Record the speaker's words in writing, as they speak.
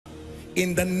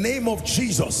in the name of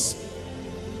Jesus,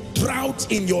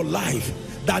 drought in your life,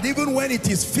 that even when it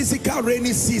is physical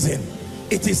rainy season,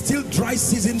 it is still dry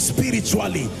season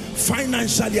spiritually,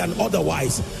 financially and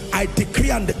otherwise. I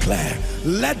decree and declare,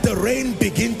 let the rain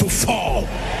begin to fall.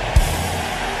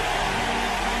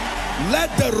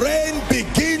 Let the rain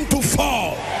begin to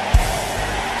fall.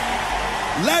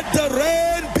 Let the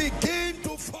rain begin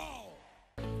to fall.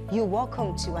 You're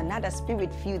welcome to another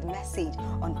spirit-filled message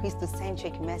on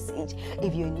Christocentric Message.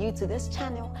 If you're new to this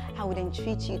channel, I would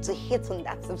entreat you to hit on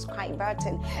that subscribe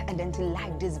button and then to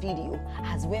like this video.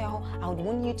 As well, I would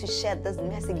want you to share this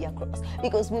message across,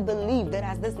 because we believe that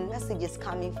as this message is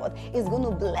coming forth, it's going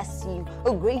to bless you.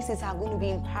 Graces are going to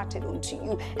be imparted unto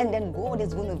you, and then God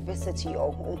is going to visit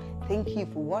your home. Thank you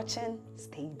for watching.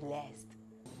 Stay blessed.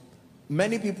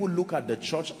 Many people look at the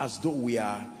church as though we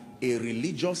are a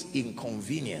religious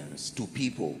inconvenience to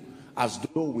people, as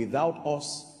though without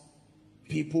us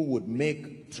people would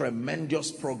make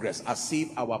tremendous progress, as if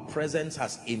our presence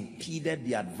has impeded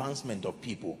the advancement of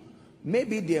people.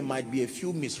 Maybe there might be a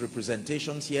few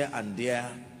misrepresentations here and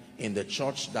there in the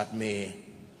church that may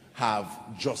have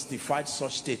justified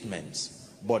such statements,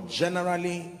 but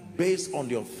generally, based on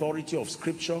the authority of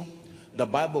Scripture, the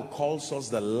Bible calls us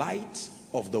the light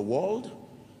of the world.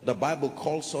 The Bible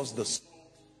calls us the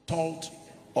salt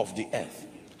of the earth.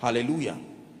 Hallelujah.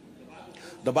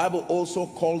 The Bible also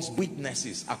calls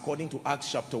witnesses, according to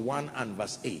Acts chapter 1 and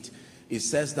verse 8. It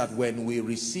says that when we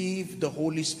receive the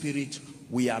Holy Spirit,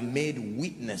 we are made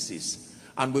witnesses.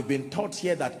 And we've been taught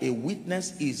here that a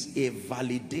witness is a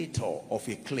validator of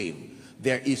a claim.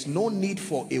 There is no need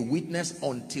for a witness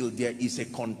until there is a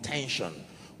contention.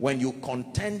 When you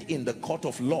contend in the court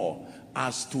of law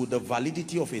as to the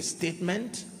validity of a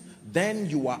statement, then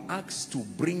you are asked to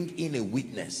bring in a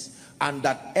witness, and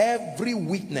that every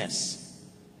witness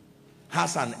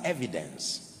has an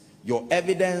evidence. Your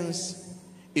evidence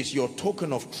is your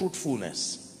token of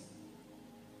truthfulness.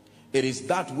 It is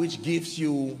that which gives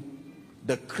you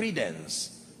the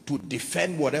credence to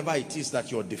defend whatever it is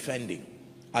that you're defending.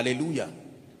 Hallelujah.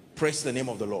 Praise the name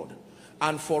of the Lord.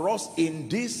 And for us in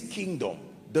this kingdom,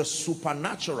 the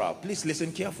supernatural, please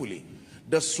listen carefully,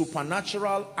 the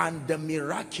supernatural and the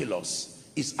miraculous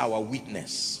is our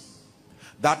witness.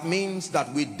 That means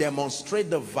that we demonstrate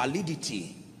the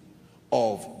validity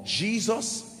of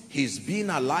Jesus. He's been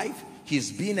alive,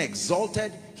 he's been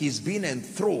exalted, he's been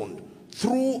enthroned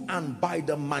through and by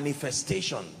the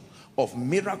manifestation of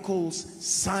miracles,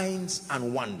 signs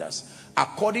and wonders.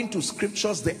 According to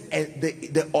scriptures,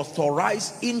 the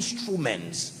authorized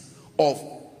instruments of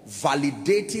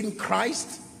validating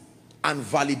Christ and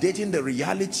validating the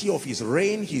reality of his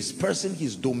reign, his person,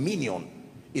 his dominion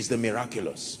is the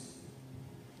miraculous.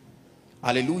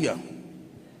 Hallelujah.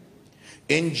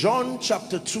 In John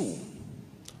chapter 2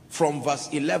 from verse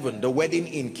 11, the wedding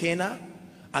in Cana,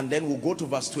 and then we'll go to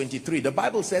verse 23. The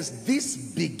Bible says, this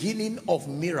beginning of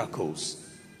miracles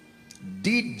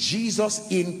did Jesus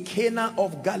in Cana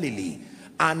of Galilee,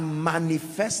 and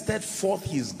manifested forth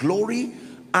his glory,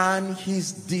 and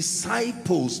his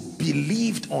disciples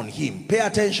believed on him. Pay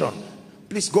attention.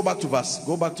 Please go back to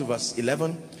verse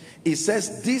 11. It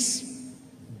says, this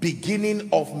beginning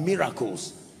of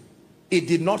miracles, it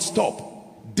did not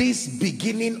stop. This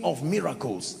beginning of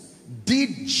miracles did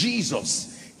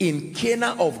Jesus in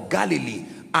Cana of Galilee,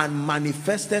 and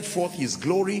manifested forth his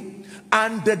glory,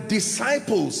 and the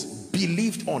disciples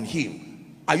believed on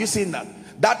him. Are you seeing that?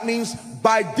 That means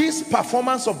by this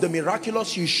performance of the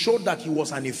miraculous, he showed that he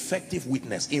was an effective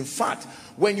witness. In fact,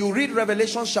 when you read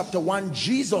Revelation chapter 1,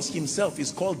 Jesus himself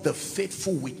is called the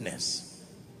faithful witness.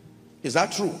 Is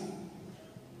that true?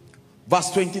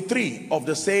 Verse 23 of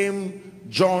the same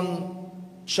John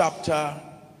chapter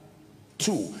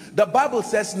 2. The Bible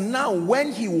says, now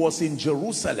when he was in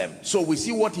Jerusalem, so we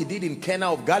see what he did in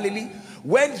Cana of Galilee.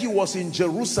 When he was in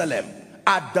Jerusalem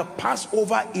at the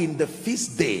Passover in the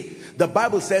feast day, the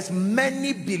Bible says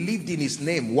many believed in his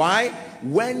name. Why?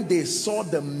 When they saw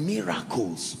the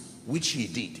miracles which he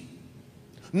did.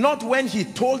 Not when he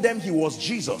told them he was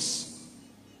Jesus.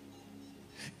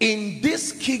 In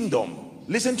this kingdom,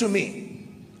 listen to me,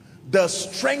 the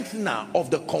strengthener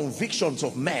of the convictions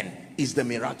of men is the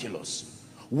miraculous.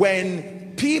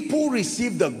 When people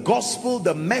receive the gospel,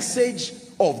 the message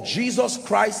of Jesus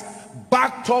Christ,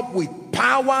 backed up with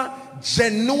power,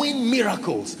 genuine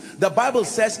miracles, the Bible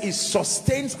says it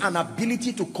sustains an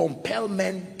ability to compel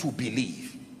men to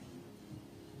believe.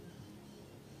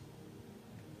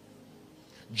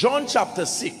 John chapter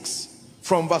 6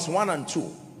 from verse 1 and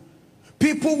 2.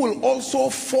 People will also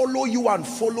follow you and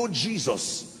follow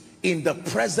Jesus in the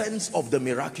presence of the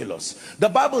miraculous. The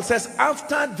Bible says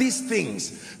after these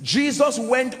things, Jesus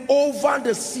went over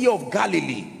the Sea of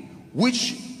Galilee,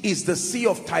 which is the Sea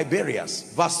of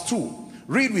Tiberias. Verse 2.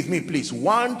 Read with me, please.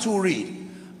 1, 2, read.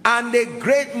 And a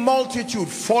great multitude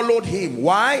followed him.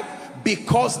 Why?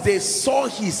 Because they saw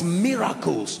his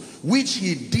miracles, which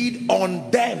he did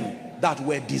on them that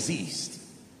were diseased.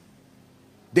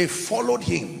 They followed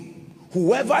him.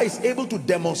 Whoever is able to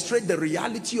demonstrate the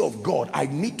reality of God, I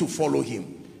need to follow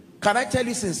him. Can I tell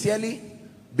you sincerely,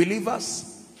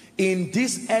 believers, in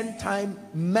this end time,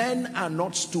 men are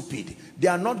not stupid. They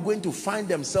are not going to find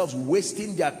themselves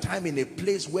wasting their time in a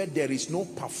place where there is no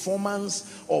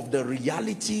performance of the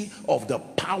reality of the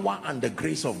power and the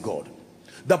grace of God.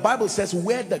 The Bible says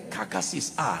where the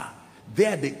carcasses are,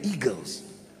 there the eagles.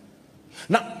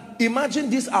 Now imagine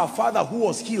this, our father who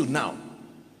was healed now,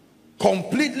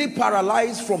 completely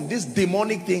paralyzed from this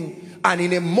demonic thing, and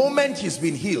in a moment he's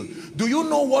been healed. Do you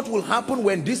know what will happen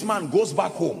when this man goes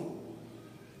back home?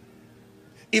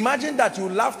 Imagine that you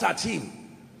laughed at him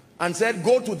and said,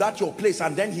 go to that your place,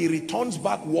 and then he returns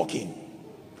back walking.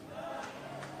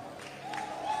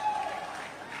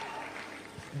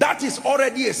 That is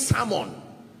already a sermon.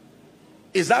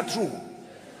 Is that true?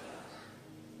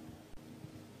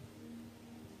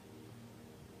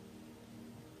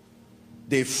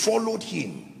 They followed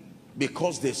him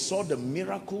because they saw the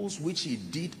miracles which he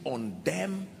did on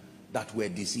them that were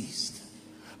diseased.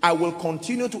 I will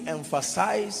continue to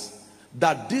emphasize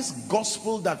that this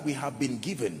gospel that we have been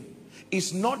given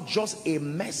is not just a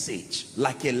message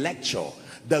like a lecture.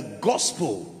 The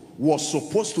gospel was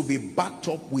supposed to be backed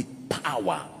up with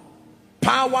power.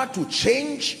 Power to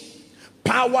change,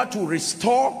 power to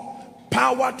restore,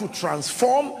 power to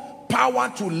transform,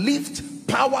 power to lift,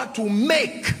 power to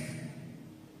make.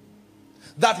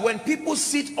 That when people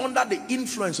sit under the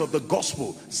influence of the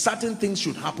gospel, certain things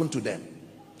should happen to them.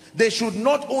 They should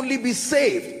not only be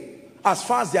saved as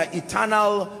far as their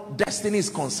eternal destiny is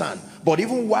concerned, but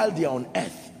even while they are on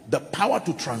earth, the power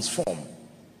to transform,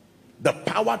 the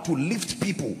power to lift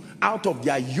people out of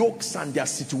their yokes and their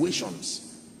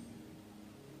situations.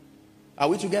 Are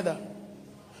we together?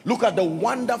 Look at the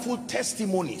wonderful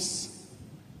testimonies,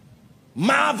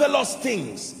 marvelous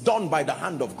things done by the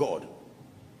hand of God.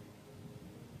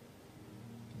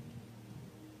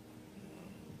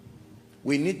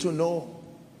 We need to know,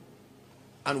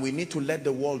 and we need to let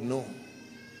the world know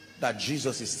that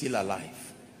Jesus is still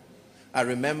alive. I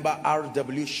remember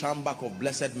R.W. Schambach of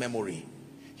blessed memory.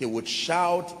 He would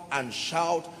shout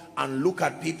and look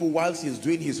at people whilst he's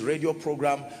doing his radio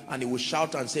program, and he would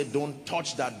shout and say, don't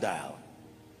touch that dial,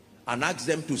 and ask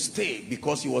them to stay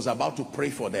because he was about to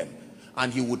pray for them.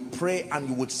 And he would pray, and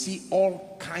you would see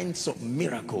all kinds of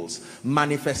miracles,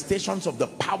 manifestations of the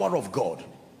power of God.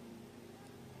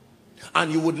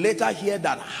 And you would later hear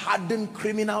that hardened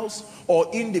criminals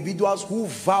or individuals who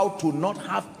vowed to not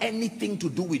have anything to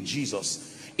do with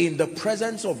Jesus, in the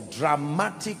presence of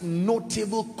dramatic,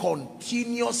 notable,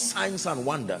 continuous signs and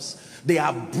wonders, they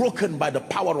are broken by the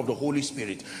power of the Holy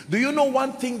Spirit. Do you know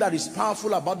one thing that is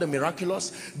powerful about the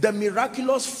miraculous? The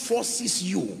miraculous forces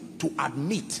you to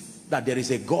admit that there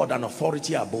is a God and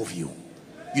authority above you.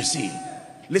 You see,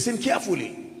 listen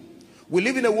carefully. We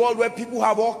live in a world where people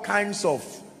have all kinds of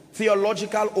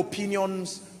theological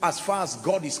opinions as far as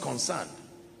God is concerned.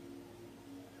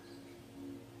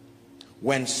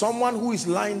 When someone who is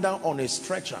lying down on a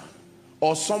stretcher,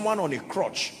 or someone on a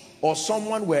crutch, or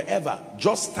someone wherever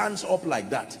just stands up like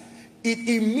that, it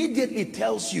immediately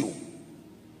tells you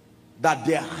that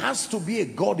there has to be a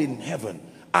God in heaven.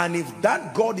 And if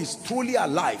that God is truly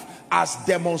alive, as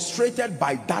demonstrated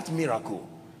by that miracle,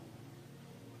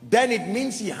 then it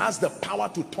means he has the power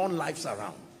to turn lives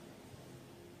around.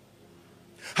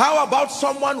 How about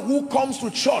someone who comes to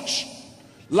church,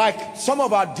 like some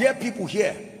of our dear people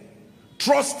here,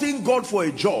 trusting God for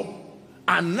a job,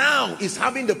 and now is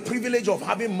having the privilege of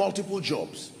having multiple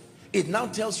jobs? It now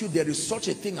tells you there is such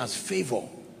a thing as favor.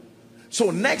 So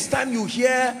next time you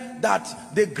hear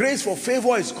that the grace for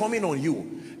favor is coming on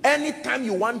you, anytime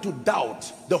you want to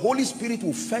doubt, the Holy Spirit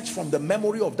will fetch from the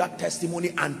memory of that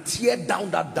testimony and tear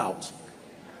down that doubt.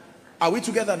 Are we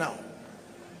together now?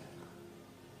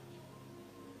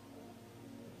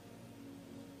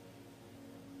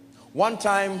 One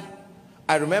time,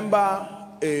 I remember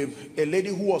a lady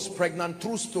who was pregnant,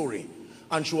 true story,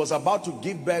 and she was about to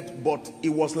give birth, but it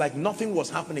was like nothing was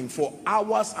happening for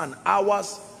hours and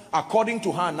hours. According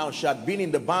to her now, she had been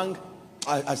in the bank,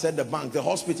 I said the bank, the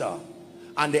hospital,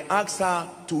 and they asked her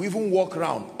to even walk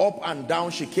around, up and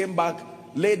down. She came back,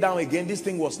 lay down again, this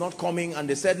thing was not coming, and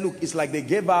they said, look, it's like they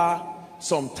gave her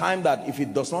some time that if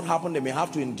it does not happen, they may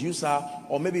have to induce her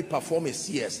or maybe perform a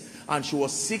CS. And she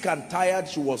was sick and tired.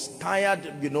 She was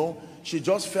tired, you know. She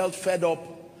just felt fed up.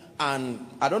 And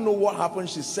I don't know what happened.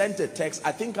 She sent a text.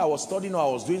 I think I was studying or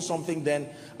I was doing something then.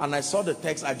 And I saw the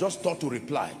text. I just thought to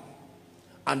reply.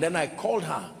 And then I called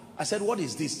her. I said, what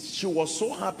is this? She was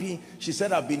so happy. She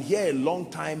said, I've been here a long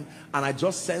time and I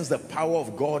just sense the power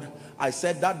of God. I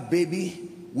said, that baby,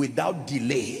 without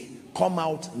delay, come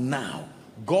out now.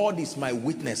 God is my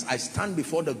witness. I stand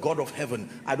before the God of heaven.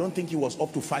 I don't think it was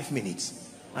up to 5 minutes.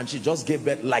 And she just gave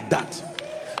birth like that.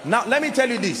 Now, let me tell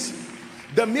you this.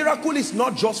 The miracle is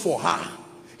not just for her.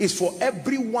 It's for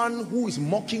everyone who is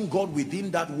mocking God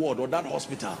within that ward or that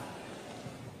hospital.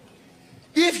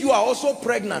 If you are also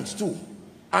pregnant too,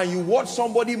 and you watch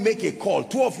somebody make a call,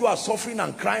 two of you are suffering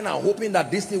and crying and hoping that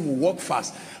this thing will work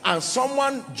fast, and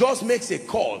someone just makes a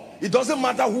call, it doesn't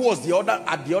matter who was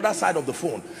at the other side of the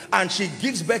phone, and she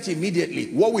gives birth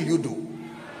immediately, what will you do?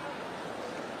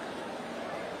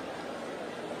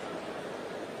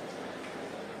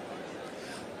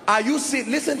 Are you seeing,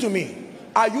 listen to me,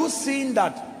 are you seeing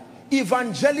that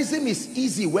evangelism is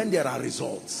easy when there are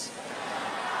results?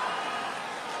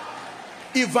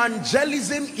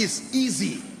 Evangelism is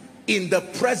easy in the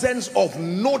presence of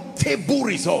notable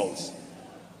results.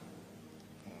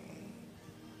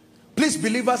 Please,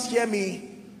 believers, hear me.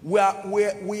 We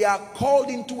are called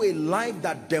into a life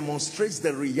that demonstrates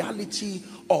the reality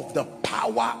of the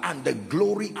power and the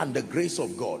glory and the grace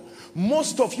of God.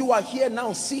 Most of you are here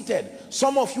now seated.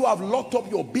 Some of you have locked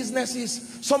up your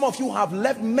businesses. Some of you have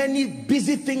left many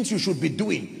busy things you should be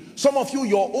doing. Some of you,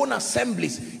 your own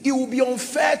assemblies. It will be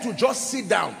unfair to just sit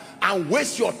down and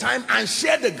waste your time and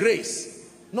share the grace.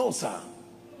 No, sir.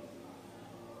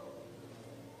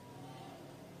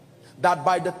 That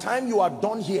by the time you are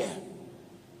done here,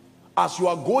 as you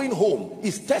are going home,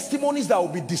 is testimonies that will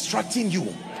be distracting you.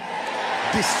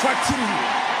 Distracting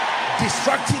you.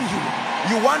 Distracting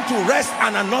you. You want to rest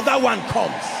and another one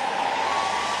comes.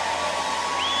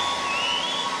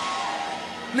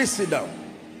 Please sit down.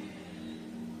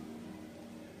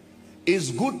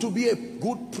 It's good to be a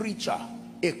good preacher,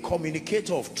 a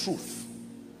communicator of truth,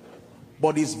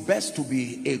 but it's best to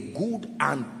be a good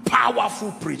and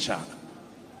powerful preacher,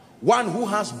 one who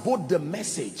has both the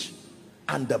message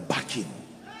and the backing.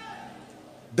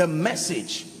 The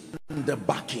message and the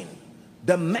backing.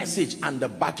 The message and the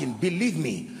backing. Believe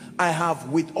me, I have,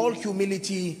 with all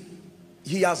humility,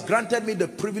 he has granted me the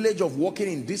privilege of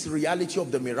walking in this reality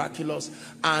of the miraculous,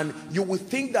 and you would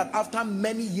think that after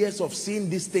many years of seeing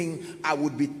this thing, I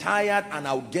would be tired and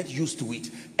I would get used to it.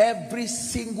 Every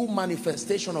single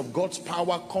manifestation of God's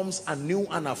power comes anew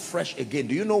and afresh again.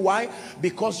 Do you know why?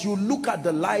 Because you look at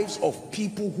the lives of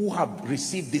people who have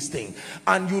received this thing,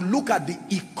 and you look at the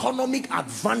economic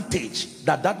advantage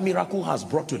that that miracle has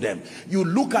brought to them. You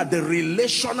look at the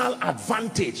relational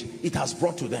advantage it has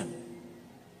brought to them.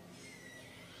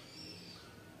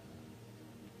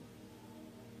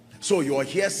 So you are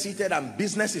here seated and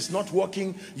business is not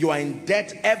working, you are in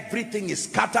debt, everything is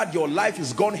scattered, your life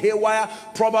is gone haywire,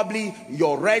 probably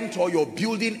your rent or your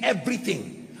building,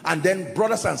 everything. And then,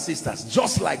 brothers and sisters,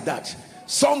 just like that,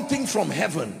 something from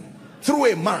heaven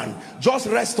through a man just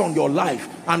rests on your life,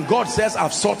 and God says,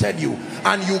 I've sorted you.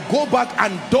 And you go back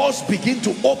and doors begin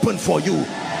to open for you.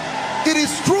 It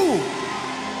is true.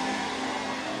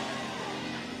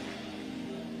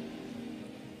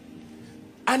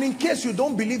 And in case you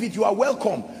don't believe it, you are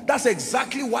welcome. That's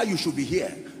exactly why you should be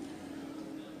here.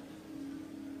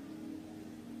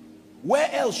 Where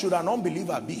else should an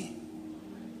unbeliever be?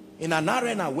 In an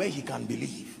arena where he can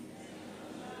believe.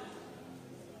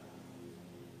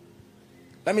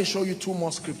 Let me show you two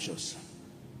more scriptures.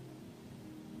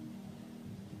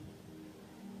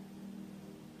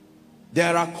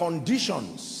 There are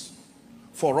conditions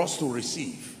for us to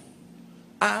receive.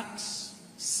 Acts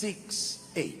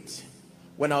 6:8.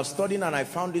 When I was studying and I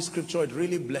found this scripture, it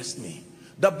really blessed me.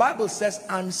 The Bible says,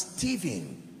 and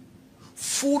Stephen,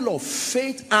 full of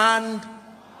faith and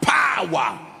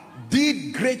power,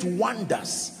 did great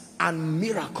wonders and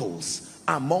miracles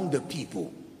among the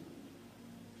people.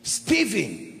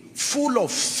 Stephen, full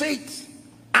of faith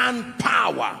and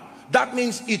power. That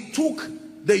means it took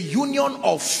the union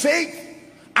of faith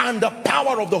and the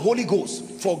power of the Holy Ghost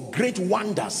for great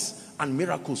wonders and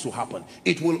miracles to happen.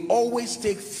 It will always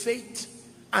take faith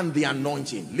and the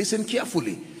anointing. Listen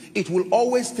carefully. It will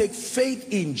always take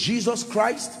faith in Jesus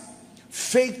Christ,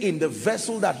 faith in the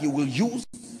vessel that he will use,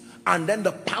 and then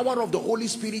the power of the Holy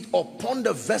Spirit upon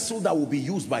the vessel that will be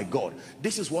used by God.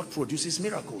 This is what produces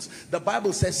miracles. The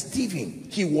Bible says Stephen,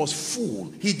 he was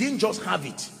full. He didn't just have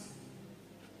it.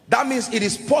 That means it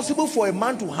is possible for a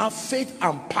man to have faith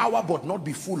and power but not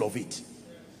be full of it.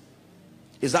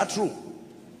 Is that true?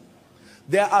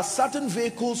 There are certain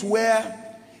vehicles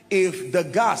where if the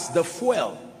gas, the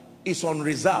fuel is on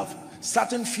reserve,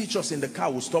 certain features in the car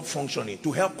will stop functioning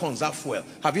to help conserve fuel.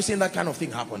 Have you seen that kind of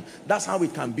thing happen? That's how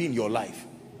it can be in your life.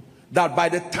 That by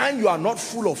the time you are not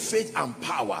full of faith and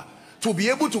power, to be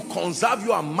able to conserve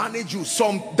you and manage you,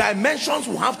 some dimensions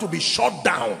will have to be shut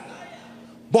down.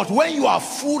 But when you are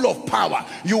full of power,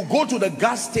 you go to the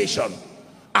gas station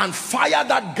and fire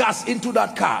that gas into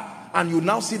that car, and you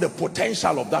now see the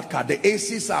potential of that car. The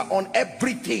ACs are on,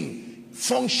 everything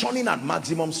functioning at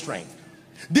maximum strength.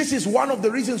 This is one of the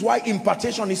reasons why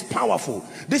impartation is powerful.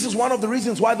 This is one of the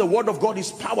reasons why the word of God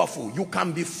is powerful. You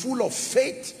can be full of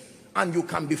faith and you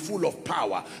can be full of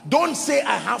power. Don't say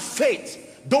I have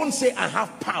faith. Don't say I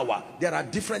have power. There are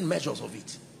different measures of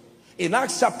it. In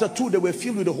Acts chapter 2, they were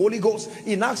filled with the Holy Ghost.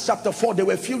 In Acts chapter 4, they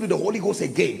were filled with the Holy Ghost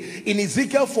again. In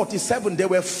Ezekiel 47, there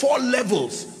were 4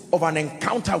 levels of an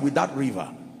encounter with that river.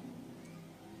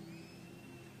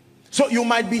 So you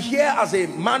might be here as a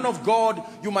man of God,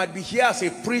 you might be here as a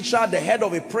preacher, the head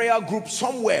of a prayer group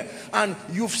somewhere, and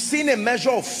you've seen a measure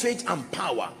of faith and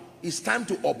power. It's time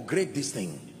to upgrade this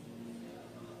thing,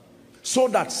 so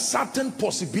that certain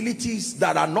possibilities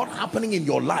that are not happening in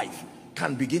your life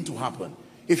can begin to happen.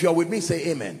 If you're with me, say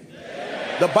amen.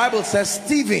 Amen. The Bible says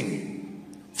Stephen,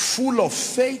 full of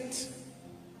faith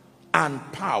and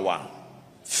power.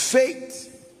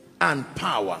 Faith and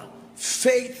power.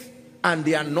 Faith and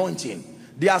the anointing.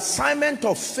 The assignment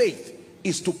of faith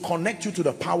is to connect you to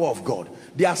the power of God.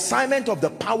 The assignment of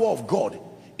the power of God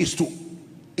is to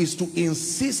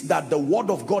insist that the word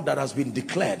of God that has been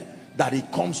declared, that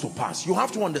it comes to pass. You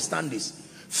have to understand this.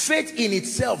 Faith in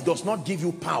itself does not give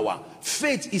you power.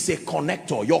 Faith is a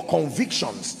connector, your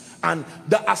convictions. And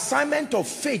the assignment of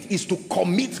faith is to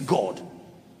commit God.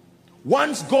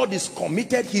 Once God is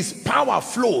committed, his power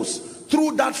flows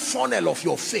through that funnel of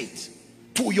your faith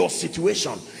to your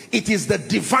situation. It is the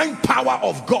divine power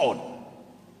of God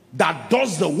that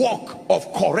does the work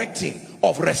of correcting,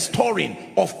 of restoring,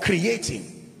 of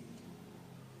creating.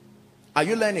 Are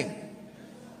you learning?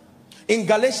 In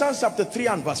Galatians chapter 3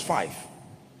 and verse 5,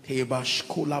 the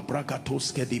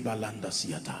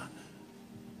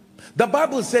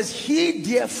Bible says, he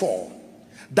therefore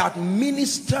that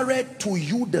ministered to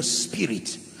you the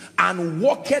Spirit and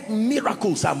worketh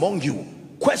miracles among you.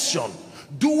 Question: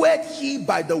 doeth he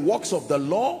by the works of the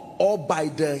law or by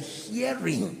the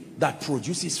hearing that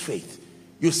produces faith?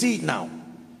 You see it now.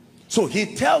 So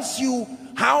he tells you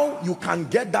how you can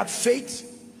get that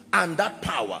faith and that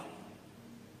power.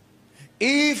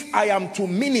 If I am to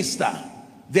minister,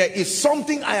 there is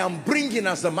something I am bringing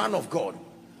as the man of God.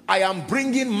 I am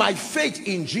bringing my faith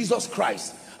in Jesus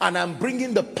Christ, and I'm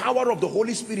bringing the power of the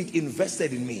Holy Spirit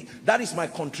invested in me. That is my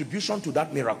contribution to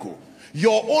that miracle.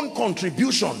 Your own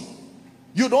contribution,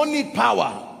 you don't need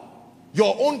power.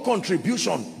 Your own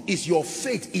contribution is your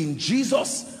faith in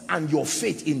Jesus and your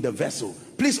faith in the vessel.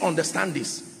 Please understand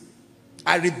this.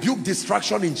 I rebuke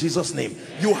distraction in Jesus' name.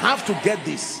 You have to get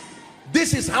this.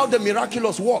 This is how the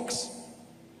miraculous works.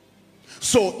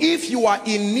 So if you are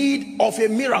in need of a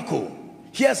miracle,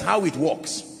 here's how it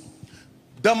works.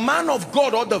 The man of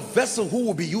God, or the vessel who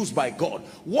will be used by God,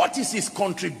 what is his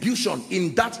contribution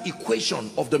in that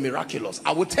equation of the miraculous?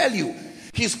 I will tell you,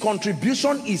 his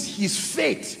contribution is his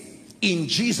faith in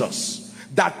Jesus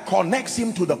that connects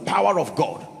him to the power of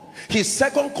God. His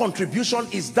second contribution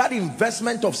is that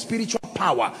investment of spiritual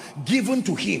power given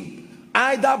to him,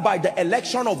 either by the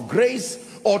election of grace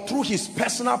or through his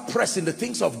personal press in the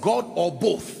things of God, or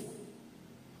both.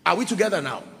 Are we together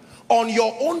now? On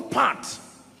your own part,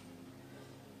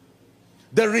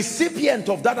 the recipient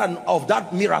of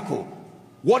that miracle,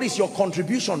 what is your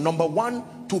contribution? Number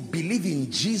one, to believe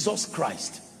in Jesus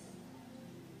Christ.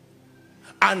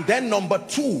 And then number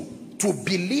two, to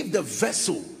believe the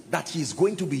vessel that he is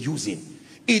going to be using.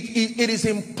 It is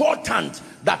important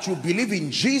that you believe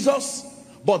in Jesus,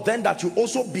 but then that you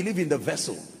also believe in the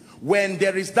vessel. When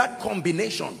there is that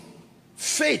combination,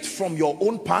 faith from your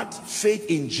own part, faith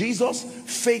in Jesus,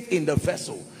 faith in the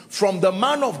vessel. From the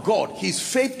man of God, his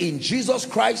faith in Jesus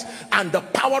Christ and the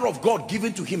power of God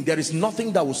given to him, there is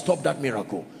nothing that will stop that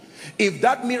miracle. If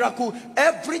that miracle,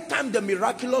 every time the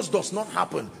miraculous does not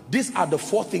happen, these are the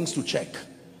 4 things to check.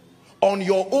 On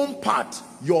your own part,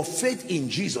 your faith in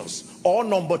Jesus. Or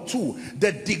number 2,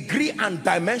 the degree and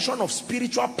dimension of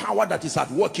spiritual power that is at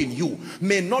work in you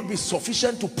may not be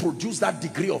sufficient to produce that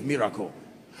degree of miracle.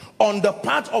 On the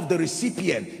part of the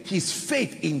recipient, his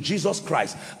faith in Jesus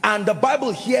Christ. And the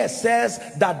Bible here says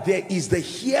that there is the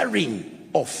hearing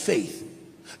of faith.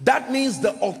 That means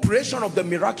the operation of the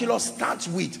miraculous starts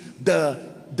with the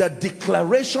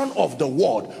declaration of the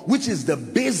word, which is the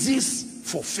basis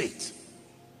for faith.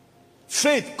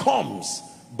 Faith comes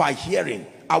by hearing.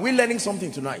 Are we learning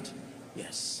something tonight?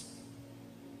 Yes.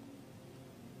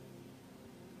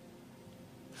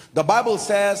 The Bible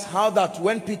says how that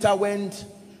when Peter went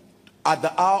at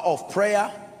the hour of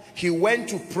prayer, he went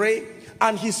to pray,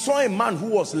 and he saw a man who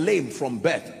was lame from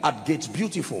birth at Gates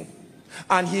Beautiful.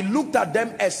 And he looked at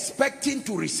them expecting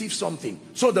to receive something.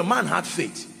 So the man had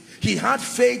faith. He had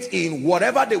faith in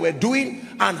whatever they were doing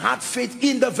and had faith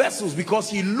in the vessels, because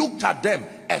he looked at them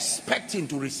expecting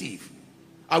to receive.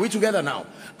 Are we together now?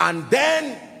 And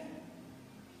then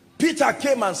Peter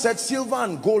came and said, silver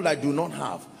and gold I do not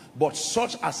have, but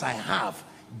such as I have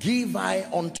give I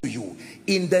unto you.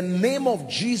 In the name of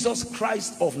Jesus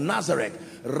Christ of Nazareth,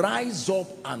 rise up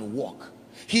and walk.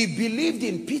 He believed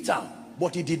in Peter,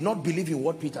 but he did not believe in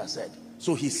what Peter said.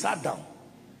 So he sat down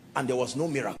and there was no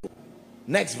miracle.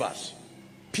 Next verse.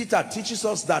 Peter teaches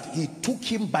us that he took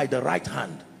him by the right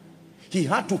hand. He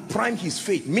had to prime his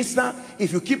faith. Mister,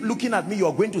 if you keep looking at me, you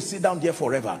are going to sit down there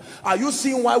forever. Are you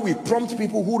seeing why we prompt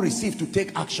people who receive to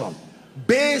take action?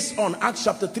 Based on Acts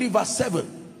chapter 3 verse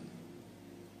 7.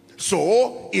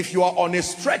 So if you are on a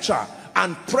stretcher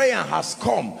and prayer has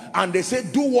come and they say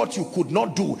do what you could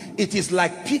not do, it is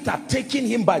like Peter taking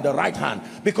him by the right hand.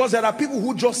 Because there are people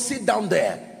who just sit down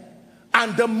there,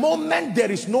 and the moment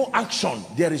there is no action,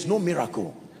 there is no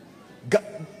miracle.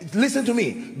 Listen to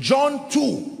me. John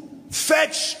 2,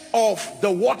 fetch of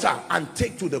the water and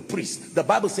take to the priest. The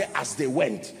Bible says as they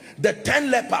went. The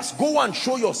 10 lepers, go and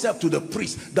show yourself to the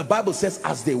priest. The Bible says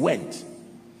as they went.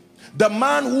 The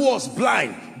man who was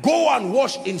blind, go and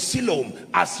wash in Siloam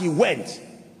as he went.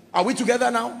 Are we together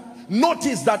now?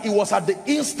 Notice that it was at the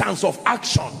instance of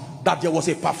action that there was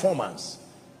a performance.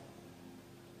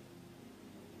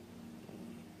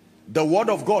 The word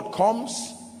of God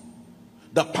comes,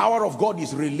 the power of God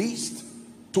is released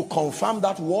to confirm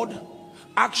that word.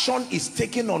 Action is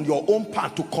taken on your own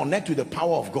part to connect with the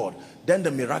power of God. Then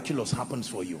the miraculous happens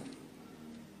for you.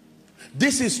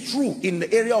 This is true in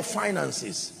the area of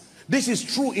finances. This is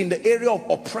true in the area of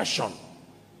oppression.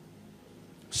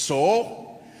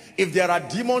 So, if there are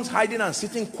demons hiding and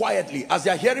sitting quietly, as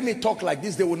they are hearing me talk like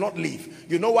this, they will not leave.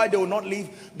 You know why they will not leave?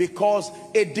 Because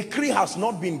a decree has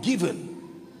not been given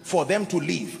for them to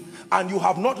leave. And you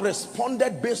have not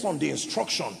responded based on the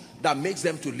instruction that makes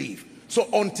them to leave. So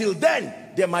until then,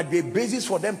 there might be a basis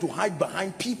for them to hide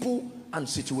behind people and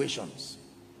situations.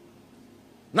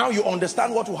 Now you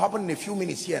understand what will happen in a few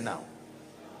minutes here now.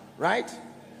 Right?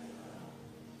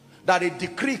 That a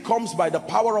decree comes by the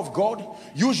power of God,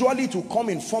 usually to come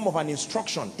in form of an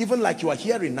instruction, even like you are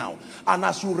hearing now. And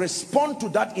as you respond to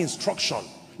that instruction,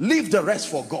 leave the rest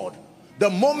for God. The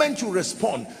moment you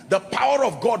respond, the power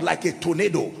of God, like a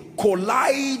tornado,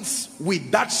 collides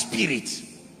with that spirit.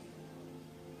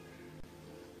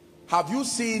 Have you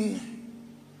seen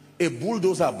a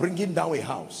bulldozer bringing down a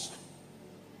house?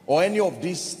 Or any of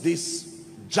these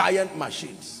giant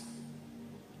machines?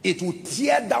 It will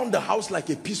tear down the house like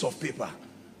a piece of paper.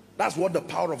 That's what the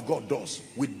power of God does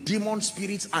with demon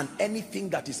spirits and anything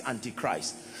that is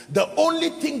antichrist. The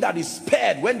only thing that is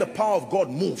spared when the power of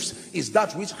God moves is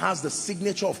that which has the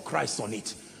signature of Christ on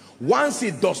it. Once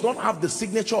it does not have the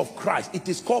signature of Christ, it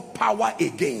is called power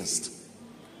against.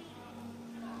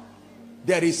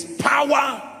 There is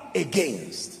power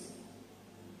against.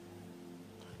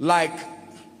 Like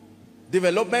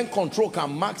development control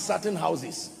can mark certain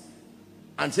houses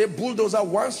and say, bulldozer,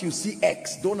 once you see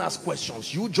X, don't ask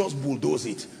questions, you just bulldoze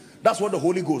it. That's what the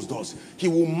Holy Ghost does. He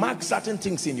will mark certain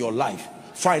things in your life.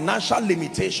 Financial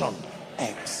limitation,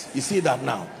 X. You see that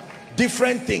now?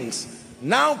 Different things.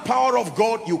 Now power of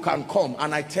God, you can come.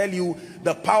 And I tell you,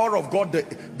 the power of God,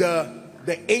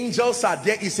 the angels are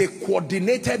there. It's a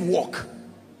coordinated work.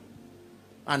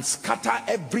 And scatter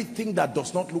everything that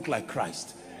does not look like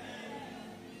Christ.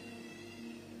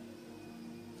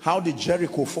 How did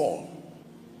Jericho fall?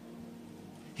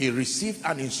 He received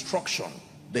an instruction,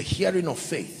 the hearing of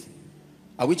faith.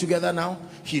 Are we together now?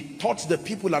 He taught the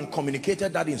people and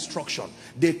communicated that instruction.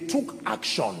 They took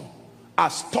action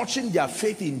as touching their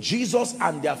faith in Jesus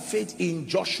and their faith in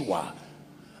Joshua.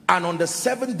 And on the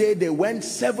 7th day, they went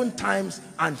 7 times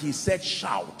and he said,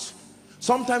 shout.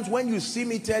 Sometimes when you see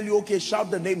me tell you, okay,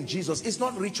 shout the name Jesus, it's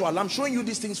not ritual. I'm showing you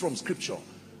these things from scripture.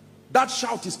 That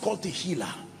shout is called the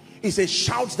healer. It's a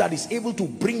shout that is able to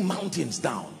bring mountains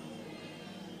down.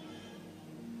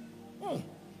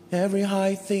 Every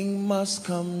high thing must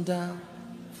come down.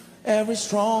 Every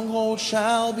stronghold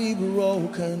shall be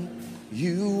broken.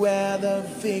 You wear the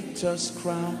victor's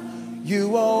crown.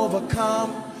 You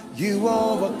overcome, you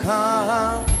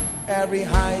overcome. Every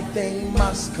high thing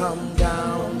must come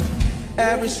down.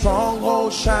 Every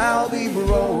stronghold shall be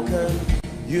broken.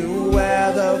 You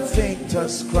wear the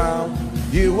victor's crown.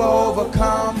 You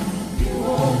overcome.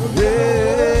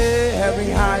 Yeah, every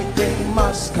high thing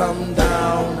must come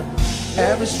down.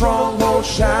 Every stronghold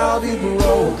shall be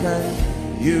broken.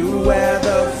 You wear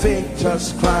the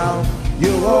victor's crown.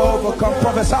 You overcome.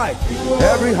 Prophesy.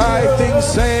 Every high thing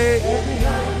say.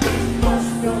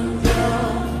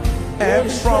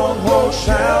 Every stronghold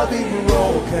shall be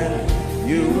broken.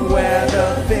 You wear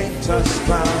the victor's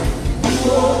crown.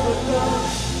 You overcome.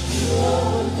 You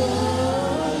overcome.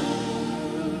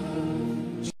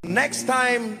 Next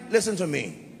time, listen to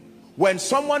me. When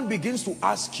someone begins to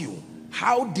ask you,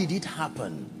 how did it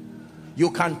happen?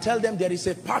 You can tell them there is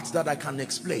a part that I can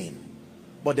explain,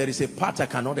 but there is a part I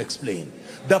cannot explain.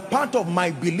 The part of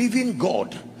my believing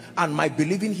God and my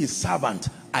believing his servant,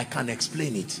 I can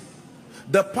explain it.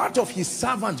 The part of his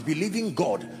servant believing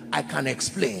God, I can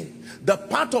explain. The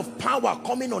part of power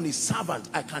coming on his servant,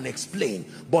 I can explain.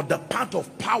 But the part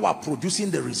of power producing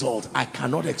the result, I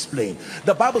cannot explain.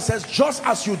 The Bible says, just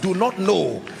as you do not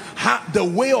know how the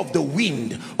way of the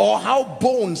wind, or how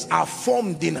bones are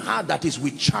formed in her that is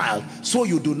with child, so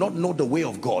you do not know the way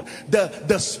of God.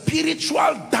 The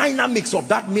spiritual dynamics of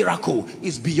that miracle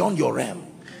is beyond your realm.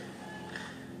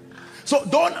 So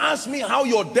don't ask me how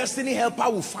your destiny helper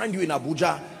will find you in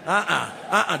Abuja.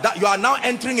 That you are now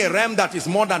entering a realm that is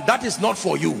more than that. Is not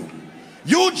for you.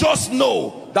 You just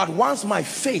know that once my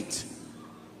faith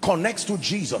connects to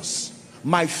Jesus,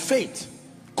 my faith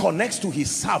connects to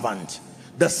his servant,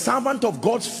 the servant of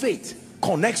God's faith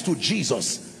connects to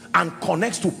Jesus and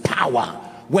connects to power.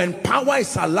 When power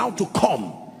is allowed to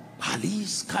come,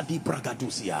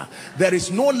 there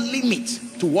is no limit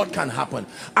to what can happen.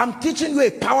 I'm teaching you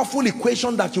a powerful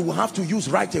equation that you will have to use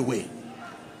right away.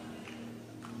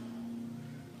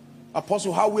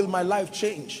 Apostle, how will my life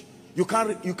change? You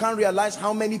can't realize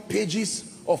how many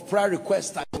pages of prayer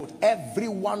requests I wrote. Every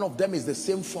one of them is the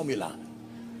same formula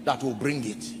that will bring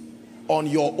it. On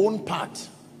your own part,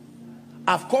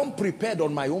 I've come prepared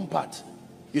on my own part.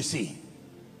 You see,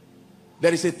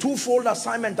 there is a twofold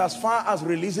assignment as far as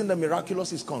releasing the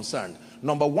miraculous is concerned.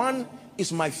 Number one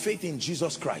is my faith in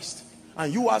Jesus Christ.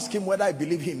 And you ask him whether I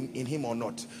believe in him or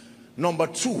not. Number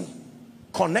two,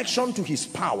 connection to his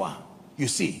power. You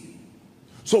see.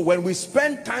 So when we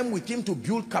spend time with him to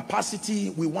build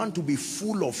capacity, we want to be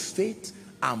full of faith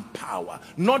and power.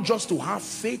 Not just to have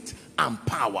faith and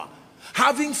power.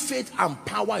 Having faith and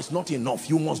power is not enough.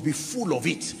 You must be full of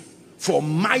it for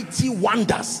mighty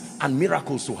wonders and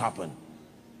miracles to happen.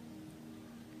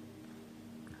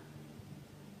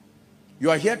 You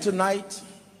are here tonight.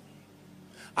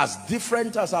 As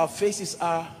different as our faces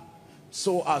are,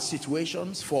 so are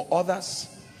situations. For others,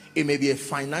 it may be a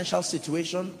financial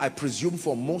situation, I presume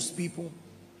for most people.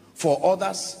 For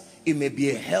others, it may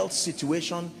be a health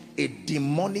situation, a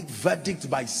demonic verdict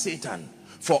by Satan.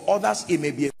 For others, it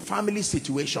may be a family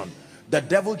situation. The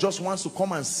devil just wants to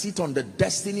come and sit on the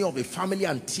destiny of a family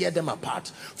and tear them apart.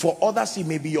 For others, it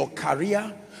may be your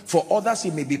career. For others,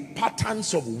 it may be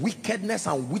patterns of wickedness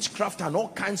and witchcraft and all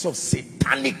kinds of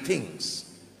satanic things.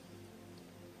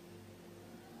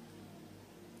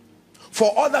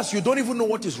 For others, you don't even know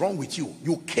what is wrong with you.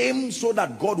 You came so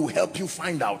that God will help you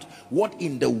find out what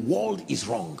in the world is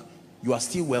wrong. You are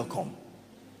still welcome.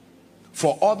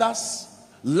 For others,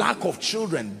 lack of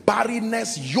children,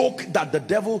 barrenness, yoke that the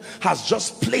devil has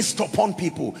just placed upon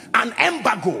people, an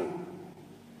embargo.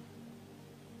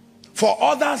 For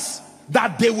others,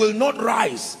 that they will not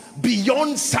rise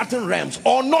beyond certain realms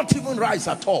or not even rise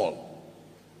at all.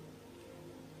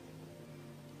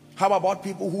 How about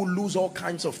people who lose all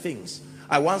kinds of things?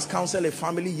 I once counseled a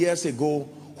family years ago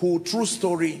who, true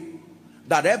story,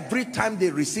 that every time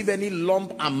they receive any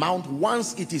lump amount,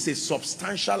 once it is a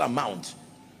substantial amount,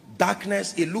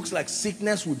 darkness, it looks like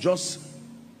sickness will just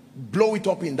blow it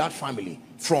up in that family.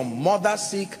 From mother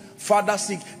sick, father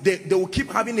sick, they will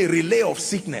keep having a relay of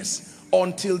sickness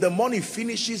until the money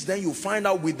finishes. Then you find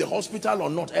out with the hospital or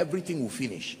not, everything will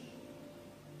finish.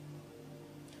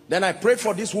 Then I prayed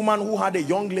for this woman who had a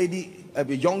young lady, a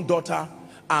young daughter,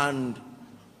 and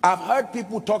I've heard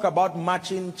people talk about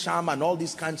matching charm and all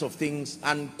these kinds of things,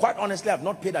 and quite honestly I've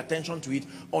not paid attention to it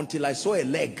until I saw a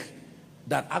leg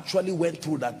that actually went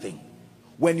through that thing.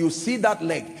 When you see that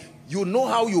leg, you know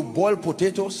how you boil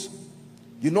potatoes,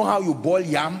 you know how you boil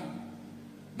yam.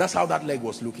 That's how that leg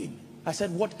was looking. I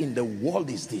said, what in the world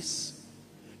is this?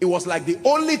 It was like the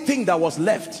only thing that was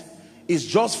left is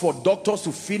just for doctors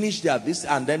to finish their this,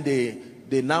 and then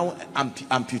they now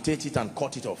amputate it and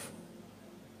cut it off.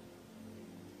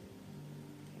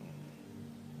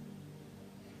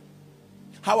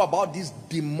 How about these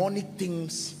demonic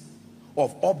things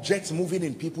of objects moving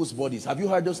in people's bodies? Have you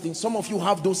heard those things? Some of you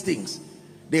have those things.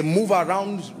 They move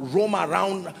around, roam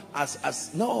around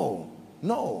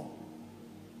no.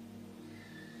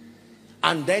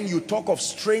 And then you talk of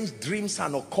strange dreams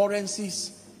and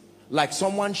occurrences, like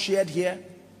someone shared here.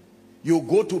 You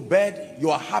go to bed, you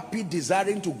are happy,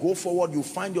 desiring to go forward. You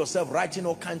find yourself writing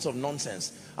all kinds of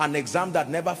nonsense. An exam that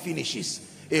never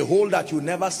finishes. A hole that you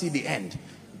never see the end.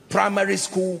 Primary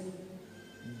school,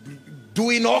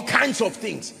 doing all kinds of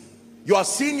things. You are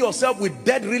seeing yourself with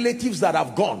dead relatives that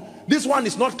have gone. This one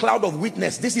is not cloud of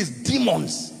witness. This is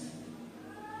demons.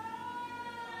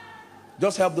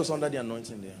 Just help those under the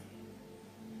anointing there.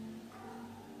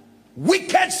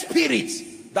 Wicked spirits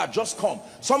that just come.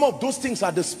 Some of those things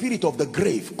are the spirit of the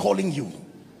grave calling you.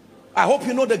 I hope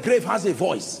you know the grave has a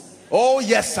voice. Oh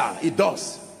yes sir, it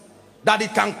does. That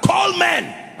it can call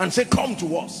men and say, come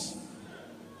to us.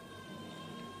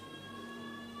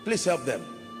 Please help them.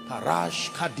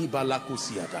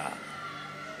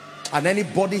 And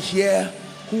anybody here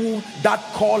who that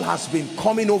call has been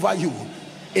coming over you,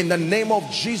 in the name of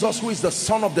Jesus, who is the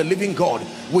Son of the living God,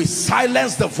 we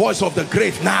silence the voice of the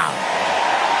grave now.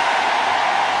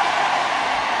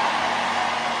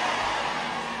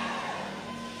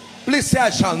 Please say, I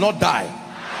shall not die.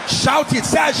 Shout it.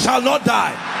 Say, I shall not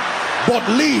die, but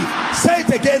live. Say it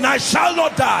again. I shall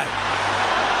not die.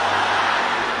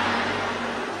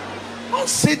 Don't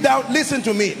sit down. Listen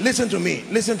to me. Listen to me.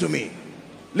 Listen to me.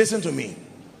 Listen to me.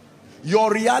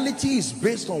 Your reality is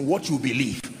based on what you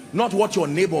believe, not what your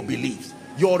neighbor believes.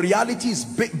 Your reality is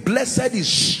blessed is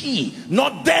she,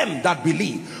 not them that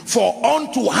believe. For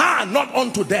unto her, not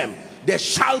unto them, there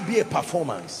shall be a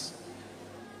performance.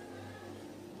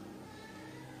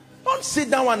 Don't sit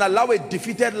down and allow a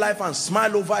defeated life and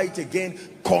smile over it again.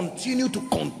 Continue to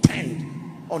contend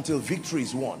until victory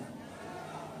is won.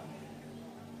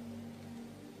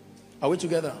 Are we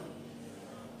together?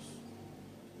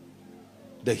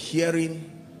 The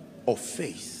hearing of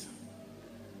faith.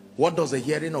 What does the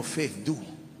hearing of faith do?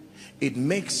 It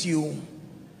makes you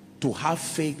to have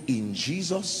faith in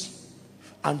Jesus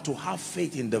and to have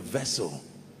faith in the vessel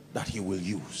that he will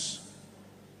use.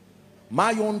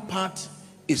 My own part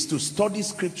is to study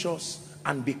scriptures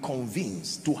and be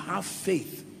convinced, to have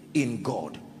faith in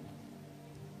God.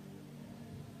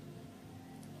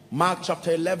 Mark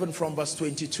chapter 11 from verse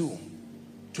 22,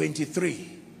 23,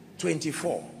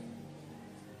 24.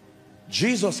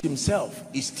 Jesus himself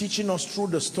is teaching us through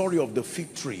the story of the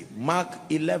fig tree. Mark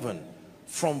 11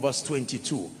 from verse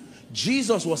 22.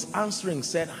 Jesus was answering,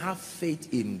 said, have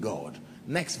faith in God.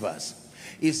 Next verse.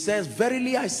 It says,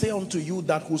 verily I say unto you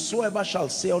that whosoever shall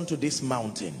say unto this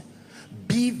mountain,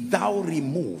 be thou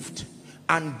removed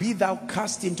and be thou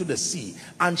cast into the sea,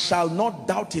 and shall not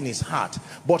doubt in his heart,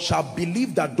 but shall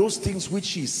believe that those things which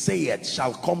he saith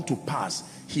shall come to pass,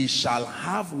 he shall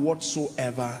have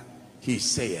whatsoever he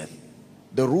saith.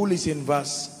 The rule is in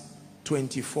verse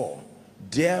 24.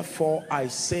 Therefore I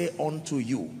say unto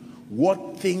you,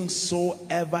 what things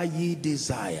soever ye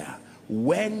desire,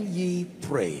 when ye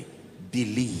pray,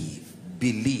 believe,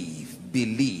 believe,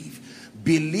 believe.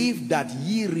 Believe that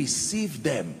ye receive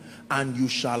them, and you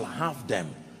shall have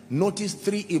them. Notice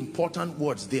three important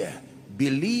words there.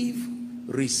 Believe,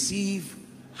 receive,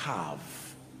 have.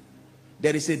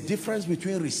 There is a difference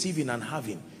between receiving and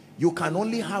having. You can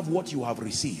only have what you have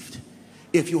received.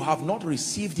 If you have not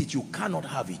received it, you cannot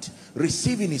have it.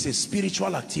 Receiving is a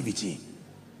spiritual activity.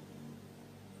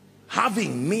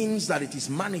 Having means that it is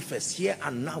manifest here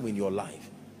and now in your life.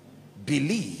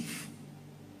 Believe,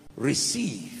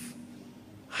 receive,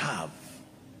 have.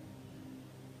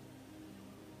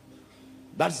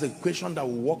 That's the question that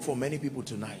will work for many people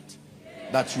tonight.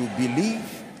 That you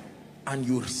believe and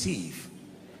you receive,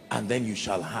 and then you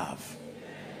shall have.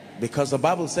 Because the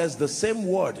Bible says the same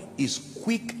word is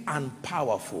quick and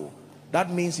powerful. That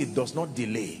means it does not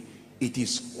delay. It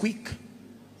is quick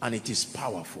and it is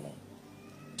powerful.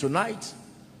 Tonight,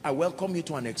 I welcome you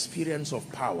to an experience of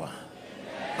power,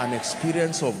 an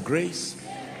experience of grace.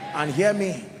 And hear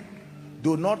me,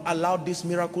 do not allow this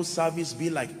miracle service be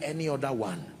like any other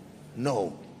one.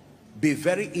 No. Be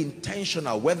very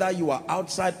intentional, whether you are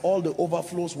outside, all the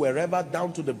overflows, wherever,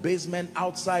 down to the basement,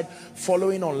 outside,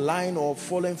 following online or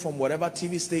following from whatever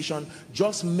TV station.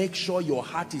 Just make sure your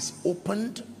heart is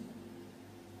opened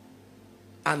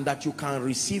and that you can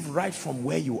receive right from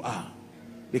where you are,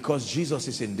 because Jesus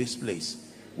is in this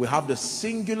place. We have the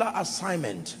singular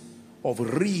assignment of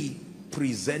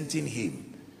representing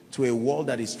him to a world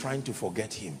that is trying to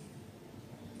forget him,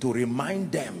 to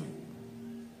remind them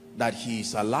that he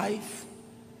is alive,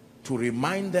 to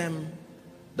remind them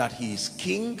that he is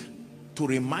king, to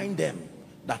remind them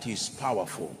that he's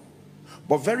powerful.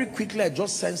 But very quickly, I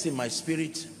just sense in my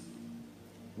spirit,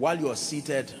 while you are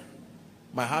seated,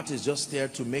 my heart is just there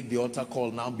to make the altar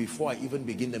call now before I even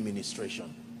begin the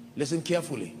ministration. Listen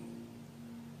carefully.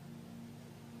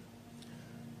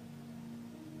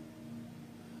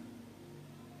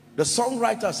 The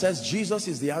songwriter says Jesus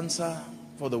is the answer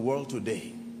for the world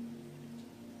today.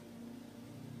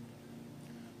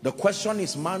 The question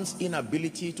is man's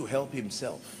inability to help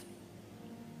himself.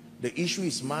 The issue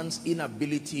is man's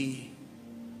inability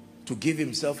to give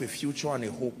himself a future and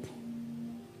a hope.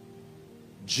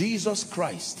 Jesus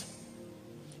Christ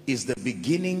is the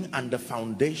beginning and the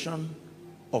foundation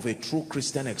of a true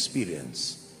Christian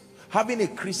experience. Having a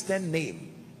Christian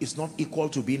name is not equal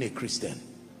to being a Christian.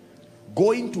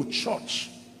 Going to church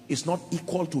is not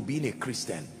equal to being a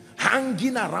Christian.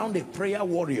 Hanging around a prayer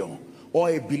warrior or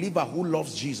a believer who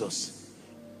loves Jesus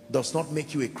does not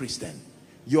make you a Christian.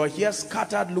 You are here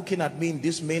scattered looking at me in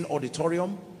this main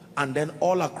auditorium, and then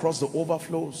all across the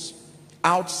overflows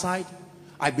outside,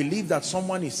 I believe that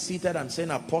someone is seated and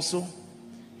saying, Apostle,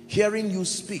 hearing you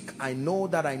speak, I know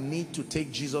that I need to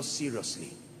take Jesus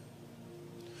seriously.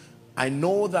 I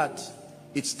know that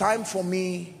it's time for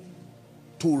me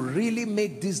to really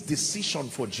make this decision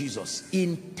for Jesus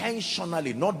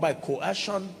intentionally, not by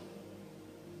coercion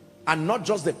and not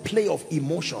just the play of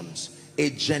emotions, a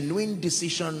genuine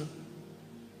decision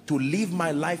to live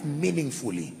my life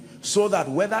meaningfully, so that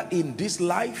whether in this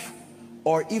life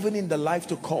or even in the life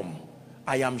to come,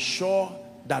 I am sure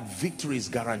that victory is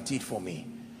guaranteed for me.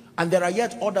 And there are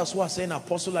yet others who are saying,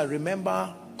 Apostle, I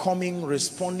remember coming,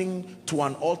 responding to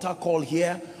an altar call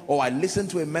here, or I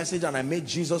listened to a message and I made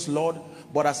Jesus Lord,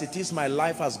 but as it is, my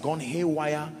life has gone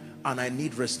haywire and I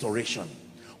need restoration.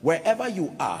 Wherever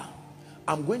you are,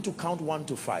 I'm going to count 1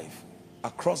 to 5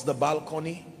 across the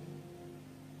balcony,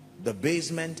 the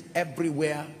basement,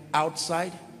 everywhere,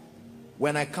 outside.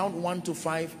 When I count 1 to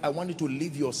 5, I want you to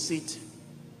leave your seat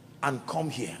and come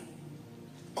here.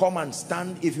 Come and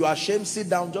stand. If you are ashamed, sit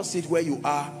down. Just sit where you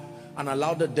are and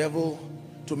allow the devil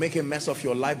to make a mess of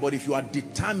your life. But if you are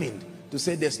determined to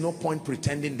say there's no point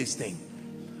pretending this thing,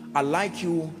 I like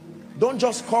you. Don't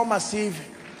just come as if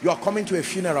you are coming to a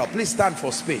funeral. Please stand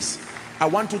for space. I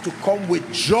want you to come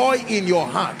with joy in your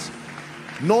heart,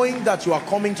 knowing that you are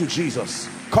coming to Jesus.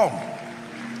 Come.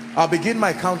 I'll begin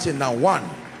my counting now. 1.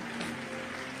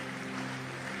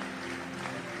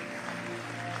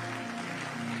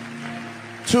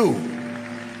 Two.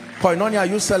 Koinonia, are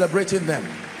you celebrating them?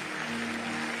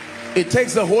 It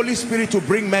takes the Holy Spirit to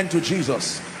bring men to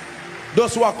Jesus.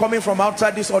 Those who are coming from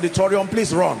outside this auditorium,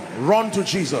 please run. Run to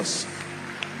Jesus.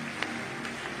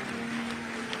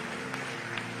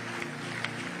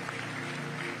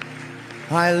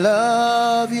 I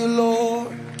love you,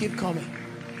 Lord. Keep coming.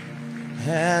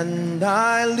 And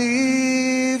I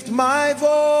lift my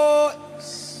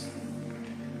voice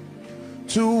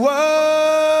to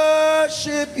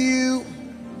worship you,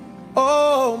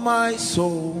 oh my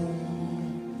soul,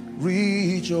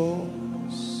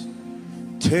 rejoice.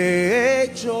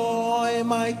 Take joy,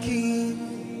 my King,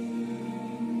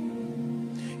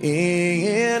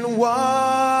 in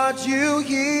what you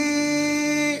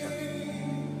hear,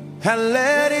 and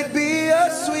let it be a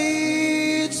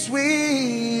sweet,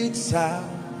 sweet sound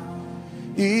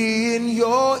in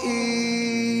your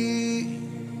ears.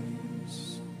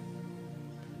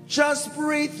 Just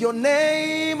breathe your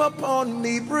name upon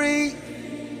me, breathe.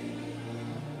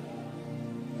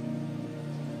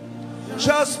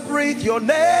 Just breathe your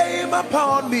name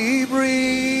upon me,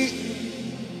 breathe.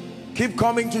 Keep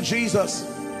coming to Jesus.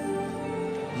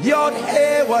 Yod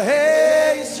He Wah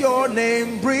is your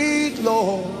name, breathe,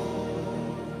 Lord.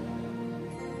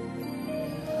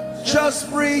 Just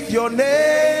breathe your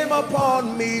name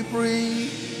upon me,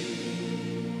 breathe.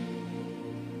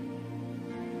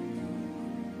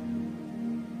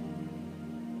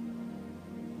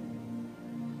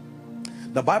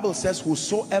 The Bible says,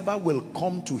 whosoever will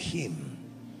come to him,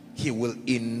 he will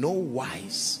in no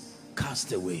wise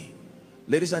cast away.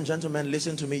 Ladies and gentlemen,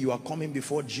 listen to me. You are coming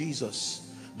before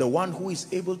Jesus, the one who is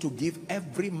able to give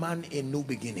every man a new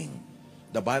beginning.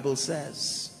 The Bible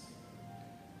says,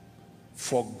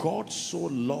 for God so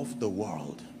loved the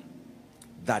world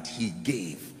that he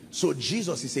gave. So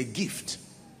Jesus is a gift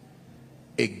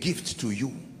to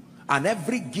you. And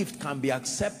every gift can be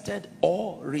accepted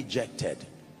or rejected.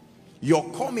 Your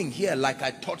coming here, like I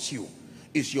taught you,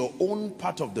 is your own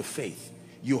part of the faith.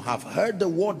 You have heard the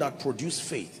word that produced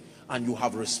faith and you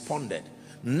have responded.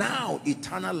 Now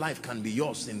eternal life can be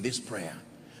yours in this prayer.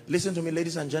 Listen to me,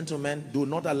 ladies and gentlemen. Do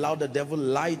not allow the devil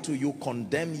lie to you,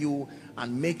 condemn you,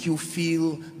 and make you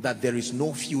feel that there is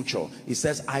no future. He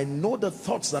says, I know the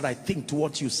thoughts that I think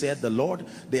towards you, said the Lord.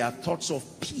 They are thoughts of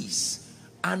peace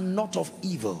and not of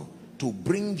evil, to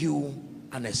bring you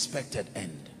an expected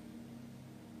end.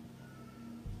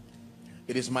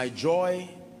 It is my joy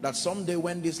that someday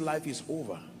when this life is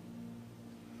over,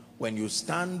 when you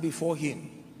stand before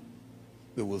him,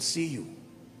 we will see you.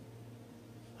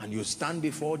 And you stand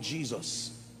before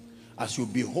Jesus, as you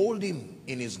behold him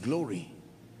in his glory.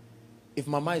 If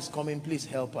Mama is coming, please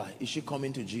help her. Is she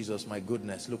coming to Jesus? My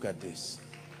goodness, look at this.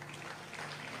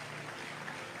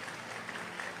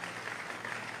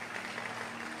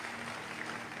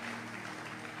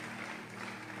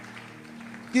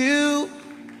 You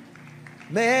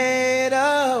made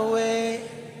a way.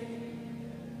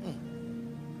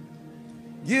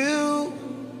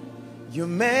 You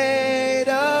made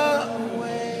a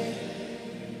way.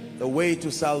 The way to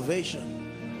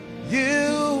salvation.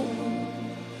 You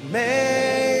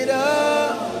made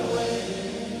a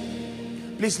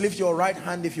way. Please lift your right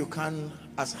hand, if you can,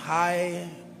 as high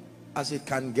as it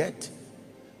can get,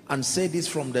 and say this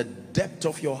from the depth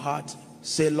of your heart.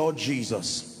 Say, Lord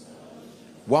Jesus.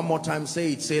 One more time,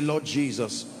 say it. Say, Lord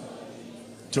Jesus,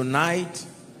 tonight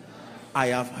I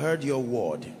have heard your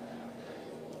word.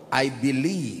 I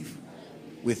believe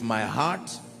with my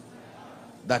heart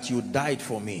that you died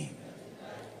for me.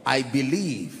 I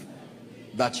believe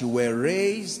that you were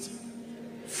raised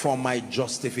for my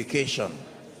justification.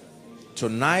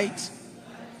 Tonight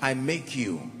I make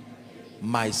you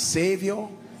my Savior,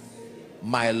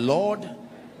 my Lord,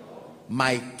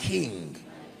 my King.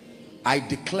 I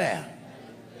declare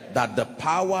that the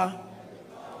power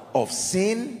of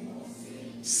sin,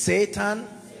 Satan,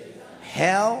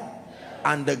 hell,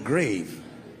 and the grave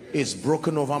is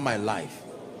broken over my life.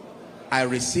 I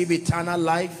receive eternal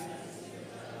life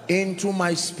into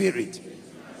my spirit.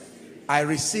 I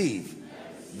receive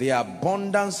the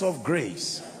abundance of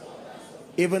grace,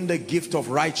 even the gift of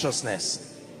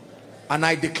righteousness. And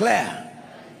I declare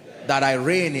that I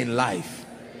reign in life.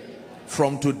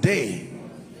 From today,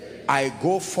 I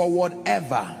go forward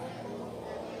ever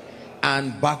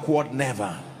and backward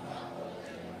never.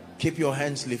 Keep your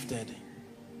hands lifted.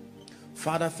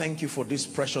 Father, thank you for these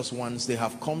precious ones. They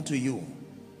have come to you.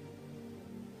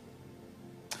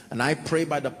 And I pray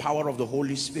by the power of the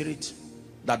Holy Spirit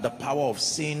that the power of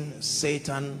sin,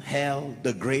 Satan, hell,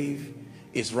 the grave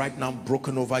is right now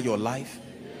broken over your life.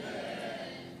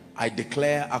 I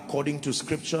declare, according to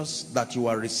scriptures, that you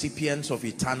are recipients of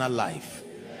eternal life.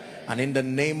 And in the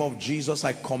name of Jesus,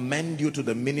 I commend you to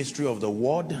the ministry of the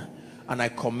word, and I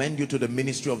commend you to the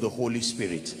ministry of the Holy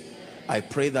Spirit. I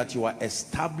pray that you are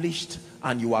established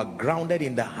and you are grounded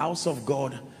in the house of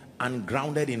God and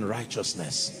grounded in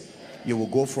righteousness. You will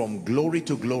go from glory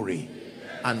to glory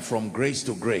and from grace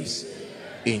to grace,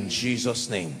 in Jesus'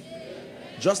 name.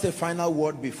 Just a final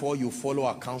word before you follow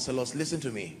our counselors. Listen to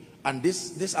me, and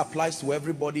this applies to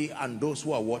everybody and those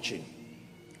who are watching.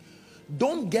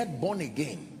 Don't get born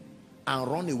again and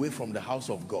run away from the house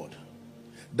of God.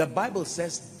 The Bible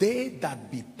says, they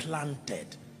that be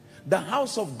planted. The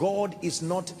house of God is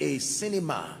not a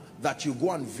cinema that you go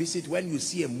and visit when you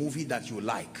see a movie that you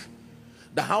like.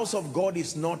 The house of God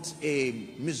is not a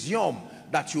museum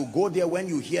that you go there when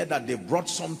you hear that they brought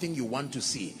something you want to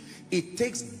see. It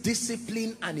takes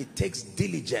discipline and it takes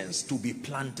diligence to be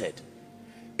planted.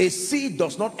 A seed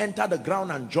does not enter the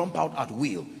ground and jump out at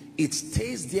will. It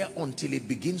stays there until it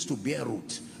begins to bear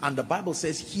root. And the Bible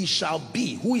says, he shall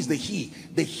be. Who is the he?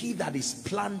 The he that is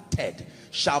planted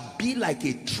shall be like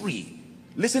a tree.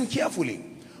 Listen carefully.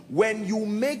 When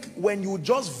you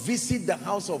just visit the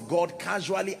house of God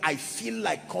casually, I feel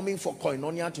like coming for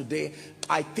koinonia today,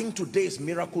 I think today is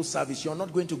miracle service. You're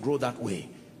not going to grow that way.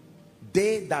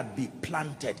 They that be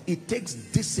planted. It takes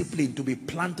discipline to be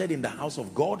planted in the house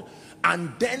of God.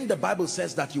 And then the Bible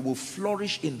says that you will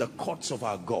flourish in the courts of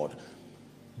our God.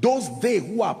 Those they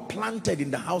who are planted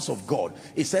in the house of God,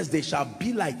 it says they shall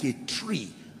be like a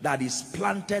tree that is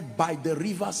planted by the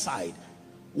riverside.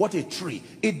 What a tree.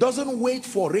 It doesn't wait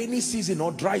for rainy season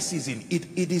or dry season.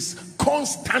 It is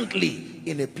constantly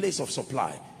in a place of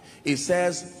supply. It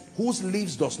says, whose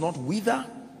leaves does not wither,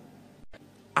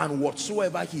 and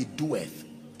whatsoever he doeth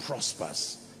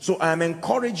prospers. So I am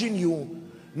encouraging you,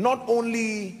 not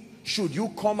only should you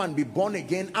come and be born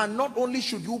again, and not only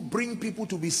should you bring people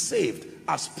to be saved,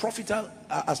 as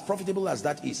profitable as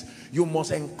that is, you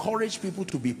must encourage people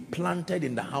to be planted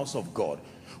in the house of God.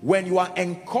 When you are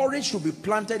encouraged to be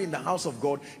planted in the house of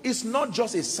God, it's not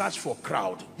just a search for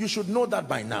crowd. You should know that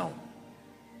by now.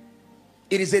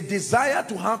 It is a desire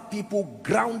to have people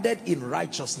grounded in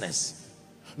righteousness.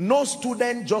 No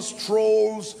student just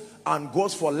strolls and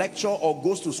goes for lecture or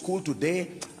goes to school today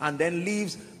and then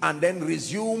leaves and then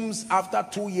resumes after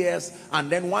 2 years and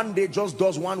then one day just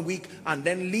does 1 week and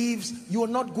then leaves. You're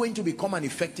not going to become an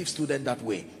effective student that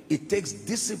way. It takes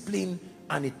discipline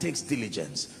and it takes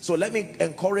diligence. So let me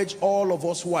encourage all of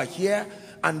us who are here,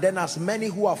 and then as many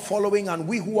who are following, and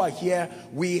we who are here,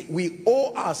 we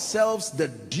owe ourselves the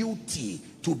duty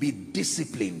to be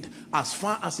disciplined as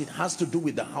far as it has to do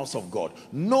with the house of God,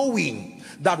 knowing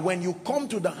that when you come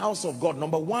to the house of God,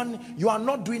 number one, you are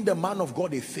not doing the man of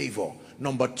God a favor.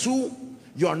 Number two,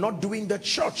 you are not doing the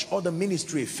church or the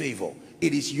ministry a favor.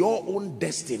 It is your own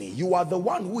destiny. You are the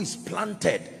one who is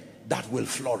planted that will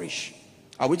flourish.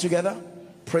 Are we together?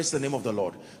 Praise the name of the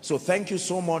Lord. So thank you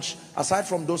so much. Aside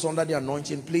from those under the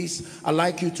anointing, please, I'd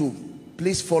like you to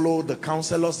please follow the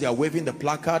counselors. They are waving the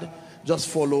placard. Just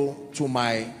follow to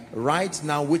my right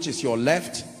now, which is your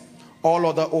left. All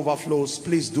other overflows,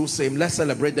 please do same. Let's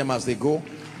celebrate them as they go.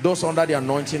 Those under the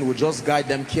anointing, will just guide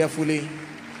them carefully.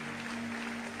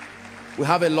 We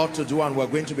have a lot to do and we're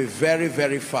going to be very,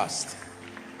 very fast.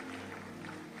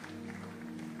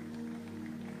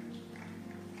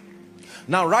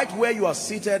 Now, right where you are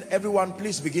seated, everyone,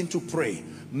 please begin to pray.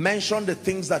 Mention the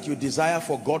things that you desire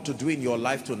for God to do in your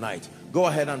life tonight. Go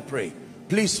ahead and pray.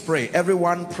 Please pray.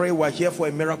 Everyone pray. We're here for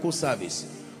a miracle service.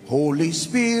 Holy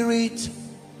Spirit,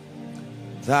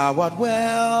 thou art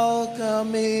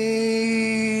welcome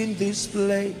in this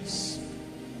place.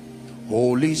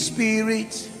 Holy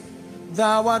Spirit,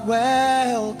 thou art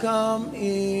welcome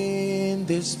in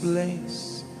this place.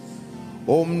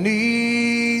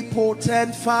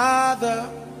 Omnipotent Father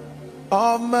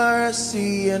of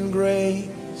mercy and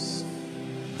grace,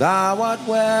 thou art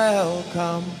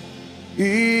welcome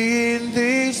in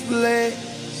this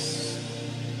place.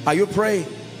 Are you praying?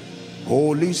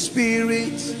 Holy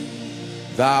Spirit,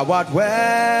 thou art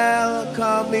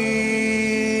welcome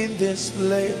in this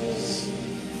place.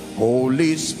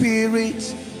 Holy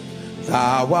Spirit,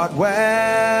 thou art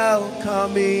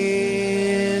welcome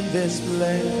in this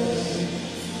place.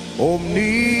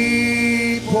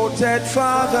 Omnipotent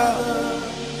Father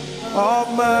of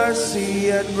mercy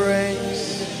and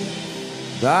grace,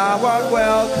 thou art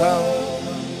welcome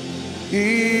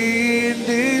in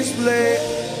this place.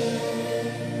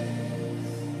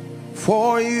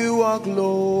 For you are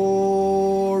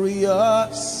glorious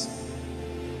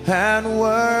and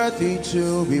worthy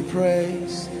to be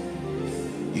praised.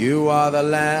 You are the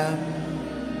Lamb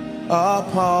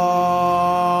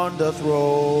upon the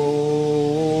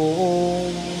throne,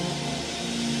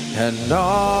 and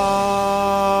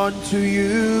unto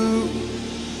you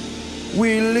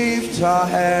we lift our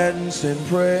hands in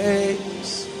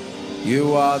praise.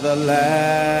 You are the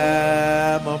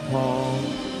Lamb upon.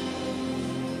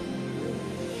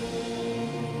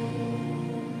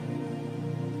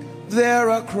 There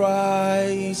are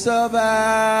cries of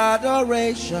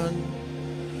adoration.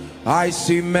 I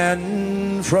see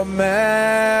men from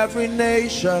every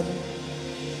nation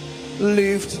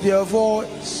lift their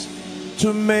voice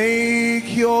to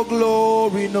make your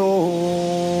glory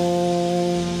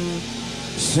known,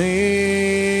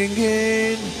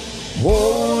 singing,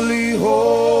 holy,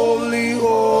 holy,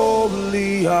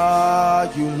 holy are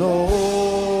you,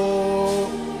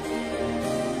 Lord.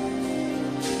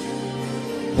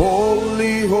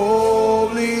 Holy,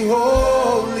 holy,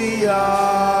 holy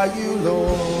are you,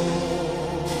 Lord.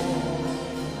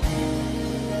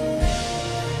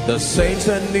 The saints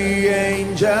and the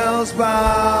angels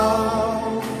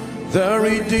bow, the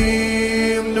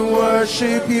redeemed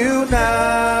worship you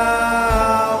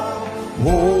now.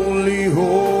 Holy,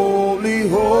 holy,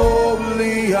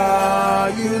 holy are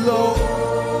you, Lord.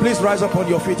 Please rise up on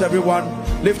your feet, everyone.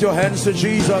 Lift your hands to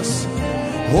Jesus.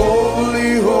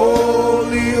 Holy,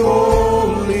 holy,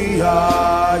 holy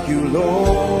are you,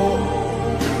 Lord.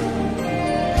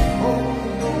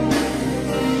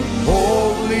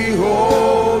 Holy,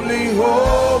 holy,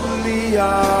 holy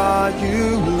are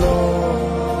you, Lord.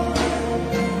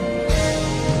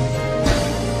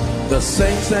 The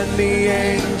saints and the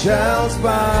angels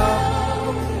bow,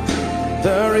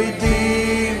 the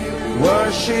redeemed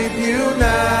worship you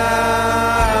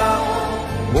now.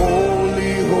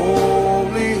 Holy,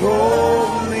 holy,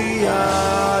 holy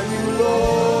are you,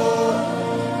 Lord.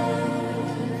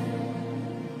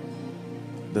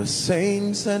 The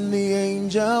saints and the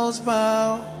angels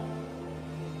bow,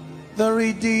 the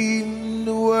redeemed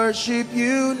worship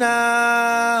you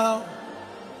now.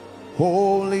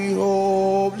 Holy,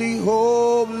 holy,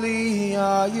 holy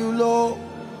are you, Lord.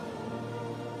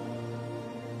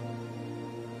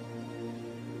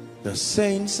 The The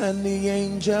saints and the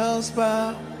angels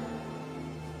bow.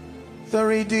 The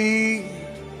redeemed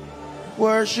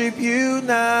worship you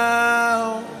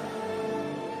now.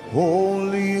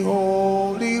 Holy,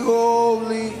 holy,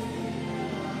 holy.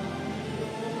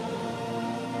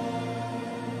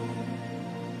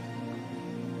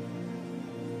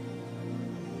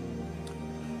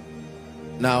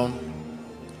 Now,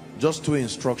 just two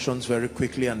instructions very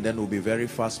quickly and then we'll be very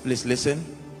fast. Please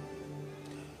listen.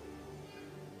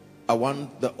 I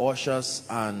want the ushers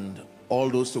and all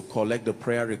those to collect the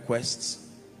prayer requests.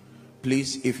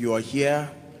 Please, if you are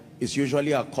here, it's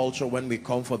usually our culture when we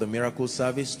come for the miracle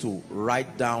service to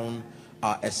write down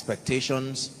our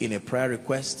expectations in a prayer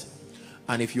request.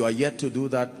 And if you are yet to do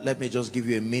that, let me just give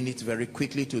you a minute very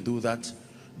quickly to do that.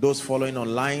 Those following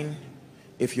online,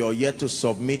 if you're yet to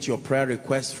submit your prayer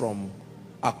request from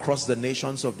across the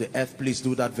nations of the earth, please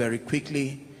do that very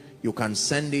quickly. You can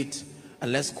send it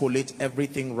and let's collate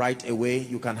everything right away.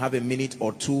 You can have a minute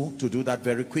or two to do that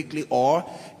very quickly. Or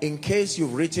in case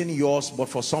you've written yours but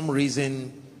for some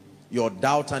reason your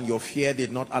doubt and your fear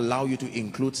did not allow you to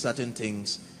include certain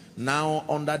things, now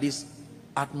under this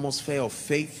atmosphere of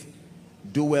faith,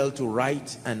 do well to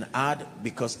write and add,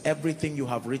 because everything you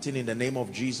have written in the name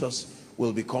of Jesus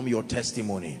will become your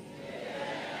testimony.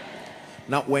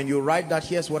 Now when you write that,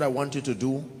 here's what I want you to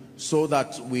do so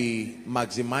that we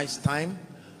maximize time.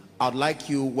 I'd like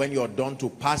you, when you're done, to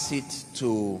pass it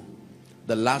to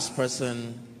the last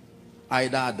person,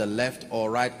 either at the left or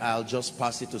right. I'll just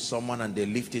pass it to someone and they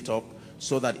lift it up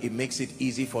so that it makes it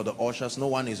easy for the ushers. No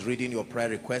one is reading your prayer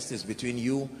request. It's between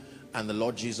you and the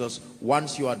Lord Jesus.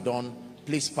 Once you are done,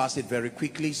 please pass it very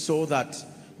quickly so that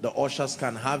the ushers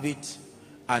can have it.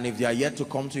 And if they are yet to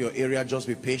come to your area, just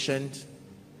be patient.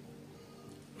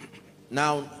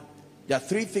 Now, there are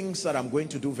three things that I'm going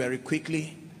to do very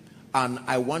quickly, and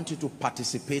I want you to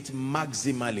participate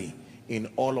maximally in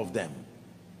all of them.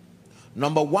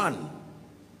 Number one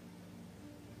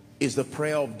is the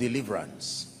prayer of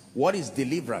deliverance. What is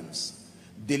deliverance?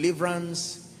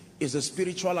 Deliverance is a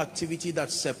spiritual activity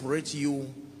that separates you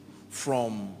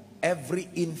from every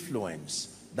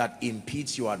influence that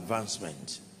impedes your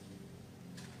advancement.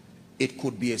 It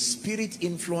could be a spirit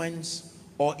influence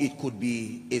or it could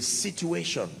be a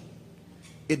situation.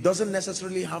 It doesn't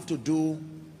necessarily have to do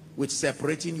with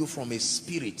separating you from a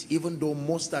spirit, even though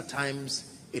most of the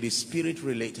times it is spirit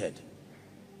related.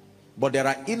 But there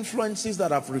are influences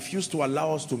that have refused to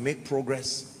allow us to make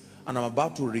progress, and I'm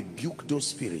about to rebuke those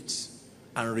spirits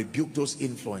and rebuke those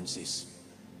influences.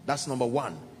 That's number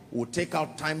one. We'll take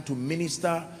out time to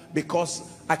minister, because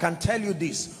I can tell you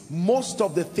this, most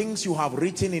of the things you have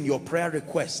written in your prayer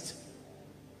request,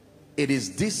 it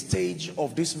is this stage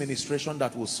of this ministration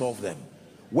that will solve them.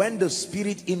 When the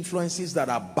spirit influences that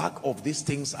are back of these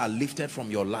things are lifted from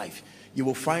your life, you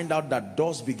will find out that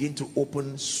doors begin to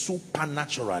open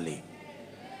supernaturally.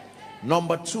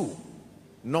 Number two,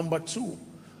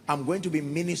 I'm going to be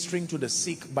ministering to the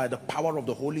sick by the power of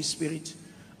the Holy Spirit.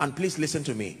 And please listen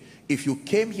to me. If you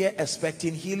came here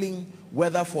expecting healing,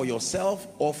 whether for yourself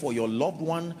or for your loved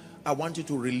one, I want you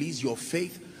to release your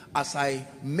faith. As I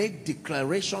make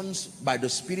declarations by the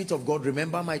Spirit of God,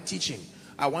 remember my teaching.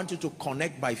 I want you to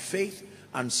connect by faith,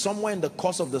 and somewhere in the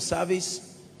course of the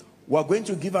service, we're going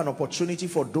to give an opportunity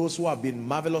for those who have been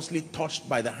marvelously touched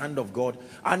by the hand of God.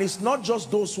 And it's not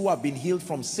just those who have been healed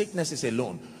from sicknesses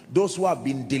alone, those who have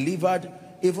been delivered.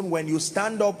 Even when you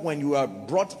stand up, when you are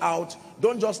brought out,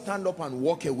 don't just stand up and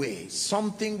walk away.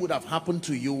 Something would have happened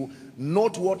to you.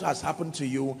 Note what has happened to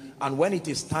you, and when it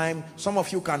is time, some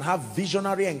of you can have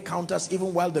visionary encounters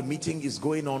even while the meeting is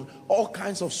going on. All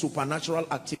kinds of supernatural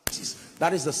activities.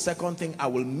 That is the second thing. I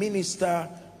will minister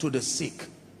to the sick.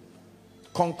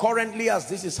 Concurrently, as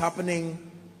this is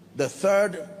happening, the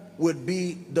third would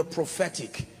be the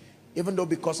prophetic. Even though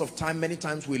because of time, many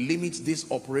times we limit this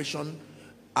operation.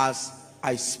 As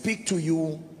I speak to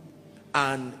you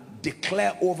and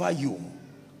declare over you,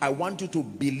 I want you to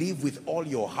believe with all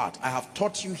your heart. I have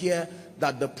taught you here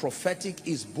that the prophetic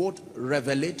is both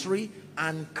revelatory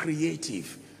and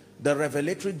creative. The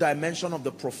revelatory dimension of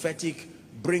the prophetic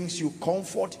brings you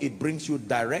comfort, it brings you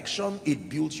direction, it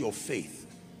builds your faith.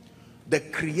 The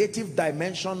creative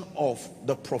dimension of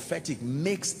the prophetic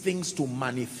makes things to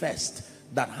manifest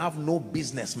that have no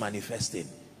business manifesting.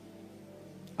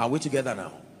 Are we together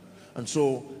now? And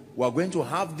so we're going to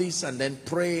have this and then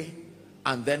pray,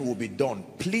 and then we'll be done.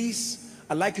 Please,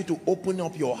 I'd like you to open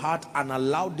up your heart and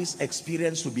allow this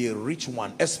experience to be a rich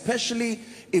one, especially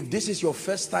if this is your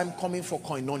first time coming for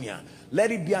Koinonia.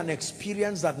 Let it be an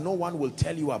experience that no one will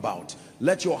tell you about.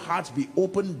 Let your heart be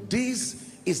open. This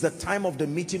is the time of the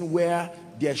meeting where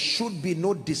there should be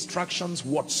no distractions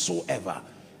whatsoever.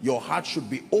 Your heart should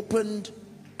be opened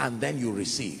and then you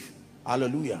receive.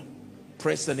 Hallelujah.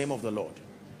 Praise the name of the Lord.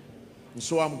 And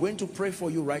so I'm going to pray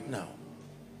for you right now.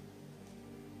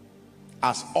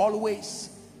 As always,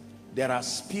 there are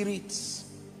spirits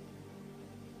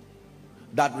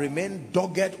that remain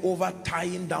dogged over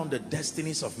tying down the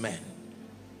destinies of men,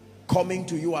 coming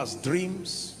to you as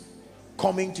dreams,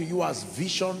 coming to you as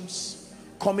visions,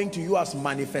 coming to you as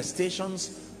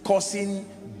manifestations, causing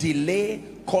delay,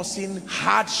 causing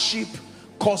hardship,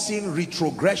 causing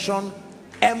retrogression,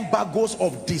 embargoes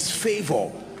of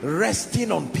disfavor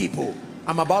resting on people.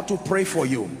 I'm about to pray for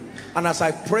you, and as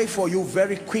I pray for you,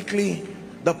 very quickly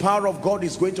the power of God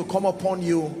is going to come upon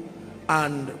you.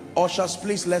 And ushers,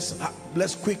 please,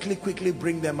 let's quickly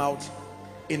bring them out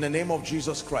in the name of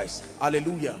Jesus Christ.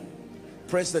 Hallelujah.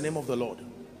 Praise the name of the Lord.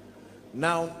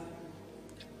 Now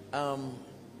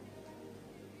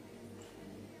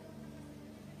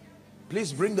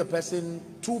please bring the person,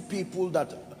 two people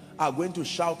that are going to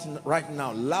shout right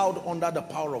now loud under the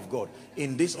power of God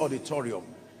in this auditorium.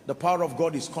 The power of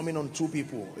God is coming on two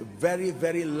people. A very,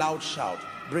 very loud shout.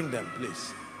 Bring them,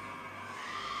 please.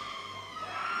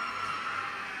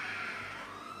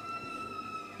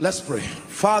 Let's pray.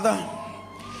 Father,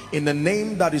 in the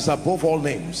name that is above all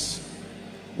names,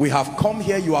 we have come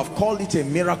here. You have called it a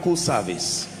miracle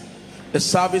service, a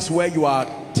service where you are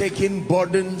taking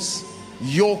burdens,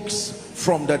 yokes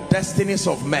from the destinies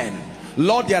of men.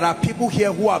 Lord, there are people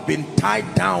here who have been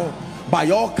tied down by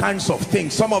all kinds of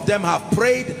things. Some of them have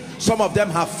prayed, some of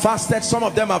them have fasted, some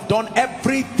of them have done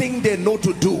everything they know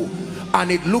to do,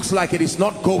 and it looks like it is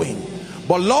not going.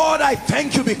 But Lord, I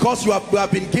thank you because you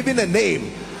have been given a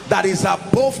name that is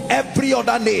above every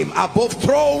other name, above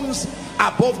thrones,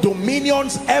 above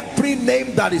dominions, every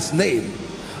name that is named.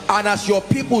 And as your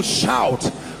people shout,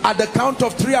 at the count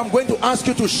of 3, I'm going to ask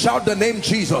you to shout the name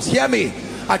Jesus. Hear me.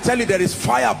 I tell you, there is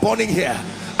fire burning here.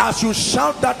 As you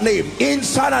shout that name,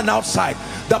 inside and outside,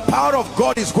 the power of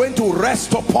God is going to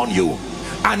rest upon you.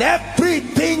 And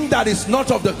everything that is not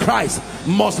of the Christ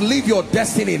must leave your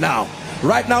destiny now.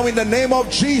 Right now, in the name of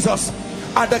Jesus,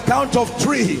 at the count of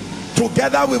 3,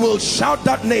 together we will shout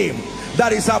that name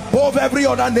that is above every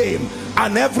other name,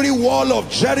 and every wall of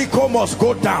Jericho must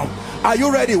go down. Are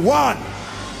you ready? 1,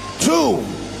 2,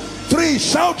 3.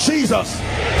 Shout Jesus.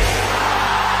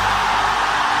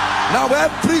 Now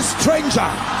every stranger,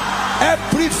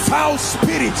 every foul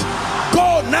spirit,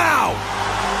 go now.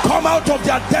 Come out of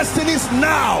their destinies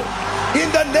now,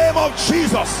 in the name of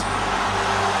Jesus.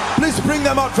 Please bring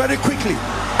them out very quickly.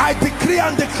 I decree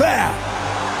and declare,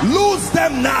 lose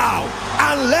them now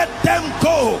and let them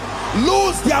go.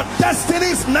 Lose their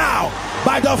destinies now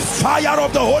by the fire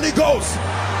of the Holy Ghost.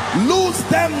 Lose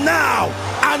them now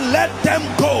and let them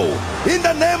go in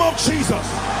the name of Jesus.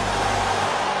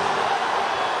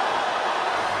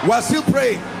 We're still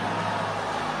praying.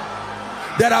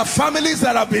 There are families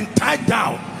that have been tied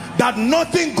down, that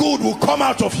nothing good will come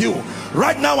out of you.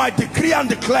 Right now I decree and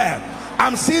declare,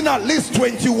 I'm seeing at least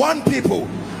 21 people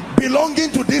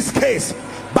belonging to this case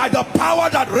by the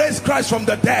power that raised Christ from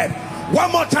the dead.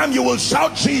 One more time, you will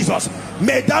shout Jesus.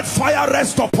 May that fire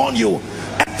rest upon you.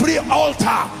 Every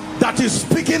altar that is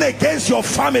speaking against your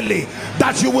family,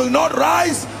 that you will not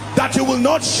rise, that you will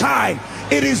not shine,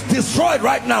 it is destroyed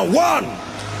right now. 1,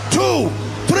 2,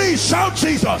 3. Shout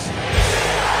Jesus.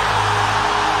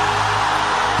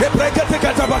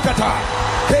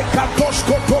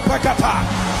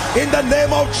 In the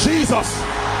name of Jesus,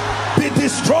 be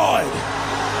destroyed.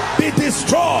 Be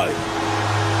destroyed.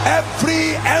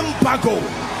 Every embargo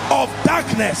of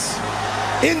darkness,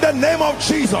 in the name of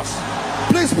Jesus,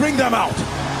 please bring them out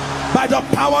by the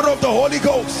power of the Holy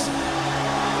Ghost.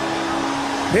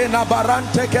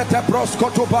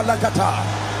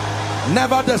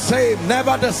 Never the same,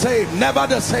 never the same, never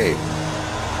the same.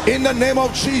 In the name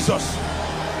of Jesus,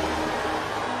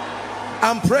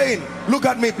 I'm praying. Look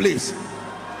at me, please.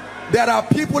 There are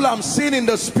people I'm seeing in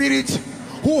the spirit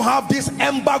who have this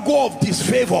embargo of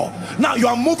disfavor. Now you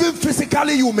are moving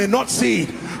physically, you may not see it,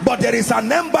 but there is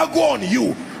an embargo on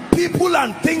you. People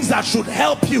and things that should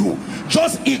help you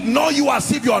just ignore you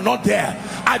as if you are not there.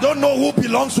 I don't know who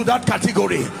belongs to that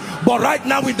category, but right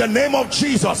now, in the name of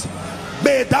Jesus,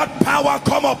 may that power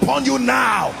come upon you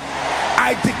now.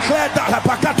 I declare that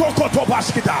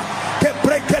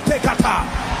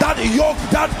yoke,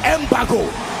 that embargo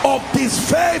of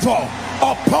disfavor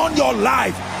upon your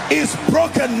life is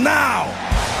broken now.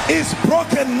 Is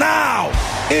broken now.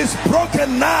 Is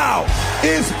broken now.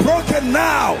 Is broken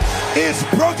now. Is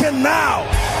broken now.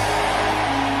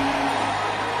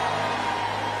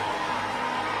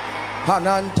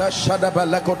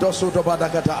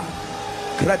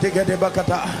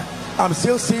 I'm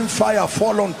still seeing fire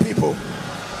fall on people.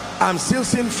 I'm still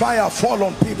seeing fire fall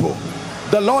on people.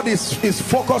 The Lord is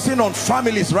focusing on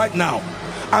families right now.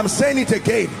 I'm saying it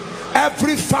again.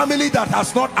 Every family that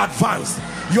has not advanced,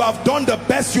 you have done the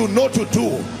best you know to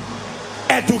do.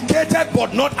 Educated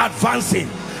but not advancing,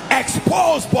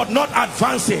 exposed but not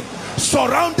advancing,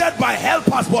 surrounded by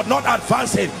helpers but not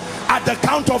advancing. At the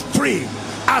count of 3,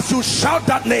 as you shout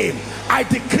that name, I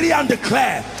decree and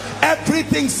declare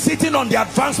everything sitting on the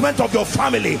advancement of your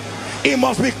family, it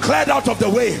must be cleared out of the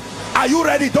way. Are you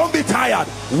ready? Don't be tired.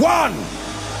 1,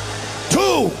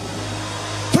 2,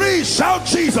 3. Shout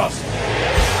Jesus.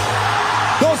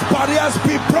 Those barriers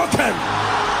be broken.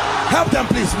 Help them,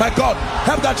 please. My God,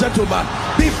 help that gentleman.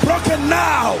 Be broken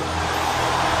now.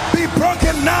 Be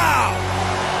broken now.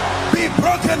 Be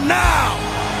broken now.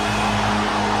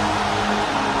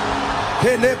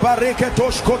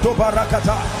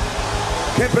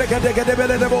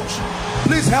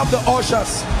 Please help the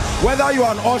ushers. Whether you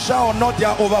are an usher or not, they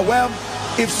are overwhelmed.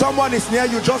 If someone is near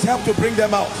you, just help to bring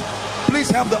them out. Please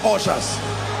help the ushers.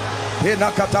 In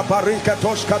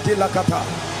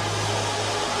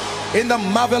the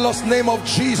marvelous name of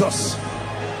Jesus.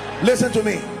 Listen to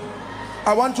me.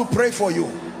 I want to pray for you.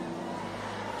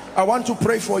 I want to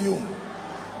pray for you.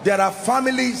 There are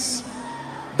families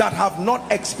that have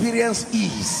not experienced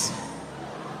ease.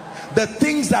 The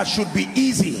things that should be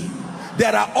easy,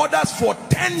 there are others for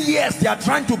 10 years they are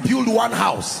trying to build one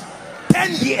house.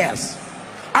 10 years.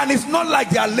 And it's not like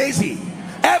they are lazy.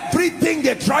 Everything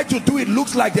they try to do, it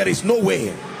looks like there is no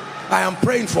way. I am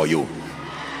praying for you.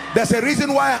 There's a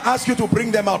reason why I ask you to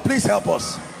bring them out. Please help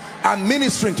us. I'm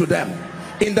ministering to them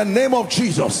in the name of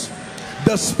Jesus.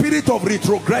 The spirit of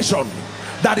retrogression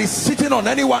that is sitting on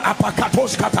anyone,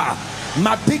 apakatoshkata,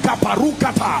 madika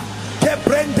parukata,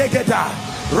 kebrendegeda.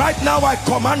 Right now I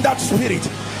command that spirit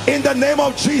in the name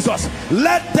of Jesus.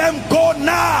 Let them go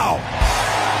now.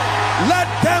 Let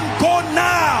them go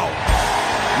now.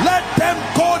 Let them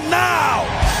go now.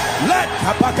 Let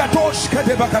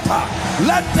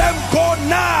them go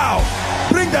now.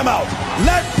 Bring them out.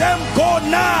 Let them go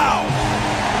now.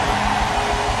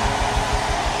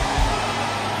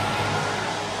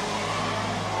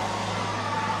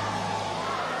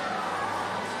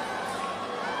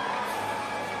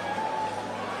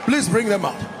 Please bring them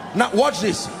out. Now watch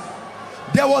this.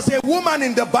 There was a woman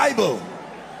in the Bible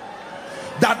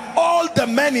that all the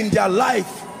men in their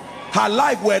life, her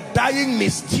life, were dying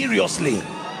mysteriously.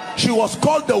 She was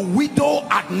called the widow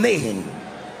at Nain.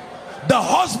 The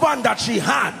husband that she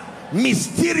had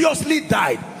mysteriously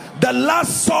died. The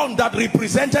last son that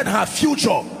represented her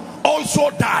future also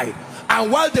died.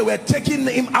 And while they were taking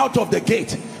him out of the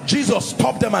gate, Jesus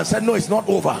stopped them and said, no, it's not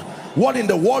over. What in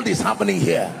the world is happening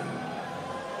here?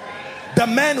 The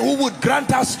man who would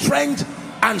grant us strength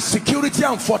and security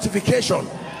and fortification.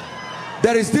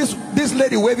 There is this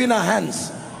lady waving her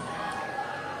hands.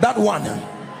 That one.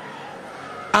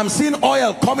 I'm seeing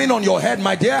oil coming on your head,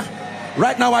 my dear.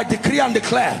 Right now I decree and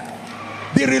declare,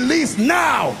 be released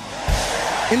now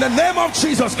in the name of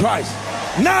Jesus Christ.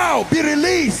 Now be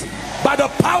released by the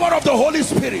power of the Holy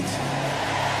Spirit.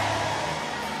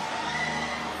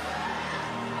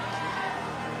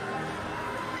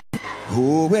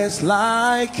 Who is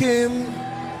like him,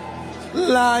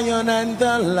 Lion and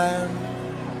the Lamb,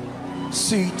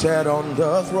 seated on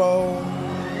the throne?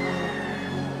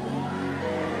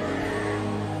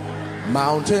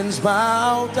 Mountains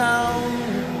bow down,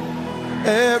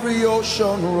 every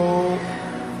ocean roll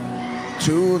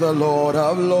to the Lord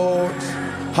of Lords.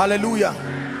 Hallelujah.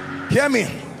 Hear me.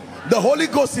 The Holy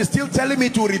Ghost is still telling me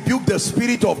to rebuke the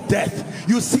spirit of death.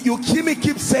 You see, you hear me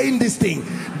keep saying this thing.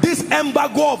 This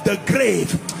embargo of the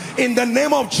grave, in the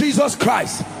name of Jesus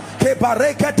Christ. If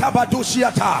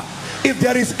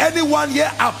there is anyone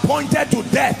here appointed to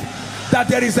death, that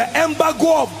there is an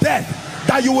embargo of death,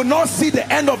 that you will not see the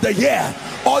end of the year,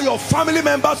 or your family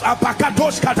members are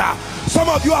pakatoshkata. Some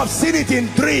of you have seen it in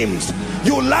dreams.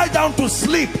 You lie down to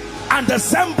sleep and the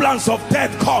semblance of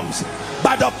death comes.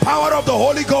 By the power of the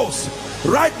Holy Ghost,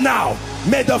 right now,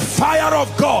 may the fire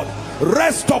of God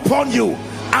rest upon you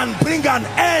and bring an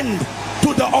end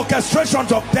to the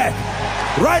orchestrations of death.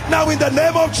 Right now, in the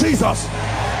name of Jesus,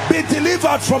 be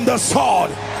delivered from the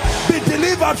sword, be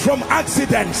delivered from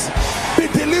accidents, be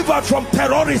delivered from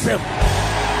terrorism.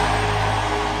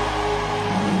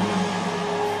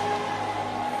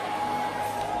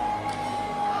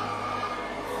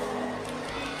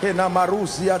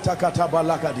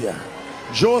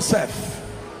 Joseph.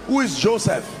 Who is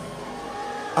Joseph?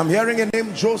 I'm hearing a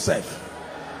name, Joseph.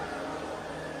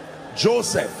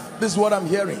 Joseph. This is what I'm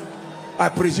hearing. I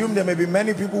presume there may be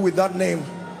many people with that name.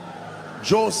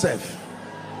 Joseph.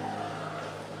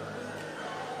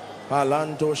 Where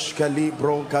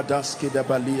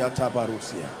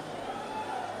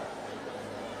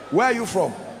are you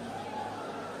from?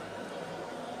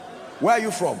 Where are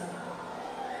you from?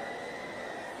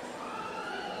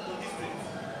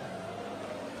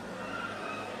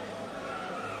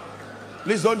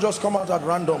 Please don't just come out at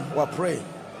random. We're praying.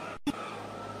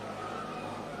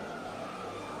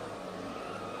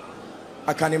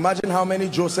 I can imagine how many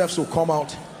Josephs will come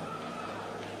out.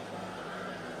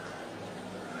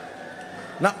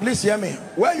 Now please hear me.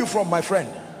 Where are you from, my friend?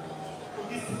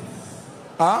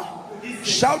 Huh?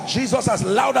 Shout Jesus as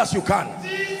loud as you can.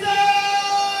 Jesus!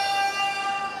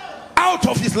 Out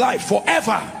of his life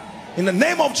forever, in the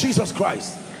name of Jesus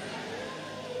Christ.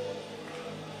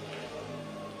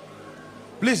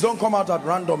 Please don't come out at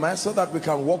random, so that we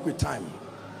can walk with time.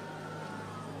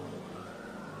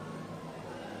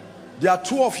 There are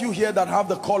 2 of you here that have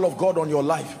the call of God on your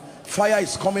life. Fire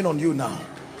is coming on you now.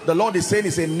 The Lord is saying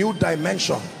it's a new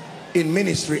dimension in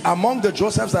ministry. Among the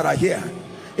Josephs that are here,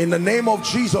 in the name of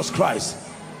Jesus Christ,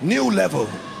 new level,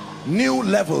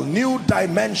 new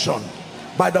dimension.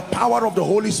 By the power of the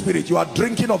Holy Spirit, you are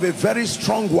drinking of a very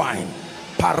strong wine.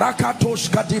 Parakatosh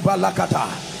katiba lakata.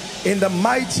 In the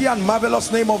mighty and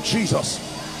marvelous name of Jesus.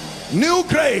 New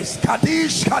grace.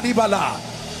 Kadish kadibala.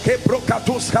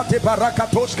 Kebrokatos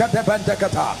katibarakatos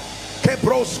katebandekata.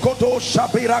 Kebroskoto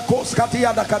shabirakos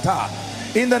katiyadakata.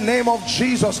 In the name of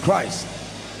Jesus Christ.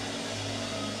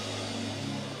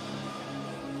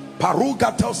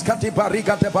 Parugatos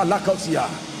katibarikatebalakasia.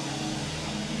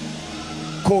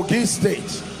 Kogi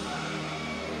State.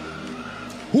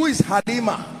 Who is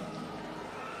Halima?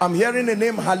 I'm hearing the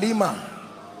name Halima.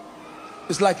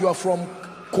 It's like you are from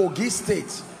Kogi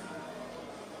State.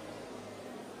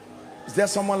 Is there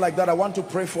someone like that? I want to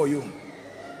pray for you.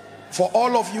 For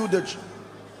all of you that...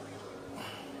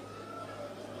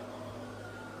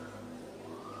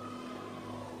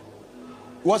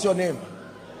 What's your name?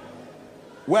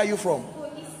 Where are you from?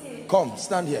 Come,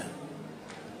 stand here.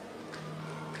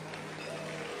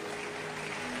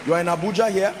 You are in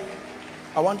Abuja here.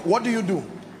 What do you do?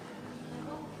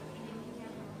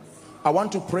 I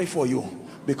want to pray for you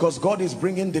because God is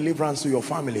bringing deliverance to your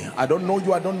family. I don't know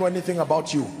you, I don't know anything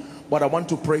about you, but I want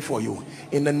to pray for you.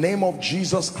 In the name of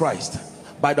Jesus Christ,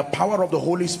 by the power of the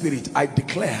Holy Spirit, I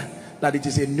declare that it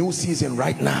is a new season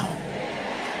right now.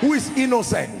 Who is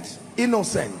innocent?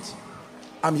 Innocent.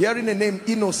 I'm hearing the name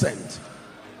Innocent.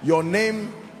 Your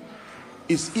name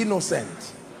is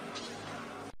Innocent.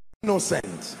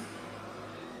 Innocent.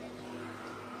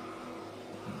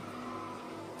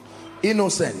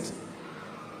 Innocent.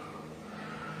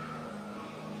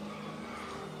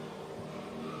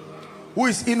 Who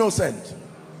is Innocent?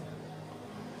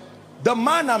 The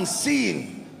man I'm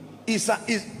seeing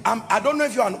I don't know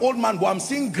if you're an old man, but I'm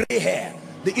seeing gray hair.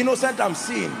 The Innocent I'm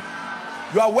seeing,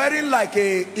 you are wearing like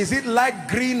is it light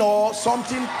green or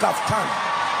something? Kaftan.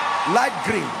 Light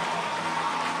green.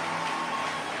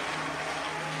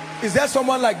 Is there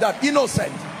someone like that?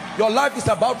 Innocent. Your life is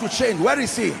about to change. Where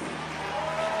is he?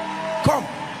 Come.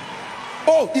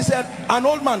 Oh, he said an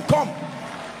old man. Come.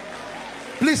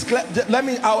 Please let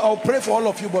me. I'll pray for all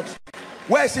of you. But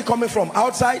where is he coming from?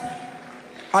 Outside?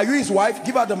 Are you his wife?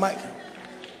 Give her the mic.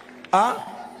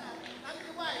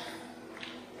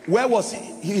 Where was he?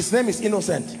 His name is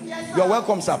Innocent. Yes, you're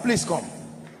welcome, sir. Please come.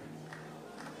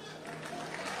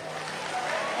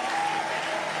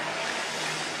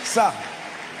 Sir,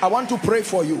 I want to pray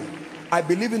for you. I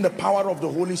believe in the power of the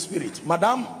Holy Spirit.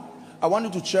 Madam, I want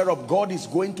you to cheer up. God is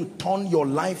going to turn your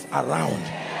life around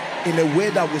in a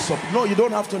way that will support. No, you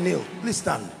don't have to kneel. Please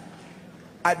stand.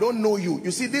 I don't know you.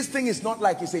 You see, this thing is not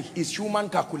like it's human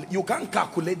calculate. You can't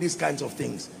calculate these kinds of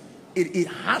things. It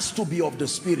has to be of the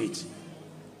Spirit.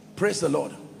 Praise the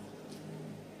Lord.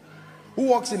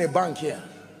 Who works in a bank here?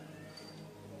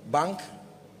 Bank?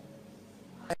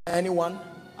 Anyone?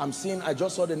 I'm seeing, I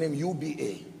just saw the name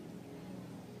UBA.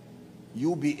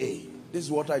 UBA. This is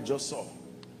what I just saw.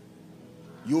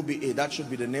 UBA. That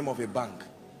should be the name of a bank.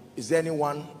 Is there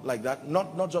anyone like that?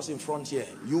 Not just in front here.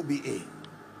 UBA.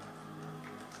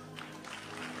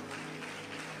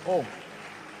 Oh.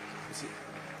 See.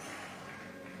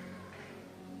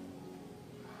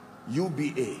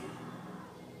 UBA.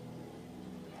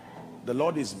 The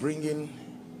Lord is bringing.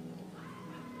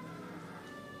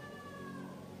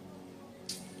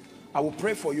 I will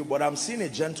pray for you, but I'm seeing a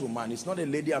gentleman. It's not a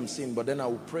lady I'm seeing, but then I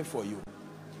will pray for you.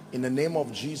 In the name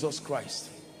of Jesus Christ.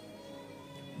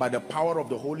 By the power of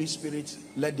the Holy Spirit,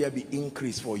 let there be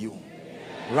increase for you.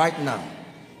 Right now.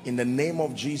 In the name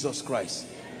of Jesus Christ.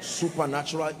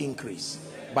 Supernatural increase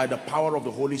by the power of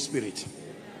the Holy Spirit.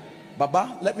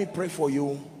 Baba, let me pray for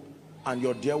you and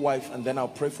your dear wife, and then I'll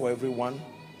pray for everyone.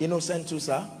 Innocent too,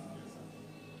 sir?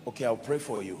 Okay, I'll pray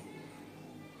for you.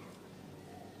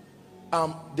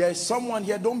 There's someone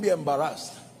here, don't be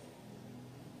embarrassed.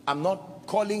 I'm not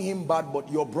calling him bad,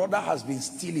 but your brother has been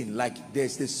stealing. Like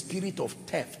there's the spirit of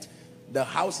theft. The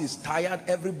house is tired,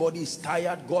 everybody is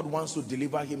tired. God wants to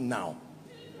deliver him now.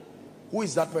 Who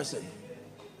is that person?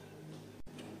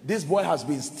 This boy has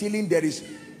been stealing. There is,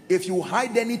 if you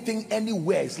hide anything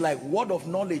anywhere, it's like word of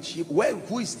knowledge.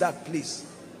 Who is that, please?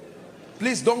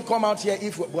 Please don't come out here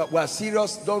if we're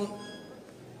serious. Don't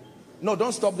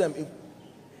stop them.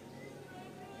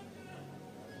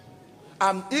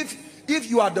 If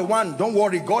you are the one, don't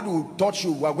worry, God will touch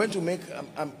you. We're going to make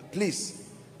please,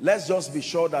 let's just be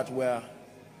sure that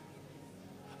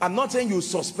I'm not saying you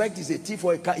suspect he's a thief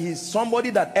or he's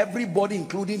somebody that everybody,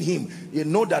 including him, you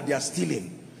know that they are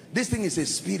stealing. This thing is a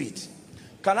spirit.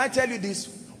 Can I tell you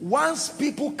this? Once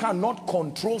people cannot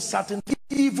control certain things,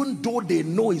 even though they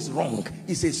know it's wrong,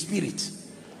 it's a spirit.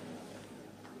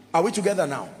 Are we together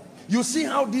now? You see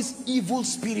how these evil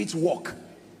spirits work.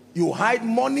 You hide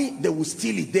money, they will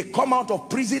steal it. They come out of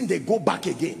prison, they go back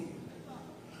again.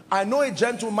 I know a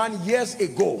gentleman years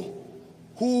ago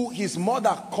who his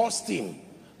mother cursed him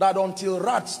that until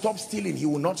rats stop stealing, he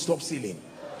will not stop stealing.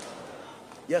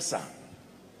 Yes, sir.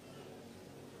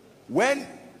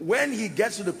 When he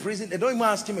gets to the prison, they don't even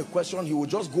ask him a question. He will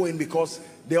just go in because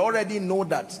they already know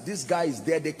that this guy is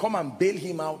there. They come and bail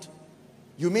him out.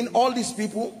 You mean all these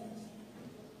people?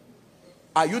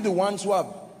 Are you the ones who have?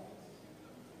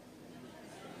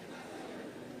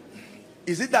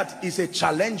 Is it that it's a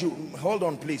challenge? Hold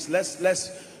on, please.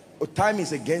 Let's time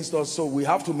is against us, so we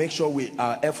have to make sure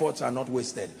our efforts are not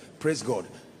wasted. Praise God.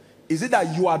 Is it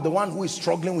that you are the one who is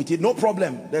struggling with it? No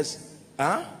problem. There's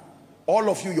all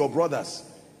of you, your brothers,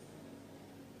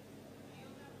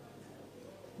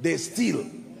 they steal.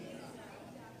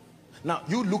 Now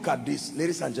you look at this,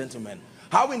 ladies and gentlemen.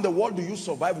 How in the world do you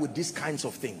survive with these kinds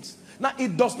of things? Now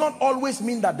it does not always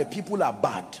mean that the people are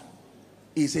bad.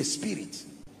 It's a spirit.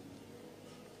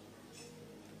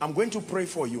 I'm going to pray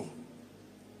for you.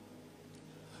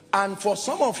 And for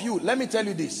some of you, let me tell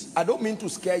you this. I don't mean to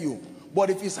scare you, but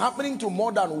if it's happening to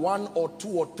more than 1 or 2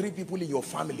 or 3 people in your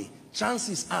family,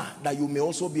 chances are that you may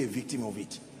also be a victim of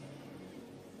it.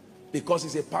 Because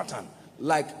it's a pattern.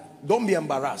 Like, don't be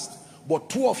embarrassed. But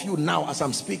 2 of you now, as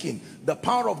I'm speaking, the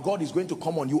power of God is going to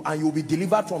come on you and you'll be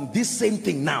delivered from this same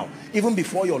thing now, even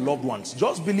before your loved ones.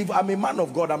 Just believe. I'm a man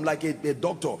of God. I'm like a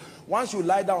doctor. Once you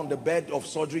lie down on the bed of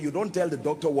surgery, you don't tell the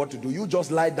doctor what to do. You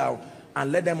just lie down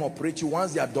and let them operate you.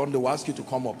 Once they are done, they will ask you to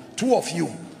come up. 2 of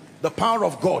you, the power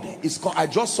of God is called. I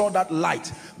just saw that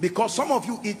light. Because some of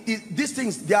you, these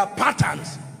things, they are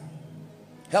patterns.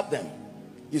 Help them.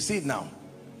 You see it now.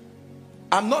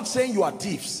 I'm not saying you are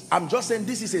thieves. I'm just saying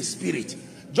this is a spirit.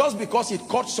 Just because it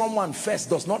caught someone first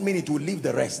does not mean it will leave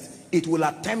the rest. It will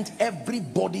attempt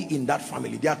everybody in that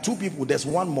family. There are 2 people. There's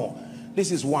one more.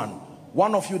 This is one.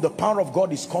 One of you, the power of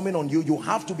God is coming on you. You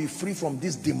have to be free from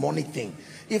this demonic thing.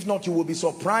 If not, you will be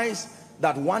surprised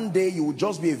that one day you will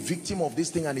just be a victim of this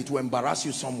thing and it will embarrass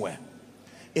you somewhere.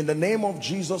 In the name of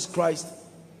Jesus Christ.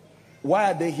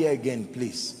 Why are they here again,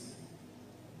 please?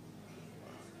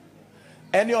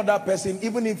 Any other person,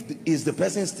 even if is the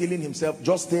person stealing himself,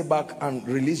 just stay back and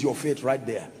release your faith right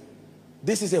there.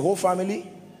 This is a whole family,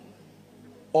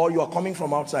 or you are coming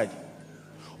from outside?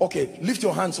 Okay, lift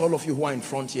your hands, all of you who are in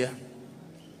front here.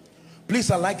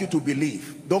 Please, I'd like you to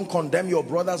believe. Don't condemn your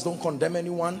brothers, don't condemn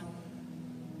anyone.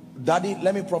 Daddy,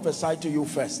 let me prophesy to you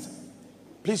first.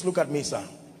 Please look at me, sir.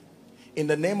 In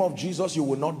the name of Jesus, you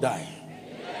will not die.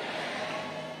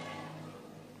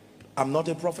 I'm not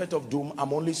a prophet of doom.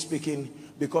 I'm only speaking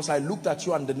because I looked at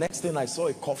you and the next thing I saw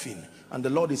a coffin, and the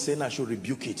Lord is saying I should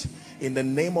rebuke it. In the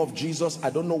name of Jesus,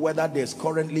 I don't know whether there's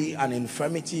currently an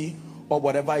infirmity or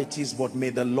whatever it is, but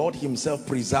may the Lord himself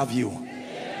preserve you.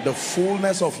 The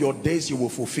fullness of your days you will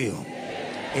fulfill.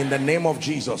 In the name of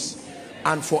Jesus.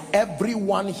 And for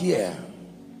everyone here,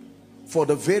 for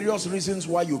the various reasons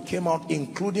why you came out,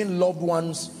 including loved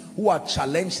ones who are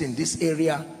challenged in this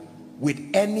area, with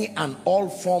any and all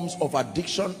forms of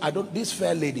addiction. This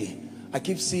fair lady, I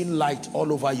keep seeing light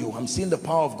all over you. I'm seeing the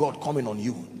power of God coming on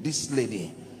you. This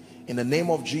lady, in the name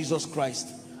of Jesus Christ,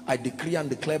 I decree and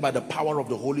declare by the power of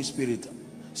the Holy Spirit,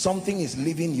 something is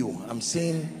leaving you. I'm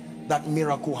seeing that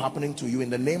miracle happening to you. In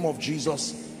the name of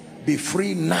Jesus, be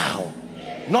free now.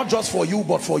 Not just for you,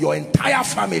 but for your entire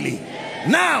family.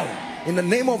 Now. In the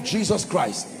name of Jesus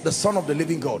Christ, the Son of the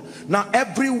living God. Now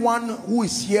everyone who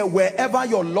is here, wherever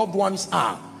your loved ones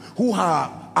are, who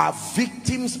are are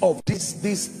victims of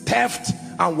this theft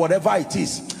and whatever it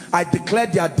is, I declare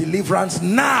their deliverance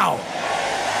now.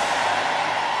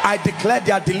 I declare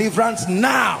their deliverance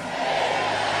now.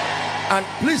 And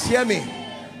please hear me.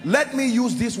 Let me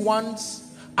use these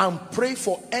ones and pray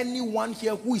for anyone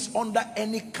here who is under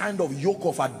any kind of yoke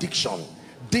of addiction.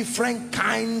 Different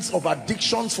kinds of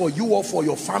addictions for you or for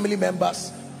your family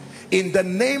members. In the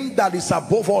name that is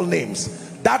above all names,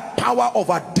 that power of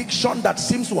addiction that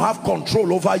seems to have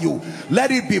control over you,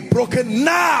 let it be broken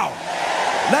now.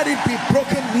 Let it be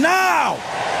broken now.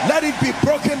 Let it be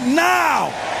broken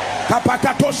now.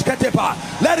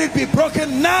 Let it be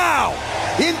broken now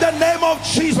in the name of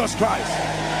Jesus Christ.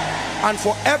 And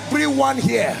for everyone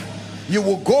here, you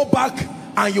will go back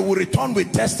and you will return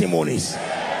with testimonies.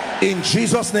 In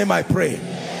Jesus' name I pray.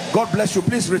 God bless you.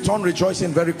 Please return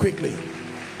rejoicing very quickly.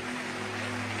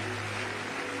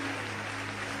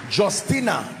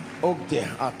 Justina. Oh dear,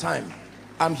 our time.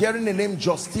 I'm hearing the name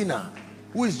Justina.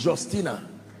 Who is Justina?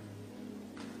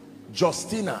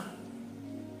 Justina.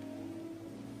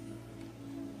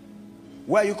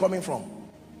 Where are you coming from?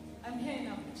 I'm here in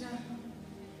Abuja.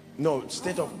 No,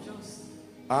 state of...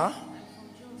 Huh?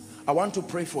 I want to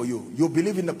pray for you. You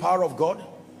believe in the power of God?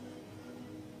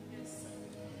 Yes.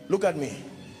 Look at me.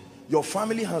 Your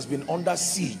family has been under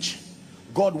siege.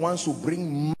 God wants to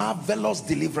bring marvelous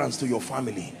deliverance to your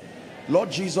family.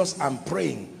 Lord Jesus, I'm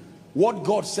praying. What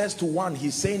God says to one,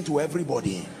 he's saying to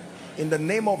everybody. In the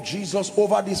name of Jesus,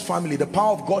 over this family, the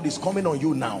power of God is coming on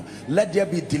you now. Let there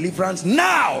be deliverance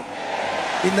now.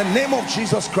 In the name of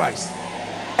Jesus Christ.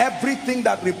 Everything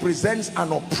that represents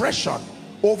an oppression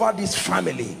over this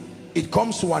family, it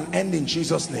comes to an end in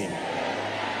Jesus' name.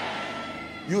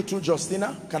 You too,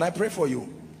 Justina, can I pray for you?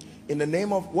 In the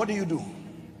name of, what do you do?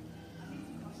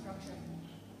 Construction.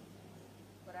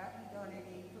 But I haven't done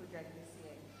any project this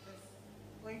year. Just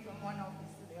going from one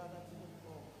office to the other to look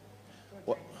for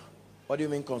projects. What do you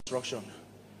mean construction?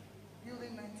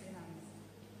 Building maintenance.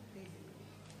 Basically.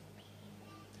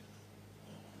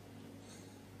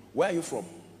 Where are you from?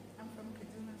 I'm from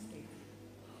Kaduna State.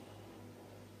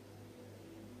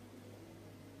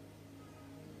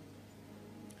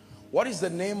 What is the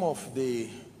name of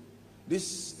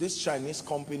this Chinese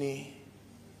company?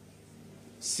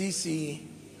 CC.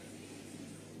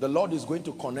 The Lord is going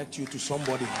to connect you to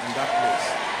somebody in that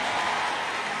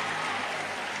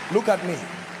place. Look at me.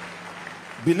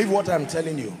 Believe what I'm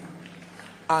telling you.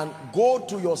 And go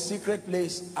to your secret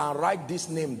place and write this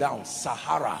name down.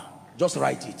 Sahara. Just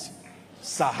write it.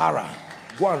 Sahara.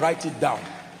 Go and write it down.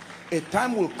 A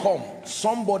time will come,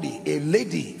 somebody, a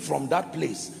lady from that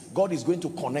place, God is going to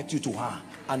connect you to her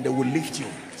and they will lift you.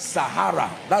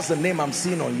 Sahara. That's the name I'm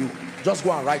seeing on you. Just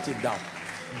go and write it down.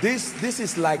 This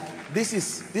is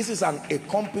a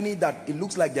company that it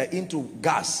looks like they're into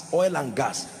gas, oil and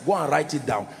gas. Go and write it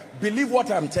down. Believe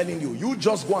what I'm telling you. You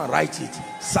just go and write it.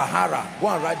 Sahara. Go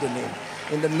and write the name.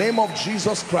 In the name of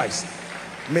Jesus Christ,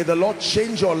 may the Lord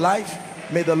change your life.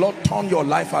 May the Lord turn your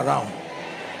life around.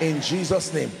 In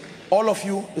Jesus' name. All of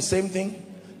you, the same thing.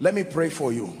 Let me pray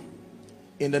for you.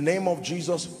 In the name of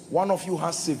Jesus, one of you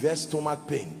has severe stomach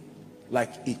pain.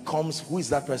 Like it comes, who is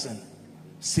that person?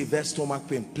 Severe stomach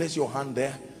pain. Place your hand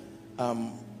there.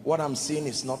 What I'm seeing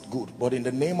is not good. But in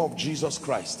the name of Jesus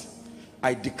Christ,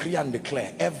 I decree and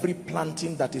declare every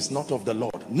planting that is not of the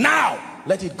Lord, now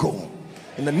let it go.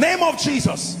 In the name of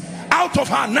Jesus, out of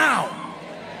her now.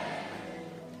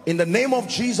 In the name of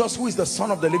Jesus, who is the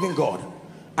Son of the living God,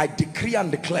 I decree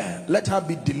and declare, let her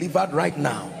be delivered right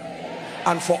now.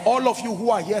 And for all of you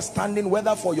who are here standing,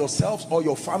 whether for yourselves or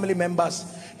your family members,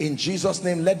 in Jesus'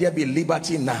 name, let there be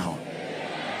liberty now.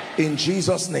 In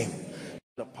Jesus' name.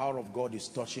 The power of God is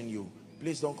touching you.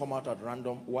 Please don't come out at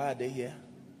random. Why are they here?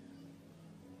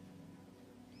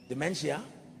 Dementia?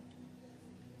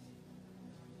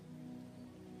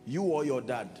 You or your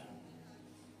dad?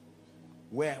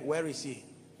 Where is he?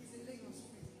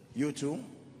 You too?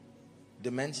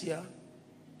 Dementia?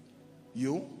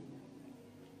 You?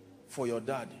 For your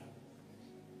dad?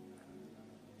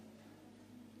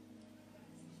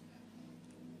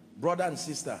 Brother and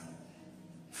sister?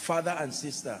 Father and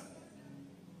sister?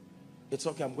 It's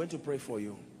okay, I'm going to pray for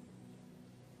you.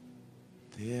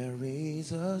 There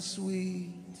is a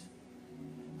sweet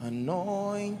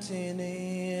anointing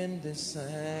in the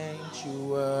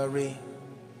sanctuary.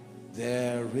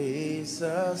 There is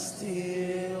a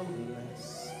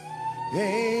stillness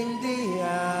in the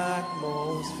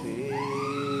atmosphere.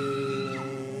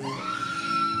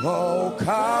 Oh,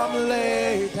 come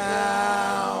lay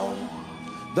down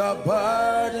the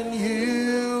burden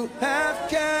you have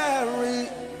carried,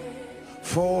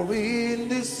 for in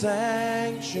this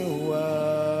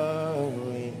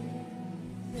sanctuary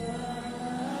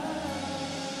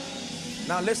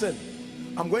Now listen,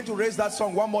 I'm going to raise that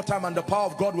song one more time and the power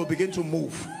of God will begin to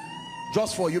move.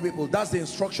 Just for you people, that's the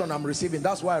instruction I'm receiving.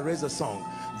 That's why I raised the song.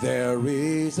 There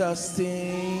is a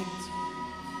distinct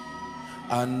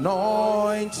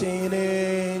anointing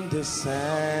in the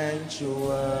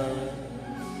sanctuary.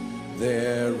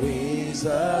 There is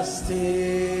a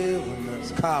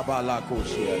stillness. My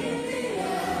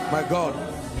God,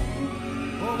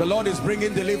 the Lord is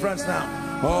bringing deliverance now.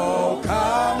 Oh,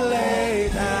 come lay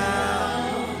down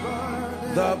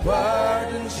the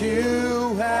burdens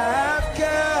you have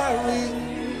carried,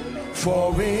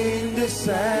 for in the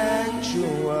sanctuary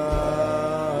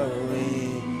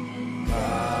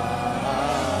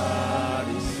God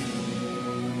is here.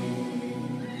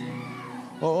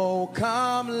 Oh,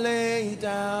 come lay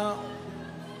down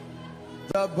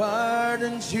the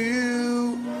burdens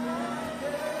you have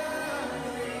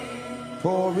carried,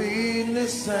 for in the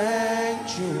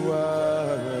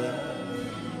sanctuary.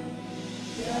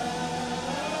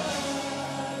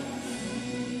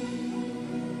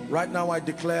 Right now I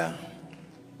declare,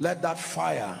 let that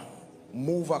fire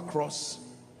move across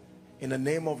in the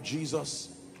name of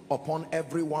Jesus upon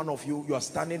every one of you. You are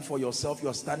standing for yourself, you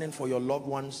are standing for your loved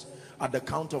ones. At the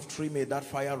count of 3, may that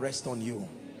fire rest on you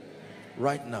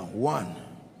right now. 1,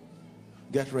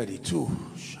 get ready. 2,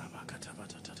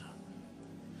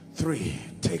 3,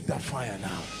 take that fire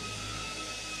now.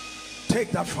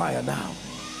 Take that fire now.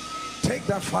 Take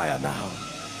that fire now.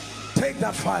 Take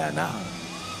that fire now.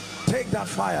 Take that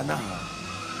fire now.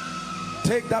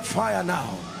 Take that fire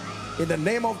now. In the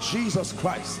name of Jesus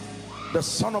Christ, the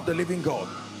Son of the living God.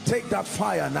 Take that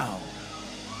fire now.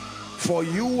 For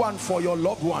you and for your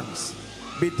loved ones.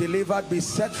 Be delivered, be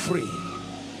set free.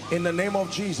 In the name of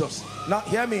Jesus. Now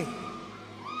hear me.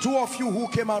 2 of you who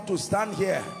came out to stand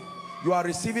here, you are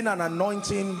receiving an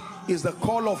anointing. Is the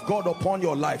call of God upon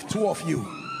your life. 2 of you.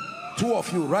 2 of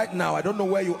you right now. I don't know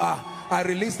where you are. I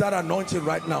release that anointing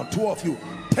right now. 2 of you.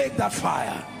 Take that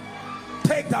fire.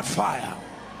 Take that fire.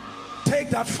 Take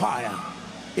that fire.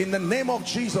 In the name of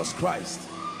Jesus Christ.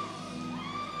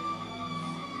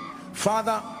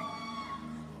 Father,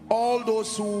 all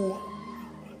those who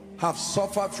have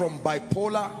suffered from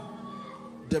bipolar,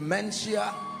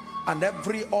 dementia, and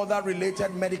every other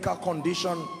related medical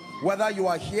condition, whether you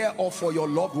are here or for your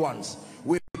loved ones,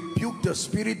 we rebuke the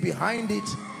spirit behind it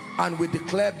and we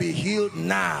declare, be healed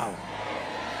now.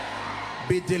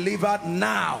 Be delivered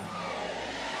now.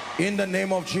 In the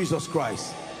name of Jesus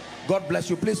Christ. God bless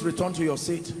you. Please return to your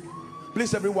seat.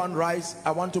 Please everyone rise.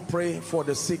 I want to pray for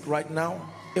the sick right now.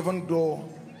 Even though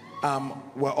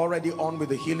we're already on with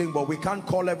the healing, but we can't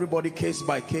call everybody case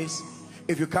by case.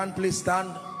 If you can't, please stand.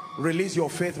 Release your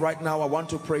faith right now. I want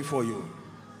to pray for you.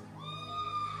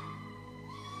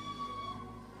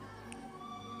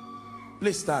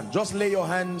 Please stand. Just lay your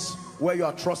hands where you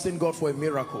are trusting God for a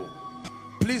miracle.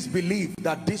 Please believe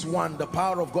that this one, the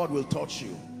power of God will touch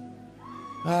you.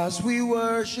 As we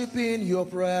worship in your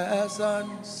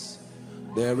presence,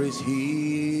 there is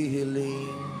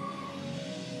healing.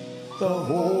 The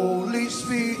Holy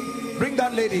Spirit. Bring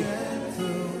that lady.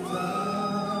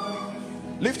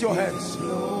 Lift your hands.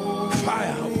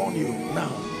 Fire upon you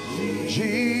now.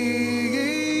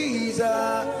 Jesus,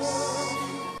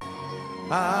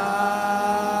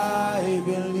 I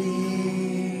believe.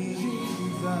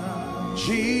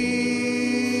 Jesus,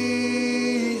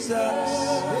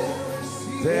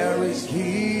 there is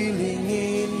healing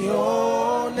in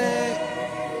your name.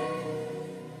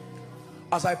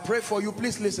 As I pray for you,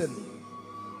 please listen.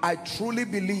 I truly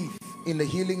believe in the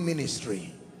healing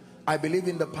ministry. I believe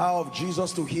in the power of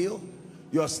Jesus to heal.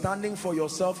 You're standing for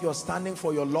yourself, you're standing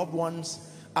for your loved ones.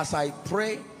 As I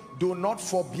pray, do not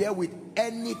forbear with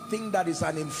anything that is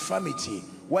an infirmity,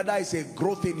 whether it's a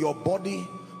growth in your body,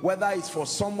 whether it's for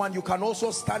someone. You can also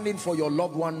stand in for your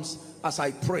loved ones as I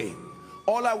pray.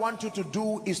 All I want you to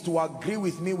do is to agree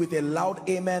with me with a loud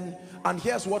amen. And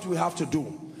here's what we have to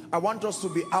do. I want us to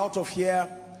be out of here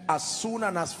as soon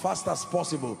and as fast as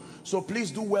possible. So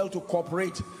please do well to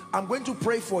cooperate. I'm going to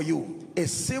pray for you a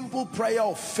simple prayer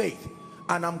of faith,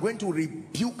 and I'm going to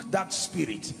rebuke that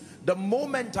spirit. The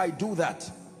moment I do that,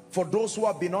 for those who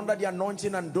have been under the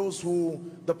anointing and those who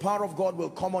the power of God will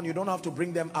come on, you don't have to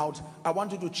bring them out. I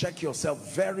want you to check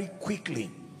yourself very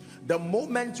quickly. The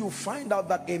moment you find out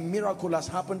that a miracle has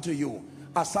happened to you,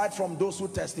 aside from those who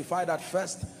testified at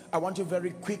first, I want you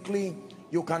very quickly,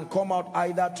 you can come out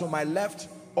either to my left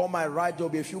or my right. There'll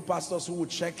be a few pastors who will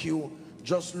check you,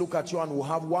 just look at you, and we'll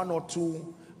have 1 or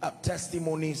 2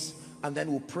 testimonies, and then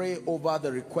we'll pray over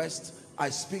the request. I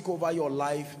speak over your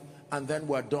life, and then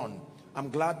we're done. I'm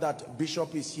glad that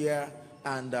Bishop is here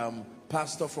and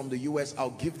pastor from the US, I'll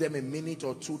give them a minute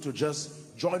or two to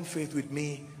just join faith with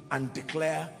me and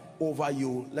declare over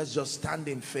you. Let's just stand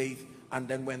in faith, and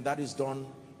then when that is done,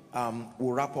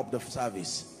 we'll wrap up the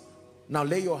service. Now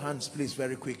lay your hands please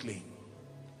very quickly.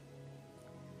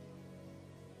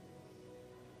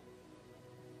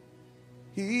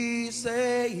 He's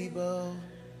able,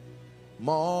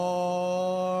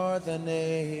 more than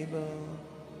able.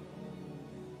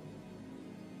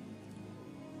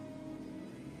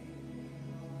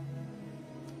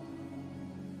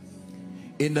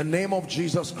 In the name of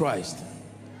Jesus Christ,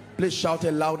 please shout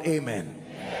a loud amen.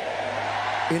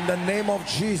 In the name of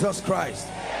Jesus Christ.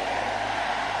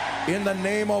 In the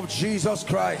name of Jesus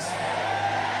Christ.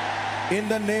 In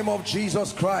the name of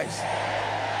Jesus Christ.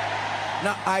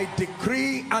 Now I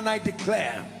decree and I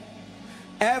declare,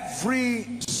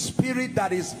 every spirit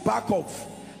that is back of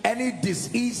any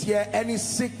disease here, any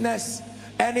sickness,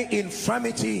 any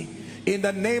infirmity, in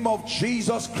the name of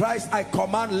Jesus Christ, I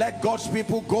command, let God's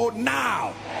people go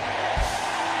now.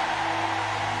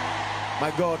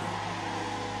 My God,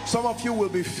 some of you will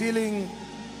be feeling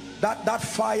that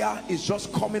fire is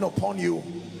just coming upon you,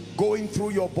 going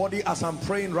through your body as I'm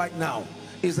praying right now.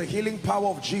 Is the healing power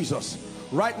of Jesus.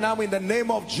 Right now, in the name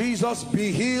of Jesus,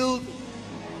 be healed,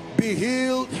 be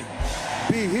healed,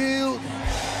 be healed,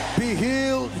 be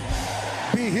healed,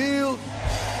 be healed,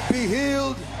 be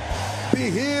healed, be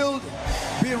healed,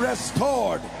 be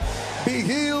restored, be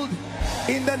healed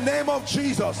in the name of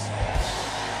Jesus.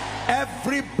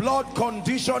 Every blood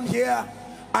condition here,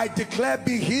 I declare,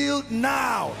 be healed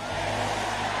now.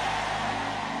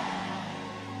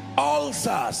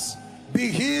 Ulcers, be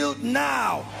healed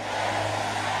now.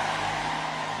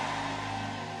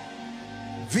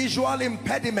 Visual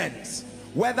impediments,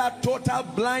 whether total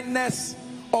blindness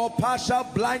or partial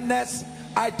blindness,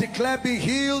 I declare, be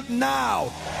healed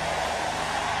now.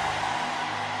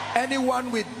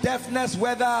 Anyone with deafness,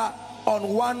 whether on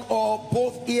one or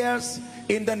both ears,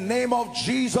 in the name of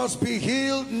Jesus, be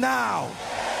healed now.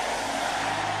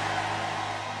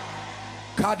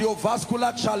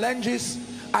 Cardiovascular challenges,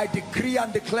 I decree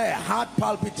and declare, heart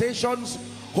palpitations,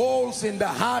 holes in the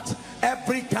heart,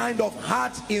 every kind of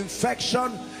heart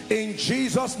infection, in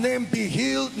Jesus' name, be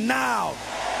healed now.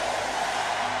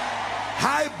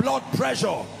 High blood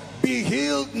pressure, be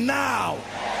healed now.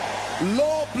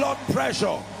 Low blood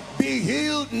pressure, be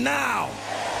healed now.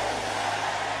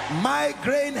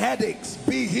 Migraine headaches,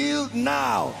 be healed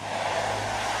now.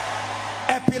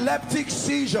 Epileptic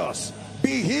seizures,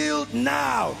 be healed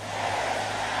now.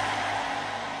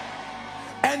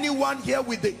 Anyone here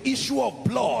with the issue of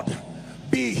blood,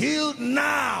 be healed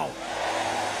now.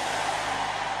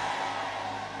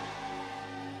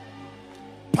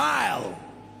 Pile,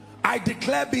 I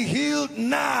declare, be healed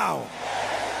now.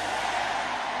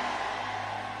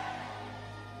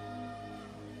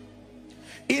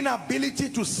 Inability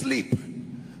to sleep,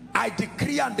 I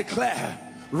decree and declare,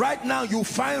 right now you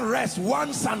find rest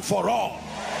once and for all.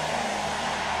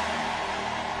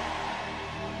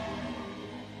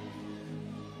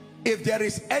 If there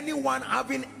is anyone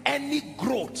having any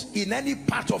growth in any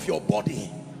part of your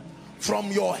body,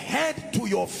 from your head to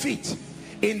your feet,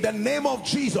 in the name of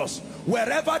Jesus,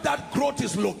 wherever that growth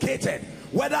is located,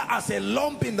 whether as a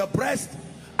lump in the breast,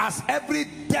 as every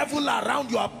devil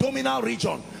around your abdominal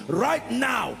region, right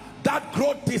now that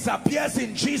growth disappears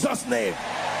in Jesus' name.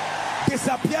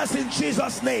 Disappears in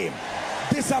Jesus' name.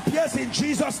 Disappears in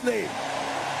Jesus' name.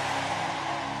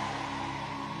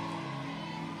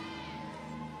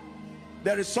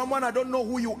 There is someone, I don't know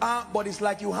who you are, but it's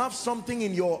like you have something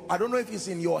in your, I don't know if it's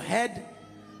in your head,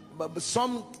 but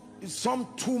some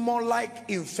tumor-like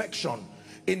infection.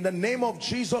 In the name of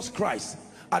Jesus Christ,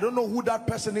 I don't know who that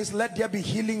person is. Let there be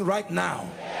healing right now.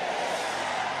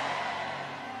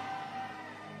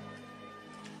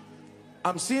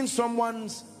 I'm seeing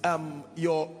someone's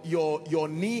your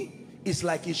knee is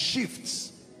like it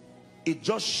shifts. It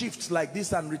just shifts like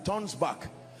this and returns back.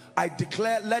 I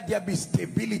declare, let there be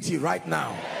stability right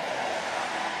now.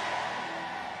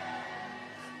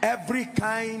 Every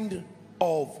kind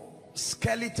of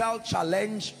skeletal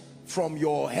challenge, from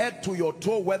your head to your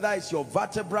toe, whether it's your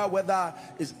vertebra, whether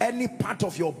it's any part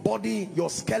of your body, your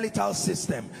skeletal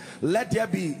system, let there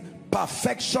be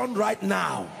perfection right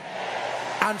now.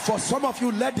 And for some of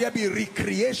you, let there be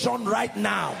recreation right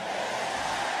now.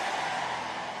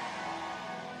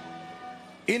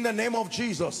 In the name of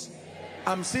Jesus.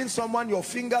 I'm seeing someone, your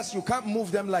fingers, you can't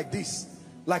move them like this,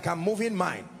 like I'm moving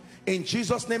mine. In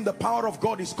Jesus' name, the power of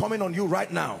God is coming on you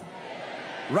right now.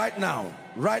 Right now,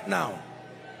 right now,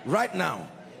 right now.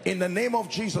 In the name of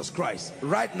Jesus Christ,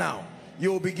 right now,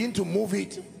 you'll begin to move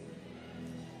it.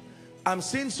 I'm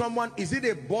seeing someone, is it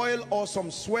a boil or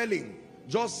some swelling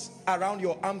just around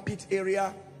your armpit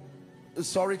area?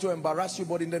 Sorry to embarrass you,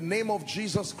 but in the name of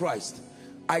Jesus Christ,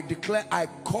 I declare, I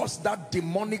curse that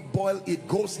demonic boil. It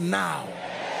goes now.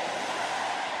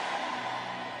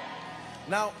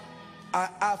 Now,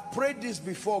 I've prayed this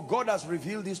before. God has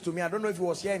revealed this to me. I don't know if it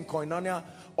was here in Koinonia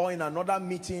or in another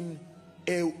meeting.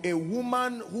 A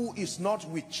woman who is not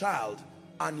with child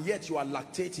and yet you are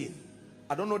lactating.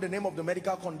 I don't know the name of the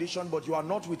medical condition, but you are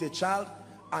not with a child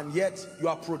and yet you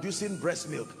are producing breast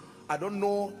milk. I don't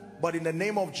know, but in the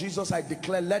name of Jesus, I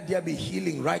declare, let there be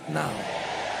healing right now.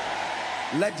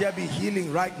 Let there be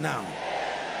healing right now.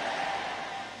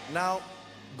 Now,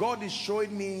 God is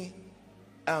showing me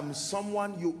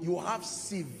someone, you have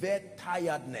severe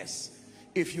tiredness.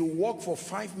 If you walk for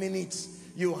 5 minutes,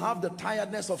 you have the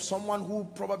tiredness of someone who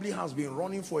probably has been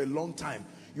running for a long time.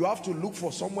 You have to look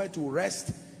for somewhere to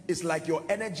rest. It's like your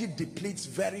energy depletes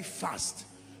very fast.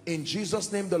 In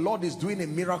Jesus' name, the Lord is doing a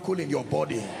miracle in your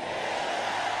body.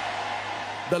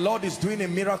 The Lord is doing a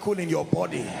miracle in your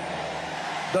body.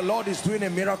 The Lord is doing a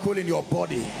miracle in your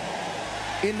body.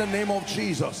 In the name of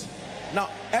Jesus. Now,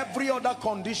 every other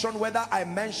condition, whether I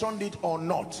mentioned it or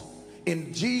not,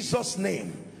 in Jesus'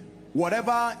 name,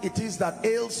 whatever it is that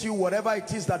ails you, whatever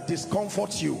it is that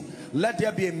discomforts you, let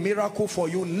there be a miracle for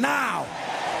you now.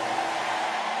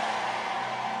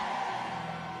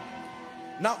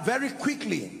 Now, very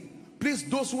quickly, please,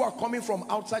 those who are coming from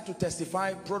outside to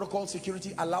testify, protocol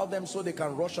security, allow them so they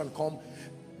can rush and come.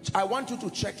 I want you to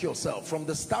check yourself from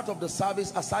the start of the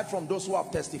service. Aside from those who have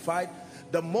testified,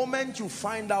 the moment you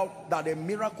find out that a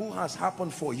miracle has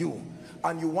happened for you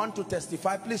and you want to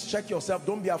testify, please check yourself.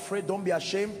 Don't be afraid, don't be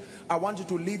ashamed. I want you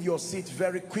to leave your seat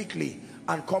very quickly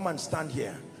and come and stand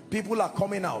here. People are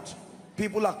coming out.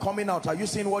 People are coming out. Are you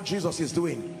seeing what Jesus is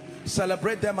doing?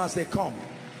 Celebrate them as they come.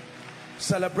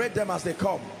 Celebrate them as they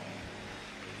come.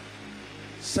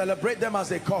 Celebrate them as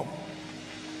they come.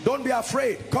 Don't be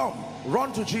afraid. Come,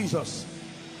 run to Jesus.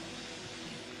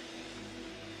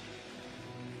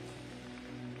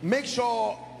 Make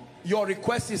sure your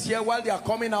request is here while they are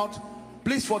coming out.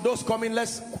 Please, for those coming,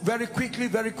 let's very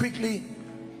quickly.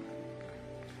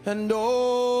 And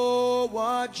oh,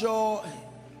 what joy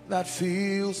that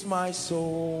fills my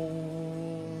soul.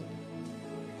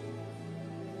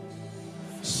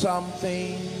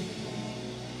 Something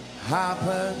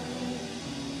happened,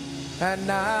 and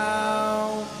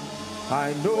now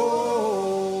I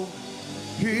know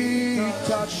He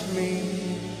touched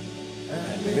me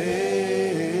and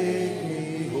made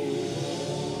me whole.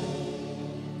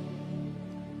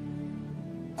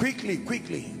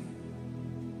 Quickly.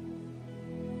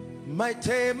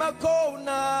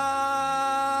 Matemakona,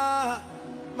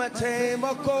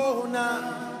 Matemakona,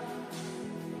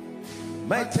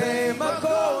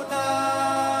 Matemakona,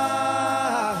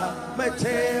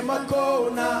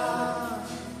 Matemakona,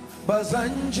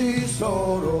 Bazanji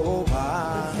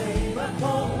Soroba,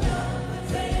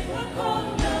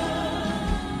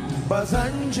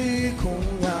 Bazanji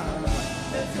Kunya.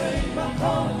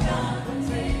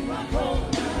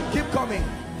 Keep coming.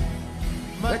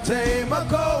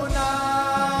 Matemakona,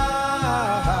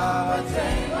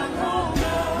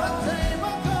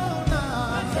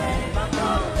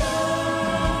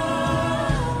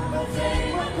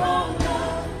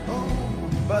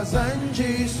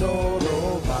 Bazanji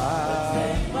Soroba,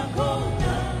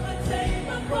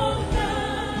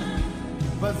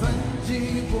 Bazanji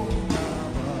Kunya.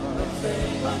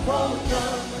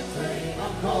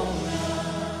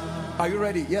 Are you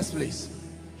ready? Yes, please.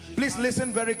 Please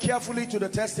listen very carefully to the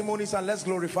testimonies and let's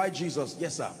glorify Jesus.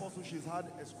 Yes, sir.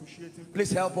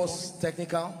 Please help us,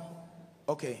 technical.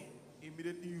 Okay.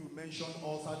 Immediately you mentioned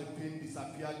ulcer, the pain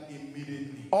disappeared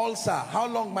immediately. Ulcer, how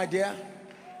long, my dear?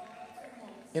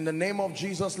 In the name of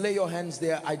Jesus, lay your hands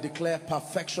there. I declare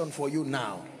perfection for you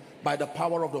now by the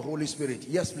power of the Holy Spirit.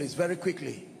 Yes, please, very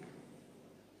quickly.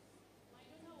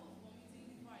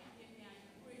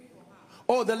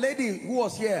 Oh, the lady who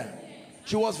was here,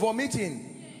 she was vomiting.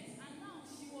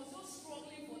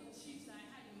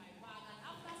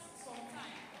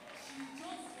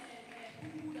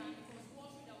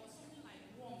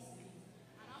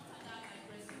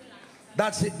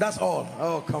 That's it, that's all.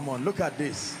 Oh, come on, look at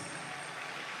this.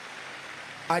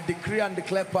 I decree and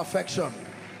declare perfection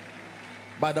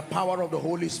by the power of the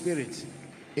Holy Spirit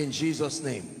in Jesus'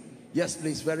 name. Yes,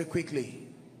 please, very quickly.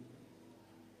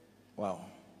 Wow.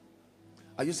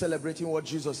 Are you celebrating what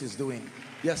Jesus is doing?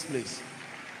 Yes, please.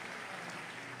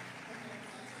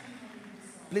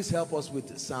 Please help us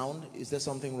with sound. Is there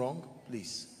something wrong?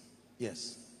 Please.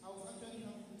 Yes.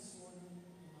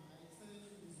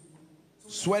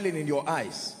 Swelling in your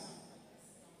eyes.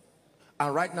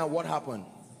 And right now, what happened?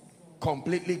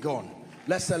 Completely gone.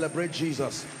 Let's celebrate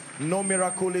Jesus. No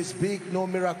miracle is big, no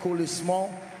miracle is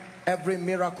small. Every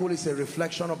miracle is a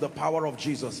reflection of the power of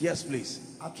Jesus. Yes,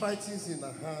 please. Arthritis in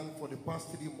the hand for the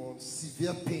past 3 months,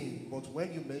 severe pain. But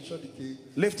when you mentioned the case,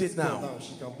 lift it now.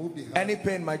 She can move the hand. Any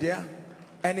pain, my dear?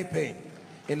 Any pain?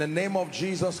 In the name of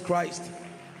Jesus Christ,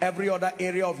 every other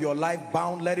area of your life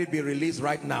bound, let it be released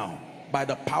right now by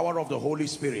the power of the Holy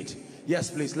Spirit.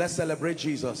 Yes, please. Let's celebrate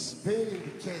Jesus. Pain in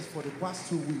the chest for the past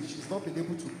 2 weeks. She's not been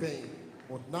able to bend.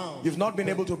 But now you've not been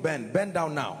able to bend. Bend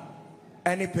down now.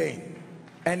 Any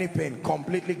pain,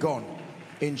 completely gone.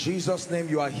 In Jesus' name,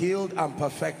 you are healed and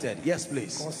perfected. Yes,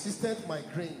 please. Consistent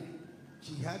migraine.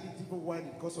 She had it even while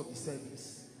because of the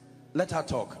service. Let her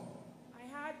talk. I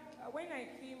had, when I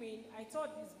came in, I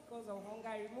thought it's because of hunger.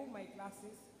 I removed my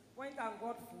glasses, went and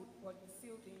got food, but it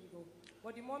still didn't go.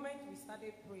 But the moment we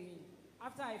started praying,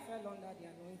 after I fell under the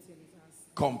anointing, it has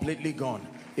completely gone.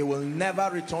 It will never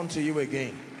return to you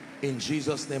again. In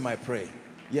Jesus' name I pray.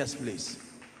 Yes, please.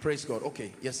 Praise God.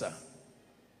 Okay. Yes, sir.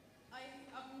 I've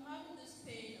been having this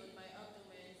pain on my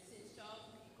abdomen since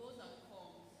childhood. It goes and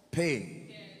comes. Pain?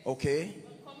 Yes. Okay.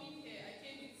 But coming here, I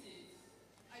came with it.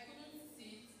 I couldn't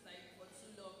sit like for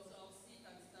too long, so I'll sit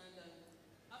and stand. And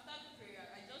after the prayer,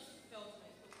 I just felt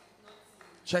my stomach not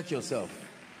seeing. Check yourself.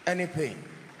 Any pain?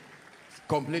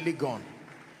 Completely gone.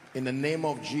 In the name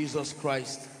of Jesus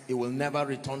Christ, it will never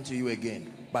return to you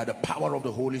again by the power of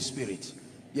the Holy Spirit.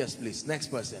 Yes, please. Next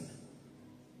person.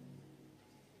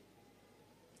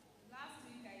 Last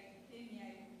week I came here,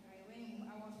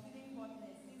 I was feeling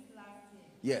hotness since last year.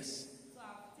 Yes. So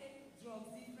I've taken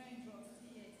drugs, different drugs,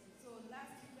 TSC. So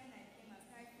last week when I came, I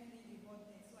started feeling the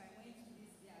hotness. So I went to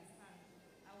this year's stand.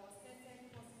 I was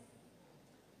tested positive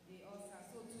the ulcer.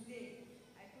 So today,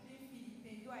 I couldn't feel the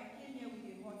pain. Though I came here with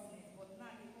the hotness, but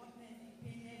now the hotness, the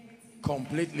pain, everything.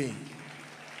 Completely.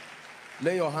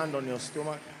 Lay your hand on your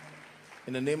stomach.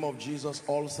 In the name of Jesus,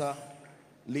 ulcer,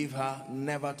 leave her,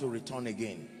 never to return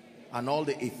again. And all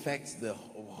the effects, the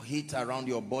heat around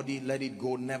your body, let it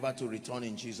go, never to return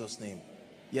in Jesus' name.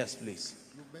 Yes, please.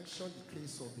 You mentioned the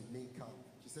case of the main camp.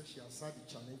 She said she has had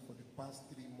the challenge for the past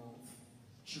 3 months.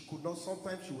 She could not,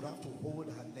 sometimes she would have to hold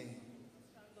her leg.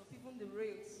 Stand up, even the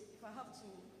rails. If I have to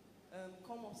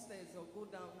come upstairs or go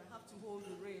down, I have to hold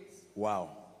the rails.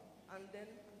 Wow. And then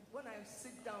when I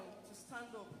sit down to stand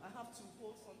up, I have to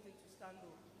hold something to stand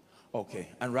up. Okay,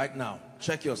 and right now,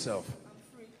 check yourself.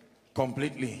 I'm free.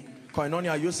 Completely.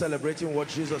 Koinonia, are you celebrating what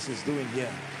Jesus is doing here?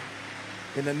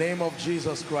 In the name of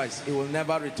Jesus Christ, it will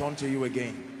never return to you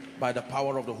again by the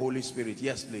power of the Holy Spirit.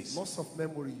 Yes, please. Loss of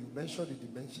memory, you mentioned the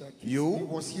dementia case. You? He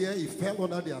was here, he fell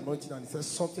under the anointing and he said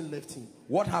something left him.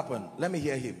 What happened? Let me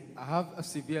hear him. I have a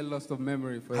severe loss of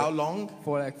memory for how long?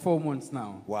 For like 4 months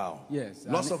now. Wow. Yes.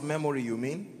 Loss of memory, you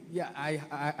mean? Yeah,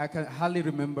 I can hardly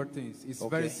remember things. It's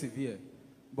very severe.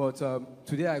 But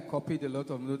today I copied a lot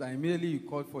of notes. I immediately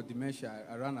called for dementia.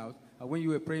 I ran out. And when you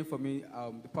were praying for me,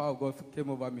 the power of God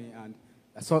came over me and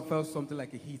I felt something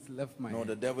like a heat left my head.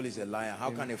 The devil is a liar.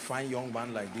 How can a fine young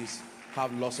man like this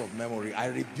have loss of memory? I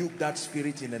rebuke that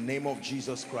spirit in the name of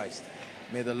Jesus Christ.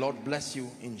 May the Lord bless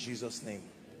you in Jesus' name.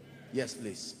 Yes,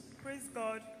 please. Praise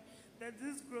God. There's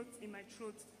this growth in my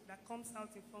throat that comes out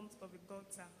in forms of a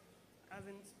gota. As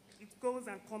in, it goes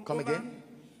and comes Come over again?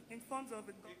 in forms of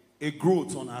a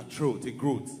growth on her throat, a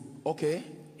growth. Okay.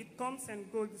 It comes and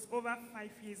goes. It's over 5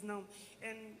 years now.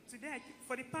 And today,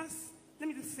 for the past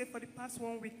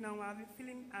 1 week now, I've been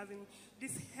feeling as in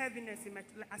this heaviness in my,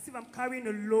 as if I'm carrying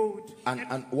a load.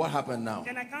 And what happened now?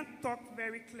 And I can't talk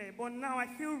very clear, but now I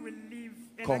feel relieved.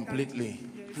 And completely.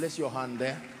 Yes. Place your hand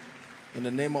there. In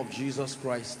the name of Jesus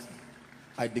Christ,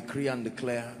 I decree and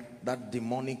declare that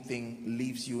demonic thing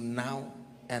leaves you now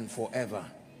and forever.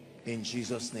 In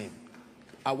Jesus' name.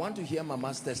 I want to hear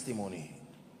Mama's testimony.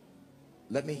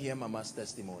 Let me hear Mama's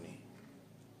testimony.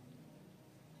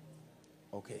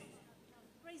 Okay.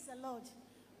 Praise the Lord.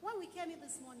 When we came in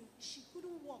this morning, she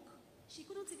couldn't walk. She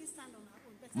couldn't even stand on her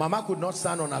own. But Mama could not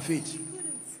stand on her feet. She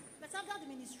couldn't. But after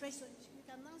the ministration,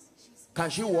 Can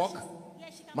she walk?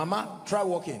 Yes, she can. Mama, try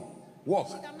walking. Walk.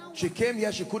 She came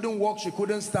here, she couldn't walk, she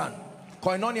couldn't stand.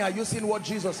 Koinonia, are you seeing what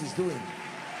Jesus is doing?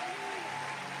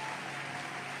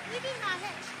 Even her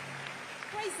head,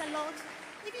 praise the Lord,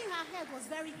 even her head was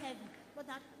very heavy. But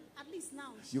at least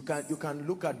now. You can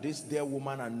look at this dear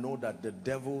woman and know that the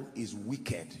devil is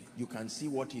wicked. You can see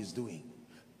what he's doing.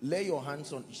 Lay your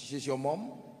hands on, she's your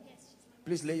mom? Yes.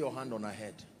 Please lay your hand on her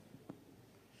head.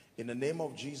 In the name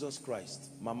of Jesus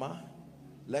Christ, Mama,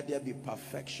 let there be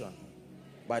perfection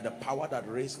by the power that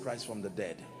raised Christ from the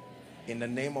dead. In the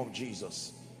name of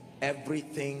Jesus,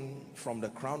 Everything from the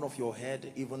crown of your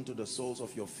head even to the soles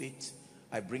of your feet,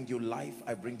 I bring you life,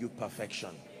 I bring you perfection.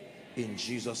 In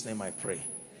Jesus' name I pray.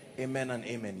 Amen and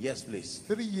amen. Yes, please.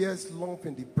 3 years lump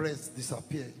in the breast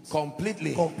disappeared.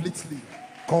 Completely. Completely.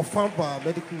 Confirmed by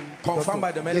medical. Confirmed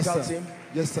by the medical team.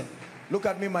 Yes, sir. Look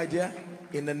at me, my dear.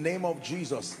 In the name of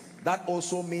Jesus, that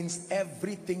also means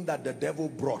everything that the devil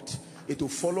brought, it will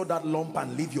follow that lump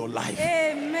and live your life.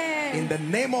 Amen. In the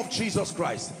name of Jesus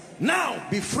Christ. Now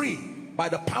be free by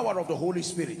the power of the Holy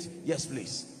Spirit. Yes,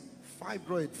 please.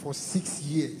 Fibroid for 6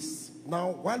 years.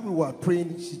 Now, while we were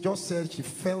praying, she just said she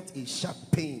felt a sharp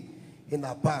pain in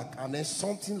her back, and then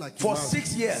something like for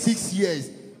 6 years. 6 years.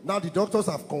 Now the doctors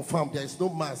have confirmed there is no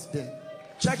mass there.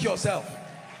 Check yourself.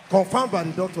 Confirmed by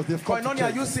the doctors. They've come to Koinonia,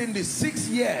 check. are you seeing this? 6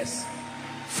 years.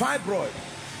 Fibroid.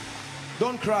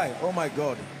 Don't cry. Oh my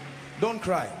God. Don't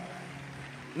cry.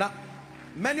 Now,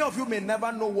 many of you may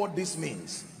never know what this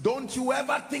means. Don't you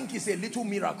ever think it's a little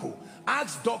miracle.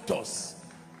 Ask doctors.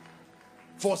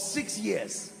 For 6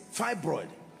 years, fibroid.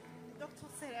 The doctor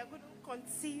said I couldn't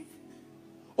conceive.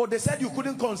 Oh, they said you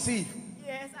couldn't conceive.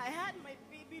 Yes, I had my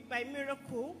baby by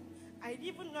miracle. I didn't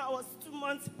even know I was 2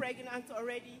 months pregnant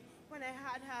already. When I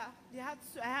had her,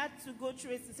 I had to go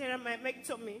through a cesarean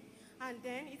myectomy, and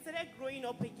then it started growing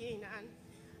up again. And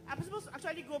I'm supposed to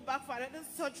actually go back for another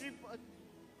surgery, but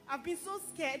I've been so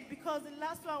scared because the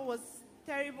last one was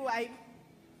terrible. I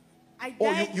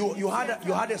died. Oh, you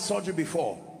had a surgery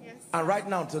before. Yes. And right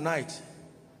now, tonight.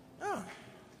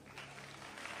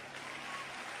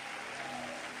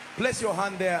 Place your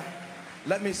hand there.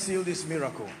 Let me seal this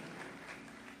miracle.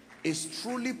 It's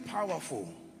truly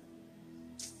powerful.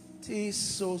 It is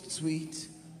so sweet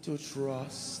to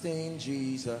trust in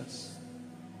Jesus.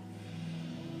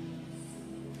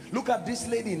 Look at this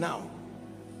lady now.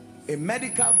 A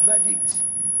medical verdict.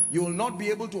 You will not be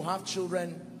able to have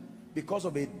children because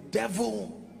of a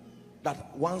devil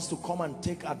that wants to come and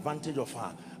take advantage of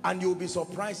her. And you'll be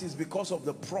surprised it's because of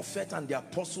the prophet and the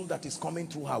apostle that is coming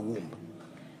through her womb.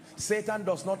 Satan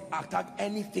does not attack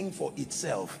anything for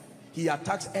itself. He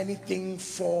attacks anything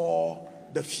for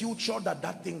the future that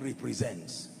that thing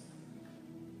represents.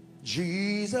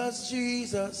 Jesus,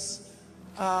 Jesus,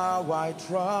 how I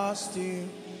trust you,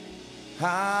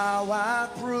 how I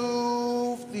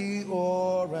prove thee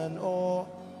o'er and o'er.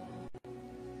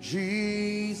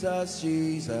 Jesus,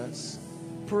 Jesus,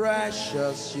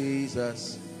 precious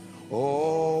Jesus,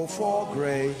 oh, for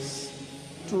grace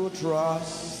to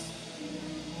trust.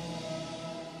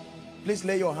 Please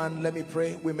lay your hand, let me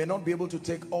pray. We may not be able to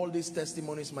take all these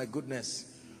testimonies, my goodness.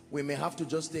 We may have to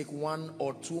just take 1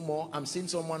 or 2 more. I'm seeing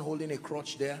someone holding a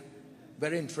crutch there.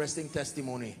 Very interesting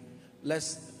testimony.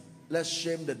 Let's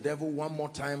shame the devil one more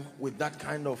time with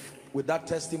that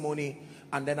testimony,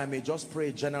 and then I may just pray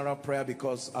a general prayer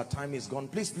because our time is gone.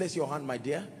 Please place your hand, my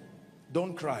dear.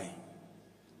 Don't cry.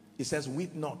 It says,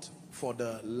 weep not for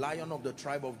the Lion of the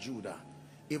tribe of Judah,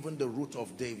 even the Root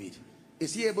of David.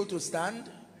 Is he able to stand?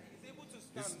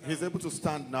 He's able to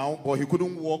stand now, but he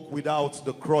couldn't walk without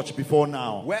the crutch before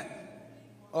now. Where?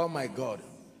 Oh my God.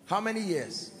 How many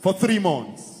years? For 3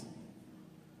 months.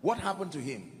 What happened to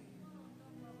him?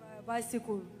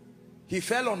 Bicycle. He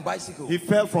fell on bicycle. He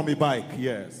fell from a bike,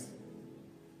 yes.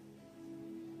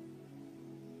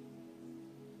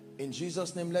 In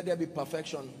Jesus' name, let there be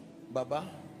perfection, Baba,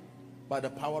 by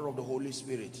the power of the Holy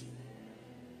Spirit.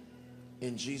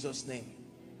 In Jesus' name.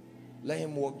 Let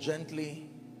him walk gently,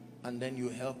 and then you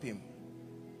help him.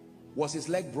 Was his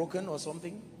leg broken or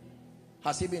something?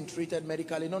 Has he been treated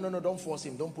medically? No, don't force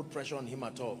him. Don't put pressure on him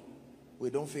at all. We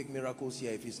don't fake miracles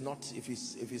here. If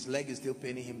his leg is still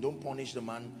paining him, don't punish the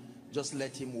man. Just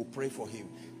let him. We'll pray for him.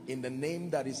 In the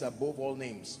name that is above all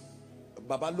names.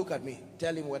 Baba, look at me.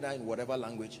 Tell him whether in whatever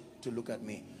language to look at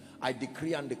me. I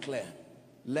decree and declare,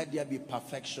 let there be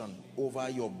perfection over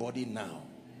your body now.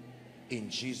 In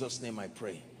Jesus' name I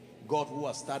pray. God, who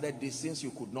has started this since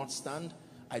you could not stand,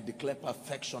 I declare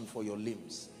perfection for your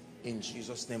limbs. In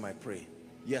Jesus' name I pray.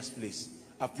 Yes, please.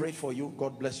 I've prayed for you.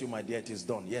 God bless you, my dear. It is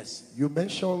done. Yes. You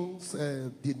mentioned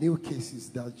the new cases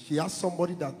that she has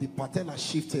somebody that the patella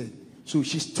shifted. So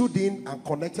she stood in and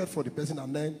connected for the person,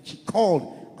 and then she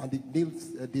called, and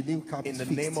the new cap in the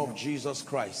name of Jesus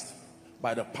Christ,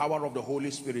 by the power of the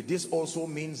Holy Spirit. This also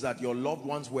means that your loved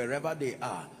ones, wherever they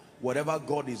are, whatever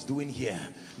God is doing here,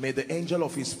 may the angel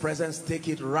of his presence take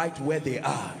it right where they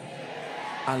are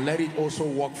and let it also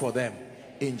work for them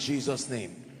in Jesus'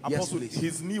 name. Apostle, yes,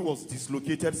 his knee was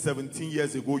dislocated 17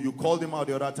 years ago. You called him out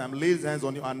the other time, laid hands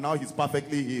on him, and now he's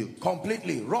perfectly healed.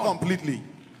 Completely wrong. Completely.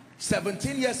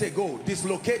 17 years ago,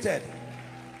 dislocated.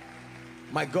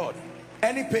 My God.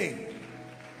 Any pain?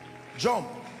 Jump.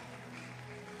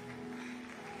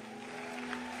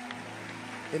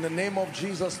 In the name of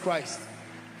Jesus Christ,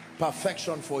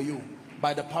 perfection for you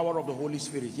by the power of the Holy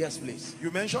Spirit. Yes, please. You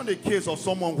mentioned a case of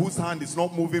someone whose hand is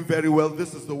not moving very well.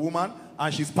 This is the woman,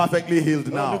 and she's perfectly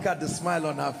healed now. Look at the smile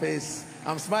on her face.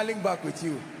 I'm smiling back with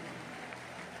you.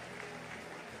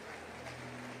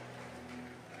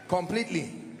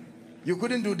 Completely. You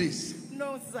couldn't do this?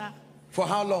 No, sir. For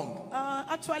how long?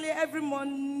 Actually, every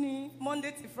morning,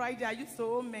 Monday to Friday, I used to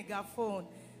hold megaphone.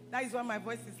 That is why my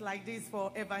voice is like this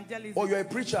for evangelism. Oh, you're a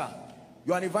preacher.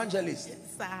 You're an evangelist. Yes,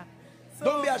 sir. So,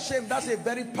 don't be ashamed. That's a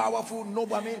very powerful,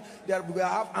 noble. I mean, we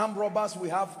have armed robbers, we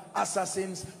have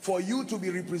assassins. For you to be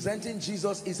representing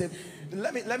Jesus is a...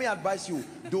 Let me advise you.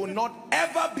 Do not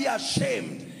ever be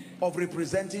ashamed of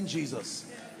representing Jesus.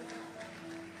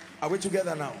 Are we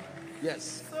together now?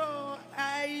 Yes. So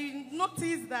I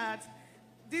noticed that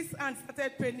this hand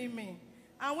started paining me.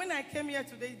 And when I came here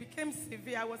today, it became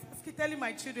severe. I was telling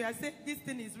my children, I said, this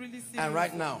thing is really serious. And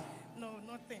right now? No,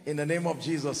 nothing. In the name of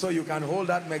Jesus. So you can hold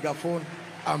that megaphone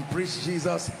and preach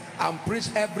Jesus and preach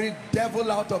every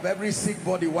devil out of every sick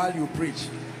body while you preach.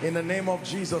 In the name of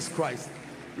Jesus Christ.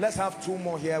 Let's have two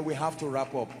more here. We have to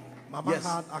wrap up. Mama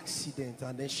had accident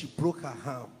and then she broke her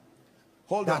arm.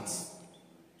 Hold on.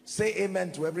 Say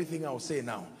amen to everything I'll say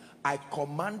now. I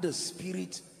command the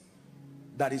spirit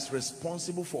that is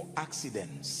responsible for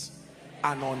accidents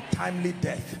and untimely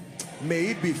death, may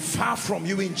it be far from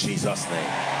you in Jesus' name.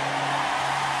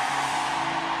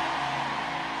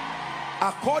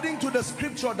 According to the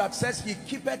scripture that says he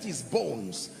keepeth his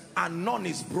bones and none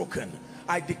is broken,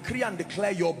 I decree and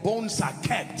declare your bones are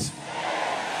kept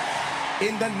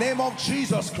in the name of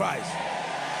Jesus Christ.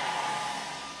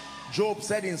 Job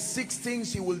said in 6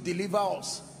 things he will deliver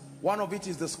us. One of it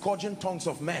is the scourging tongues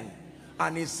of men.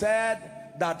 And he said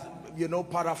that, you know,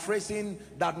 paraphrasing,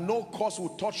 that no curse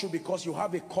will touch you because you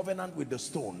have a covenant with the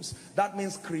stones. That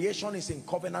means creation is in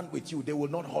covenant with you. They will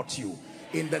not hurt you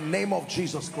in the name of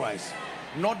Jesus Christ.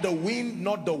 Not the wind,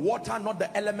 not the water, not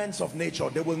the elements of nature.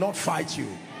 They will not fight you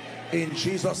in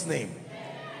Jesus' name.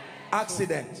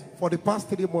 Accident. For the past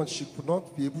 3 months, she could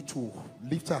not be able to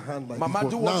lift her hand like Mama,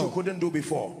 this. do what you couldn't do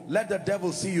before. Let the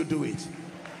devil see you do it.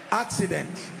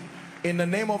 Accident. In the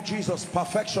name of Jesus,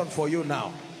 perfection for you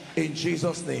now. In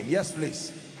Jesus' name. Yes,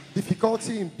 please.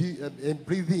 Difficulty in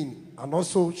breathing, and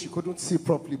also she couldn't see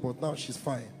properly, but now she's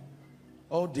fine.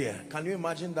 Oh dear, can you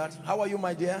imagine that? How are you,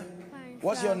 my dear? Fine.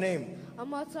 What's your name?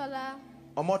 Omotola.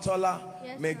 Omotola.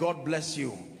 Yes, may God bless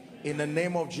you. In the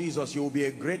name of Jesus, you will be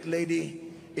a great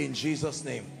lady in Jesus'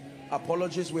 name.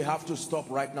 Apologies, we have to stop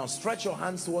right now. Stretch your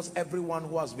hands towards everyone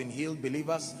who has been healed,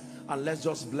 believers, and let's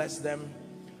just bless them.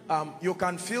 You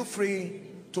can feel free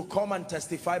to come and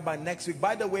testify by next week.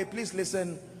 By the way, please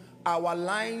listen, our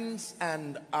lines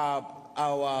and our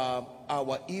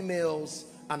emails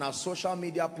and our social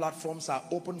media platforms are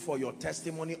open for your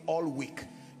testimony all week.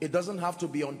 It doesn't have to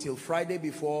be until Friday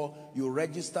before you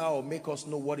register or make us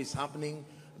know what is happening.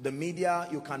 The media,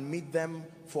 you can meet them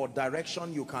for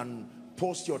direction. You can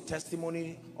post your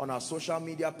testimony on our social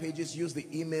media pages. Use the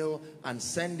email and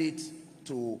send it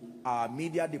to our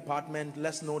media department.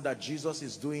 Let's know that Jesus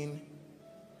is doing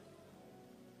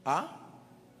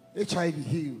HIV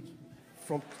healed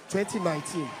from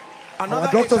 2019. Another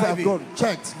our doctors HIV. have gone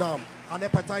checked now, and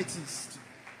hepatitis.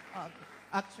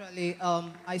 Actually,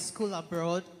 I school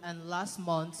abroad, and last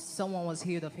month someone was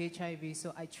healed of HIV,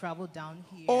 so I traveled down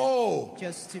here. Oh,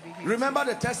 just to be healed. Remember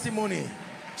the testimony.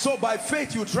 So by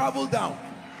faith you traveled down,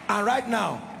 and right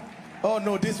now, oh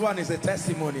no, this one is a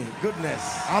testimony.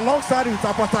 Goodness. Alongside with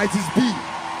hepatitis B.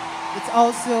 It's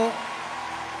also.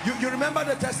 You remember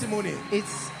the testimony?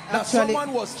 It's that actually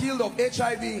someone was healed of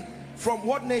HIV from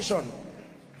what nation?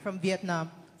 From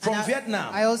Vietnam. From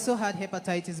Vietnam. I also had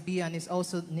hepatitis B, and it's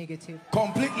also negative.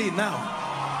 Completely now.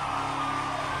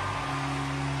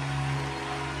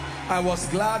 I was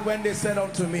glad when they said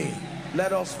unto me,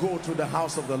 let us go to the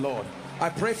house of the Lord. I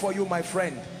pray for you, my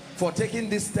friend, for taking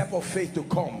this step of faith to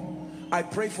come. I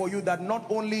pray for you that not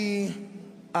only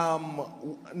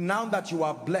now that you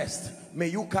are blessed, may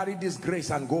you carry this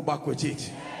grace and go back with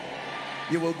it.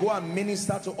 You will go and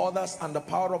minister to others, and the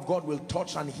power of God will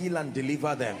touch and heal and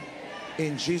deliver them.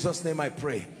 In Jesus' name I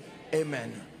pray.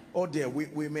 Amen. Oh dear,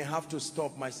 we may have to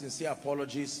stop. My sincere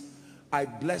apologies. I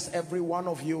bless every one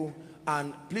of you,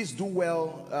 and please do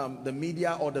well. The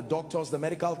media or the doctors, the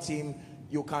medical team,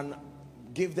 you can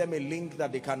give them a link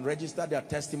that they can register their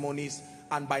testimonies,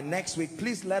 and by next week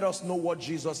please let us know what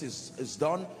Jesus is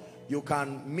done. You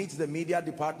can meet the media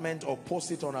department or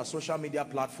post it on our social media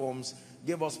platforms.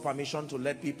 Give us permission to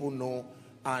let people know,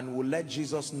 and we'll let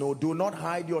Jesus know. Do not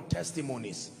hide your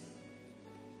testimonies.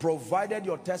 Provided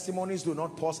your testimonies do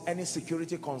not pose any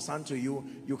security concern to you,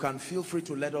 you can feel free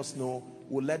to let us know.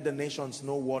 We'll let the nations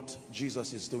know what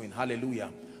Jesus is doing.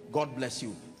 Hallelujah. God bless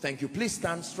you. Thank you. Please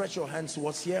stand, stretch your hands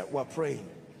towards here. We're praying.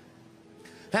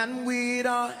 And with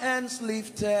our hands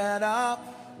lifted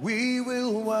up, we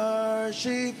will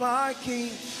worship our King.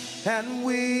 And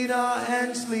with our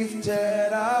hands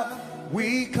lifted up,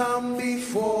 we come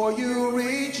before you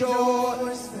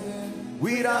rejoice.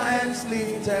 With our hands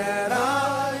lifted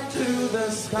up to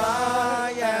the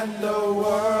sky, and the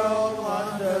world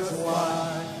wonders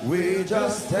why. We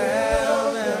just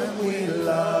tell them we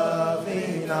love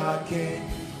in our King.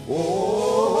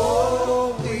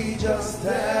 Oh, we just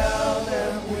tell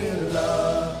them we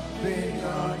love in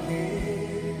our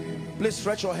King. Please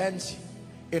stretch your hands.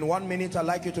 In 1 minute, I'd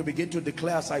like you to begin to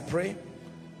declare as I pray.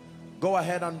 Go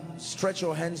ahead and stretch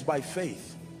your hands by faith.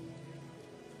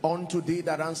 Unto thee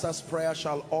that answers prayer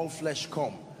shall all flesh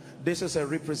come. This is a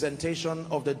representation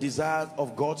of the desire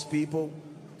of God's people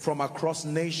from across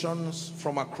nations,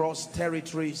 from across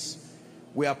territories.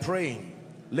 We are praying.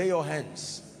 Lay your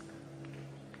hands.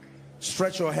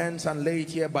 Stretch your hands and lay it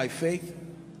here by faith.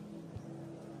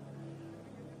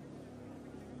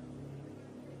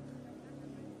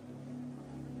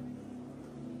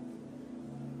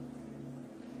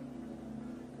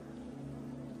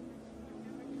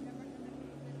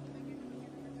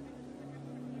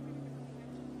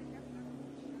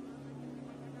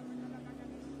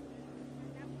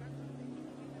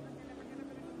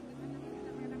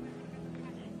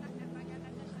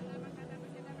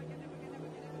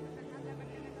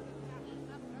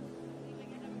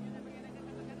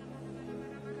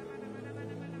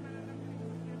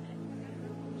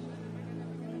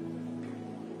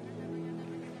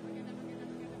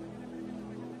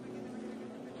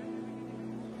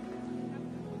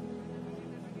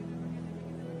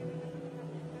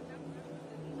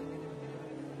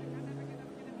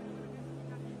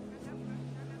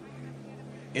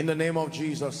 In the name of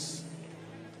Jesus,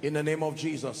 in the name of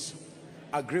Jesus,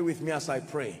 agree with me as I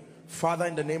pray. Father,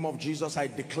 in the name of Jesus, I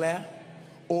declare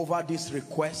over these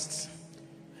requests,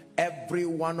 every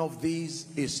one of these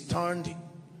is turned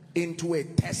into a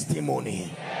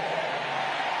testimony.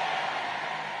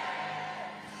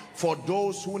 For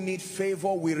those who need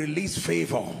favor, we release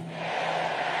favor.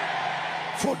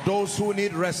 For those who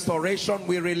need restoration,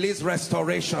 we release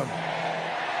restoration.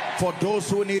 For those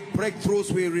who need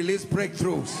breakthroughs, we release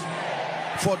breakthroughs.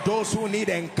 For those who need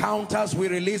encounters, we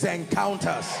release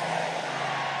encounters.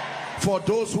 For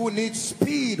those who need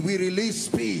speed, we release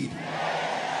speed.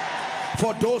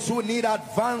 For those who need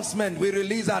advancement, we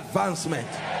release advancement.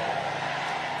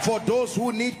 For those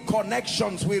who need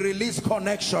connections, we release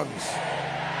connections.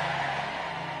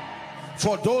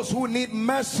 For those who need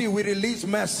mercy, we release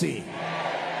mercy.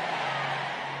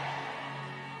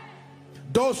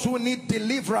 Those who need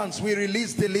deliverance, we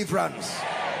release deliverance.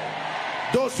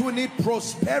 Those who need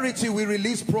prosperity, we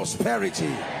release prosperity.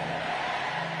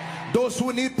 Those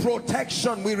who need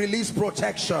protection, we release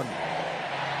protection.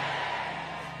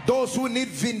 Those who need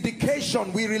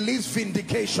vindication, we release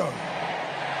vindication.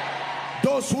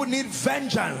 Those who need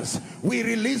vengeance, we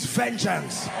release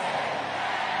vengeance.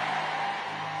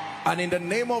 And in the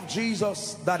name of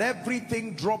Jesus, that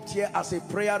everything dropped here as a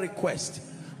prayer request,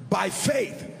 by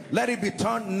faith, let it be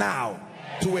turned now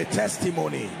to a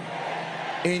testimony.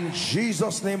 In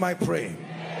Jesus' name I pray.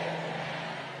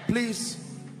 Please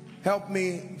help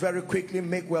me very quickly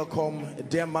make welcome a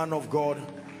dear man of God,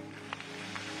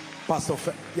 Pastor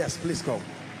yes, please come.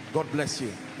 God bless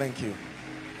you. Thank you.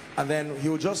 And then he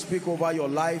will just speak over your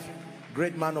life.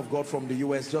 Great man of God from the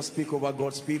US, just speak over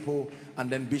God's people, and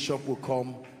then Bishop will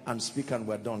come and speak, and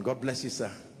we're done. God bless you,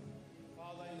 sir.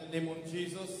 Father, in the name of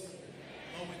Jesus,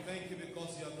 Lord, we thank you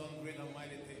because you have done great and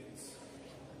mighty things.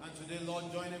 And today,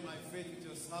 Lord, joining my faith with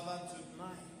your servant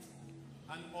tonight,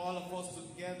 and all of us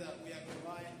together, we are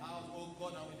crying out, oh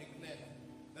God, and we declare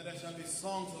that there shall be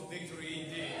songs of victory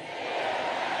indeed.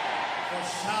 For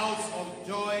shouts of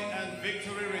joy and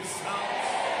victory resounds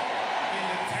in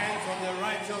the tents of the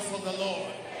righteous of the Lord.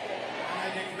 And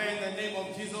I declare in the name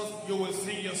of Jesus, you will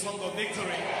sing your song of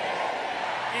victory.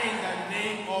 In the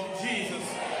name of Jesus,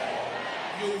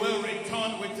 you will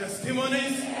return with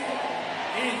testimonies.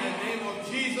 In the name of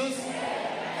Jesus,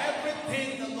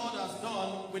 everything the Lord has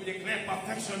done, we declare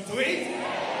perfection to it.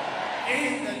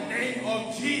 In the name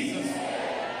of Jesus,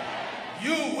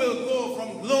 you will go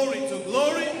from glory to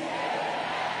glory.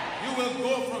 You will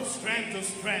go from strength to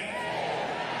strength.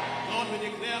 Lord, we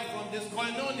declare from this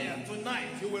koinonia tonight,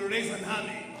 you will raise an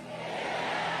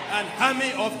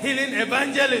army of healing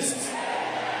evangelists,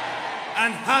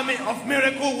 an army of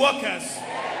miracle workers,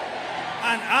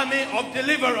 an army of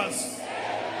deliverers,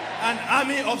 an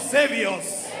army of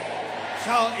saviors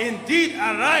shall indeed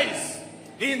arise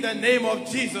in the name of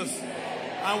Jesus.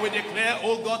 And we declare,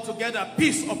 oh God, together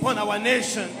peace upon our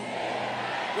nation.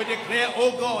 We declare,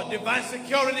 oh God, divine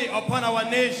security upon our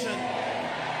nation.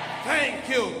 Thank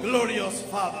you, glorious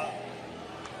Father.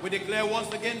 We declare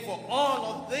once again for all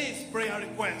of these prayer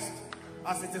requests,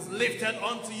 as it is lifted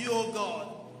unto you, O God,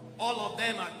 all of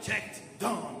them are checked,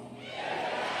 done.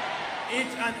 Each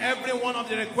and every one of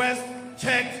the requests,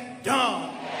 checked,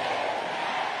 done.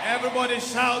 Everybody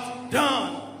shout,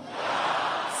 done.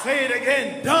 Say it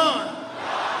again, done.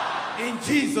 In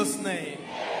Jesus' name.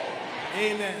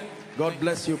 Amen. God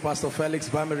bless you, Pastor Felix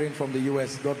Bamarin from the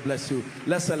US. God bless you.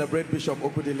 Let's celebrate Bishop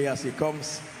Okudili as he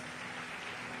comes.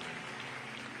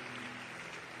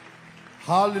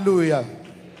 Hallelujah.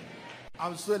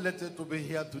 I'm so elated to be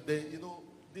here today. You know,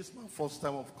 this is my first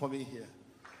time of coming here.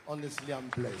 Honestly, I'm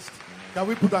blessed. Can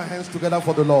we put our hands together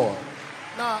for the Lord?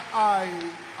 Now, I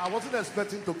wasn't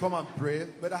expecting to come and pray,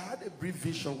 but I had a brief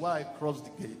vision while I crossed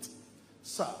the gate.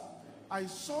 Sir, I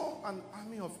saw an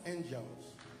army of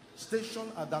angels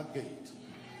stationed at that gate.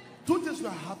 Two things were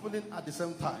happening at the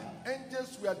same time.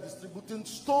 Angels were distributing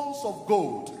stones of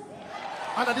gold.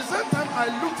 And at the same time I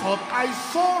looked up, I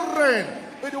saw rain.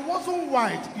 But it wasn't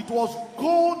white, it was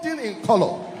golden in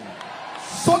color.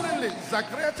 Suddenly,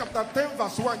 Zechariah chapter 10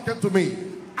 verse 1 came to me.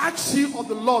 Ask ye of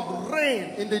the Lord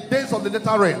rain in the days of the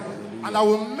latter rain. And I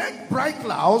will make bright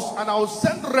clouds, and I will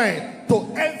send rain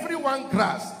to every one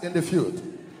grass in the field.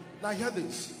 Now hear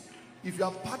this. If you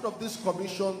are part of this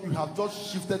commission, you have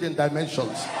just shifted in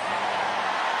dimensions.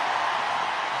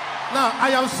 Now,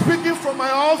 I am speaking from my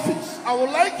office. I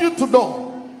would like you to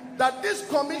know that this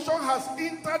commission has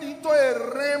entered into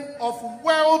a realm of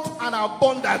wealth and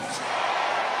abundance.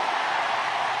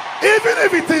 Even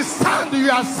if it is sand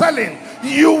you are selling,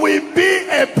 you will be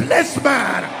a blessed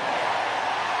man.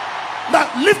 Now,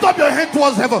 lift up your hand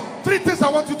towards heaven. Three things I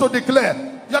want you to declare.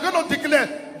 You are going to declare,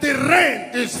 the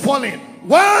rain is falling.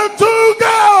 1, 2,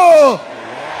 go!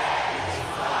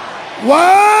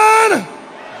 1,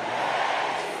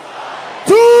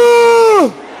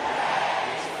 2,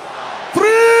 3,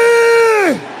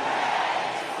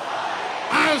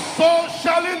 and so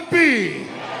shall it be.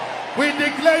 We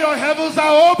declare your heavens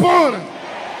are open.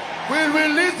 We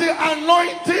release the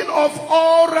anointing of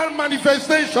oral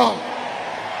manifestation.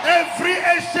 Every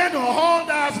ancient horn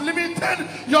that has limited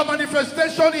your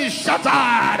manifestation is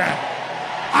shattered.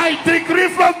 I decree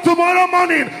from tomorrow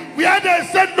morning, where they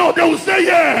said no, they will say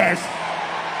yes.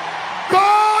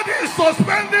 God is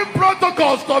suspending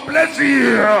protocols to bless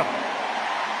you.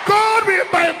 God will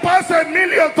bypass 1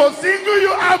 million to single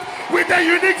you out with a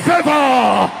unique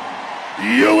favor.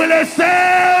 You will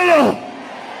excel.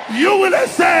 You will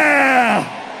excel.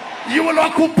 You will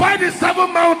occupy the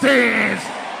 7 mountains.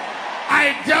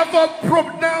 I therefore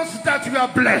pronounce that you are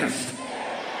blessed.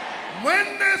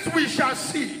 When next we shall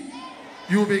see,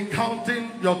 you'll be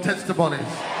counting your testimonies.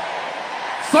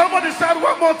 Somebody said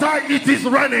one more time, it is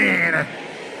running.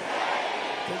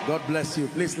 God bless you.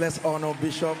 Please, let's honor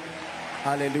Bishop.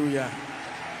 Hallelujah.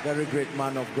 Very great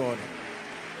man of God.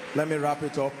 Let me wrap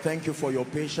it up. Thank you for your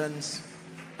patience.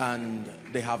 And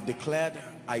they have declared,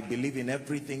 I believe in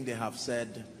everything they have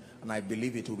said, and I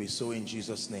believe it will be so in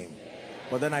Jesus' name.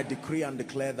 But then I decree and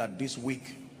declare that this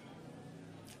week,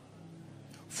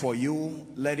 for you,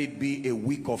 let it be a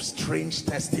week of strange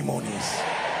testimonies.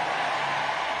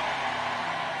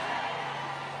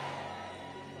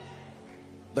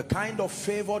 The kind of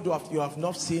favor you have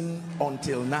not seen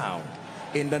until now,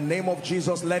 in the name of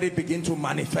Jesus, let it begin to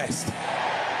manifest.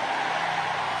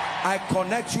 I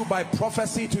connect you by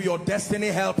prophecy to your destiny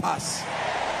helpers.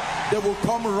 They will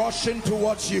come rushing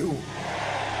towards you.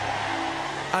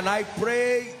 And I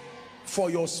pray for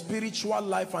your spiritual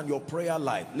life and your prayer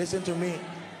life. Listen to me.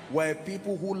 We're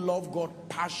people who love God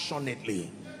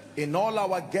passionately. In all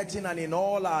our getting and in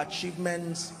all our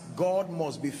achievements, God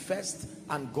must be first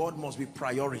and God must be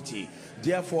priority.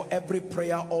 Therefore, every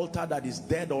prayer altar that is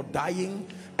dead or dying,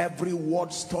 every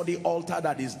word study altar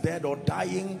that is dead or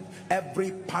dying,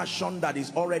 every passion that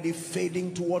is already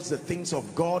fading towards the things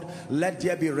of God, let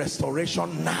there be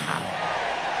restoration now.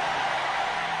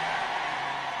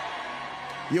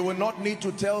 You will not need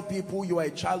to tell people you are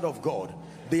a child of God.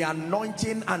 The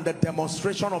anointing and the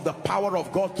demonstration of the power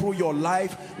of God through your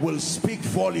life will speak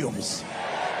volumes.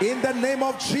 In the name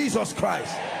of Jesus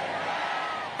Christ.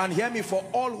 And hear me, for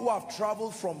all who have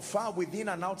traveled from far within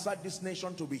and outside this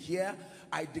nation to be here,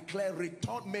 I declare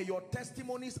return. May your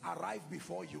testimonies arrive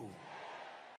before you.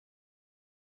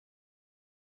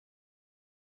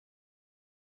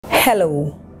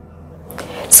 Hello.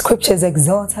 Scriptures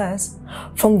exhort us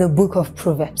from the book of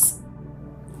Proverbs.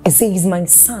 It says, my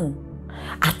son,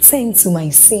 attend to my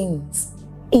sayings,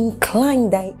 incline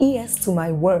thy ears to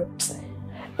my words.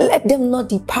 Let them not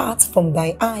depart from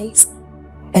thy eyes,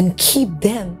 and keep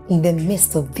them in the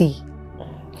midst of thee.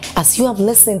 As you have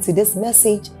listened to this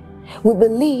message, we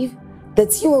believe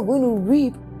that you are going to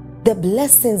reap the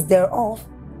blessings thereof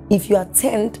if you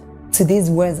attend to these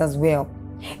words as well.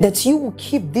 That you will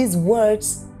keep these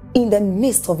words in the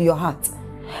midst of your heart.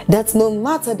 That no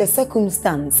matter the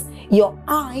circumstance, your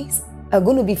eyes are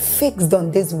going to be fixed on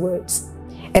these words.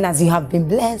 And as you have been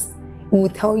blessed, we will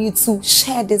tell you to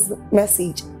share this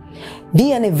message.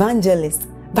 Be an evangelist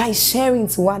by sharing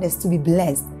to others to be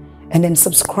blessed. And then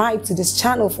subscribe to this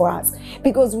channel for us,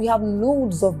 because we have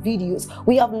loads of videos,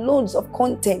 we have loads of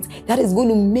content that is going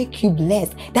to make you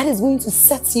blessed, that is going to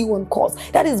set you on course,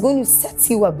 that is going to set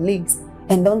you ablaze.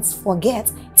 And don't forget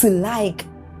to like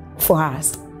for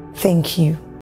us. Thank you.